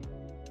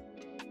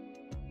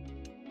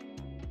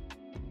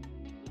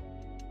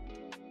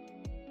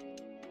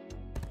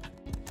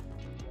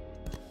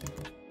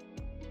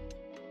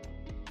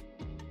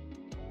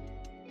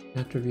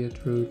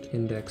 Attribute root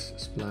index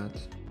splat.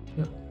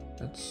 Yeah,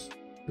 those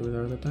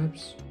are the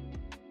types.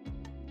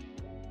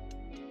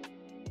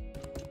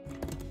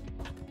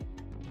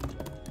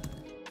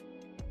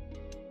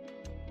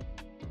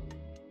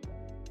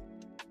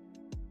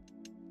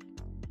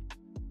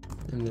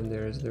 And then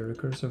there is the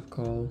recursive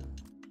call.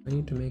 I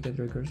need to make it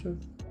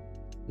recursive?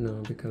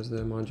 No, because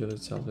the module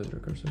itself is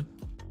recursive.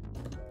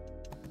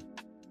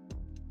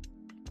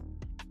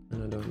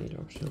 And I don't need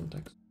optional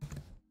text.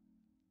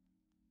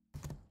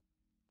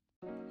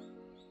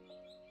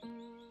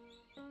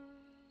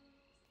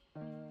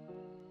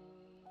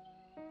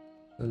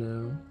 So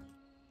now,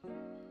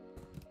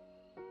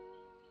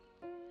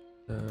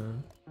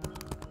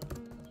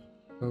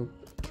 scope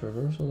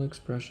traversal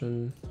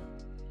expression.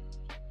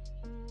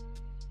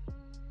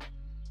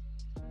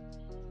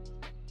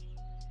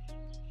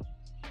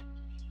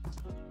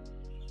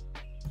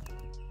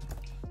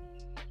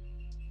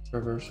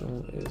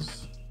 Traversal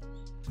is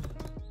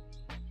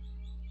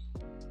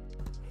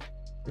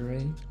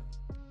array.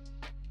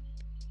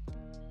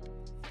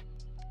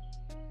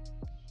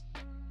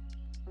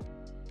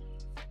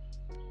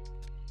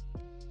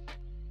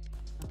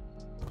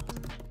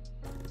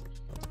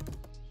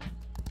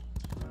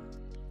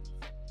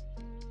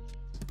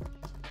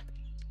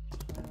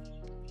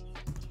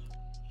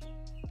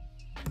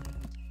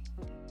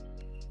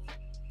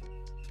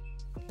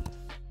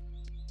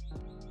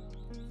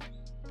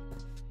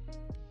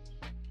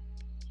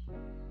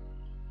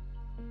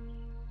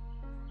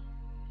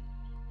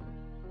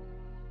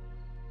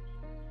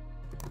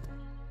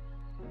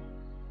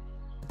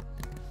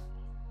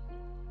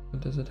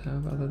 What does it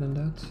have other than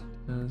that?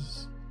 It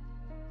has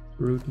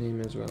root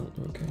name as well.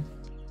 Okay.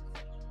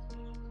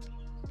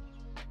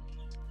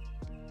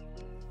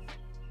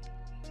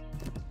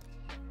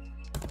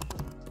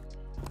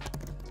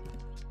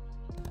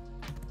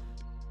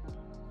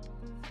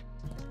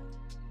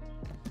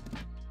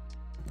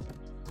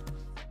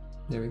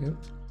 There we go.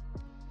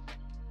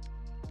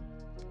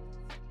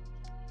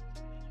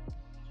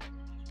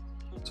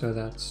 So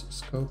that's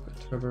scope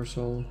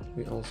traversal.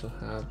 We also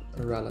have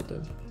a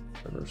relative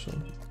traversal.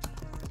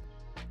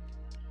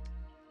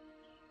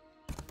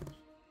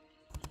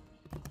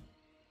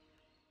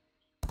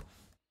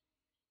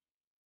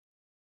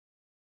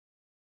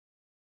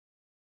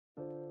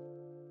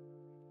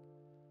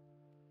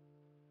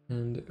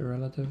 And a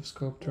relative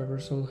scope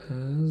traversal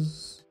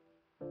has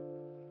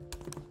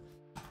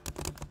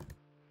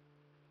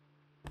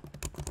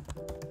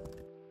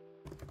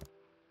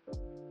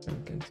I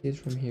can see it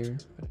from here,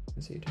 but I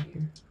can see it in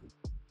here.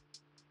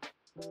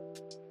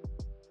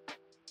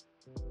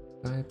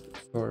 Type,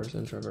 source,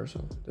 and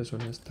traversal. This one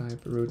has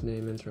type, root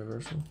name, and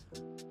traversal.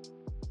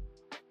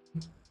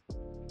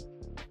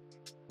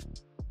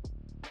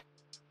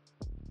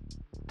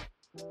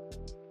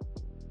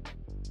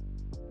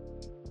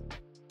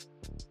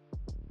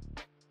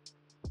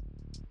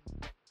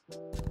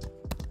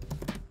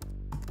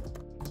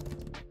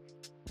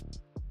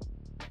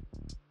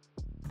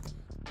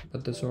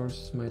 But the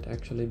source might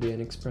actually be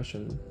an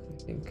expression,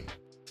 I think.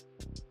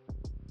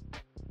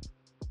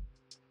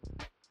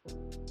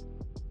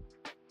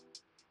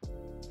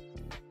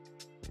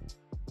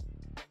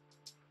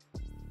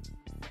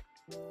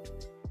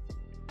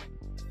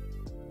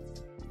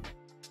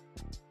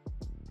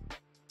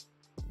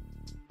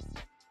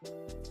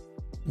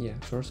 Yeah,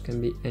 source can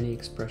be any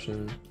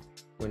expression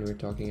when we're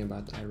talking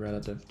about a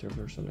relative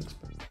traversal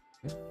expression.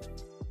 Okay?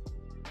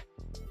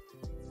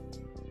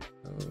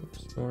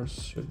 So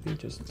source should be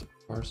just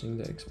parsing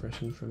the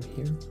expression from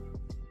here.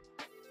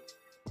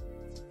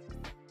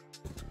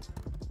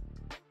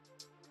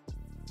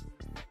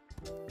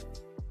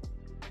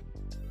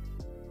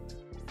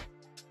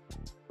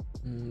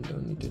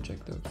 Don't need to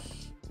check those.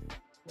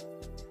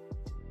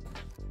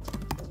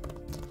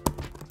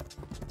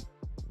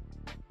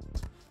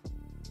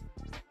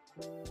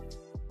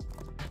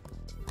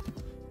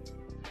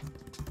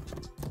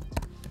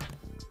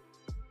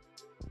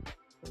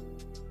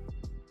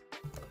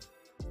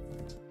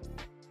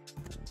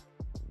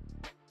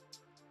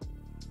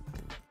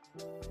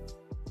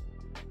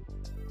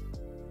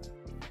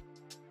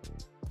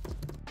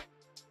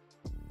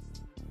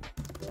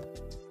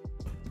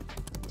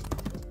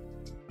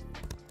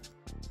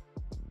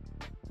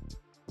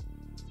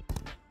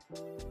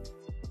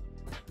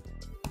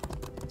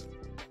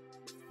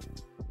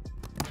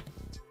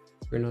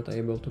 We're not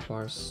able to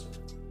parse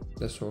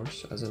the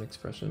source as an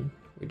expression,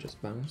 we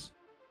just bounce.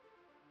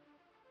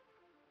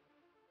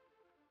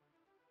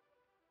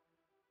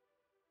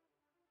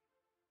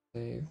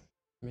 Save,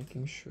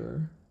 making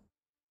sure.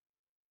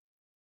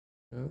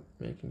 Oh,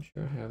 making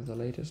sure I have the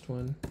latest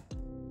one.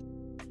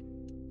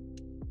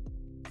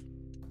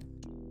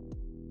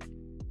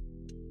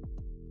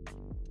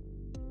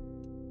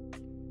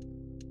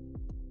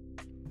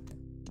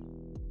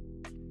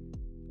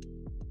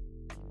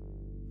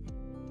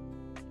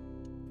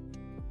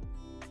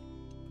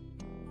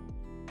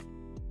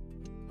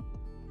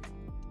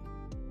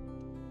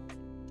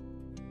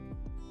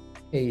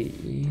 Hey,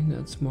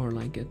 that's more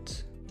like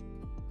it.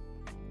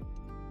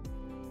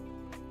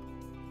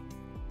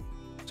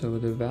 So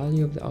the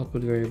value of the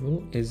output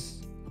variable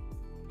is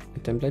a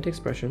template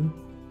expression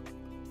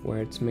where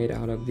it's made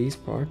out of these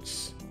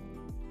parts,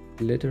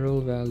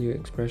 literal value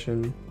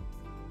expression,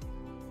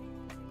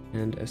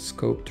 and a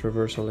scope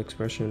traversal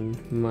expression,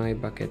 my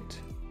bucket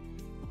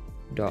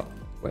dot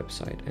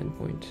website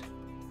endpoint.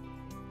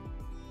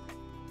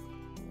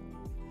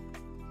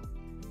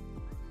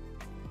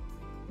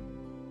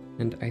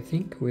 And I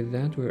think with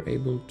that we're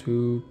able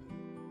to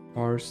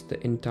parse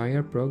the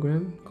entire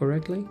program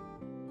correctly.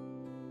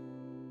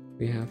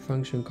 We have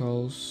function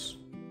calls.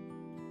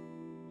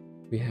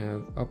 We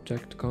have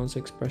object cons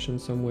expression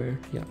somewhere.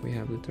 Yeah, we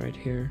have it right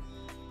here.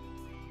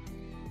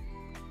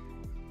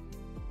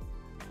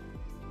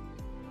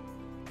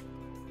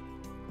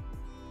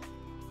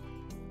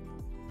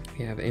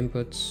 We have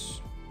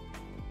inputs,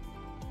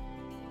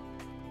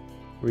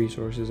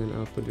 resources, and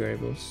output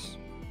variables.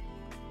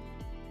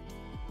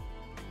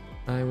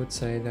 I would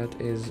say that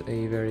is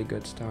a very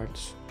good start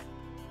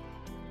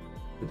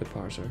to the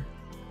parser.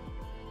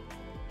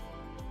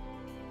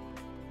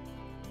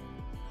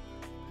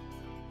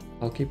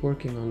 I'll keep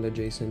working on the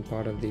JSON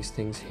part of these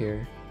things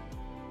here.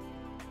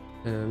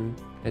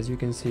 As you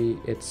can see,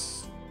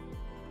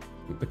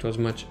 it was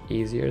much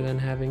easier than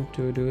having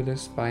to do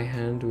this by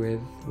hand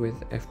with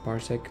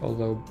fparsec,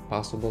 although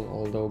possible,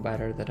 although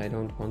better, that I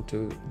don't want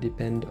to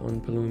depend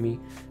on Pulumi,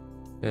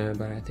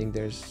 but I think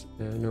there's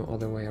no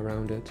other way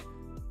around it,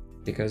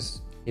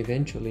 because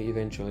eventually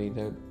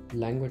the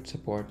language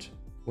support,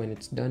 when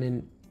it's done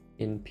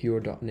in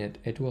pure.NET,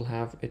 it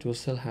will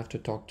still have to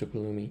talk to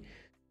Pulumi.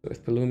 So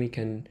if Pulumi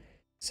can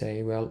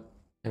say, well,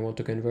 I want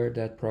to convert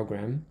that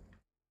program.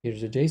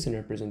 Here's a JSON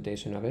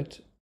representation of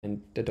it,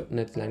 and the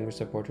 .NET language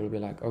support will be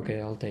like,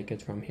 okay, I'll take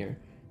it from here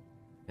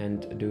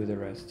and do the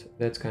rest.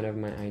 That's kind of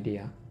my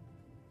idea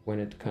when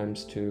it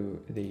comes to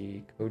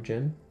the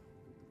Codegen.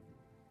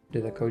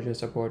 Do the Codegen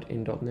support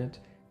in .NET.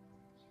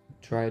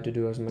 Try to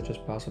do as much as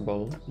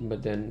possible,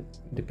 but then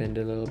depend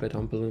a little bit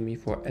on Pulumi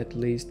for at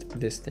least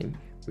this thing.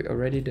 We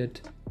already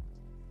did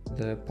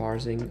the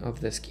parsing of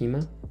the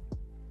schema,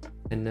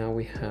 and now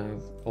we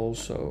have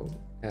also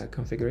a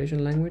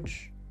configuration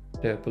language,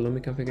 the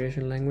Pulumi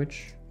configuration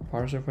language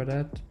parser for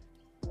that.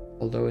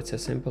 Although it's a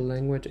simple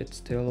language, it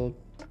still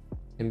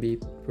can be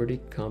pretty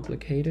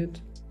complicated.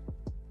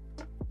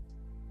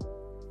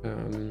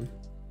 And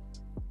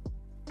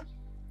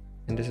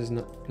this is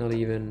not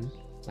even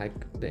like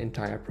the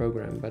entire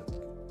program, but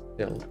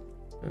still.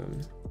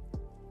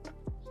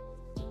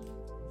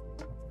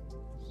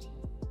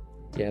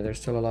 Yeah, there's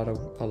still a lot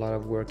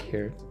of work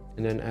here.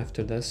 And then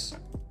after this,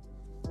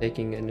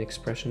 taking an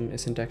expression, a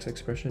syntax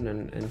expression,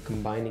 and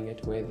combining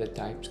it with the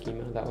type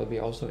schema, that would be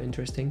also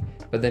interesting.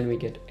 But then we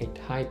get a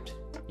typed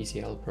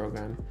PCL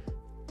program,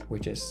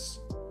 which is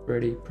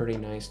pretty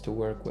nice to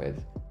work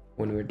with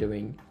when we're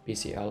doing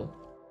PCL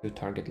to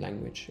target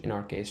language, in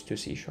our case to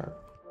C#.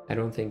 I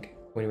don't think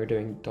when we're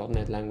doing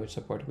 .NET language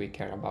support we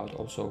care about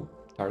also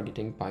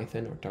targeting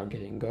Python or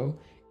targeting Go,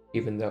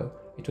 even though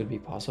it would be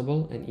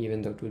possible, and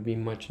even though it would be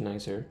much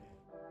nicer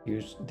to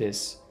use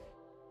this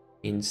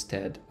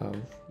instead of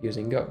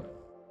using Go.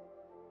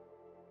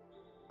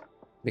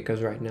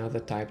 Because right now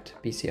the typed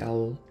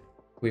PCL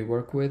we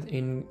work with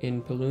in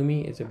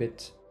Pulumi is a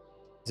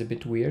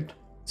bit weird.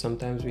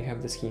 Sometimes we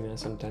have the schema,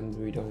 sometimes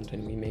we don't,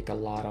 and we make a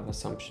lot of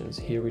assumptions.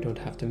 Here we don't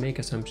have to make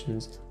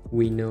assumptions.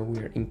 We know we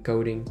are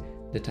encoding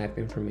the type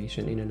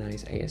information in a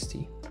nice AST.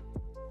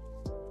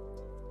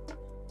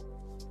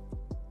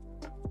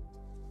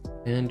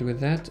 And with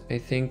that, I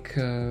think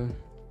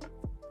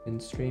been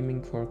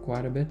streaming for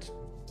quite a bit.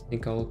 I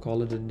think I'll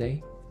call it a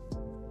day.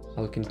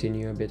 I'll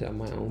continue a bit at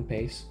my own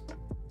pace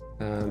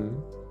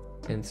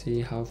and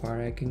see how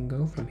far I can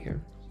go from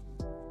here.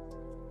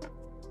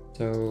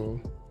 So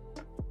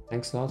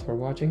thanks a lot for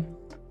watching.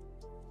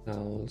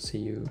 I'll see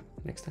you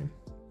next time.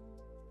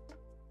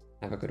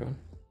 Have a good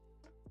one.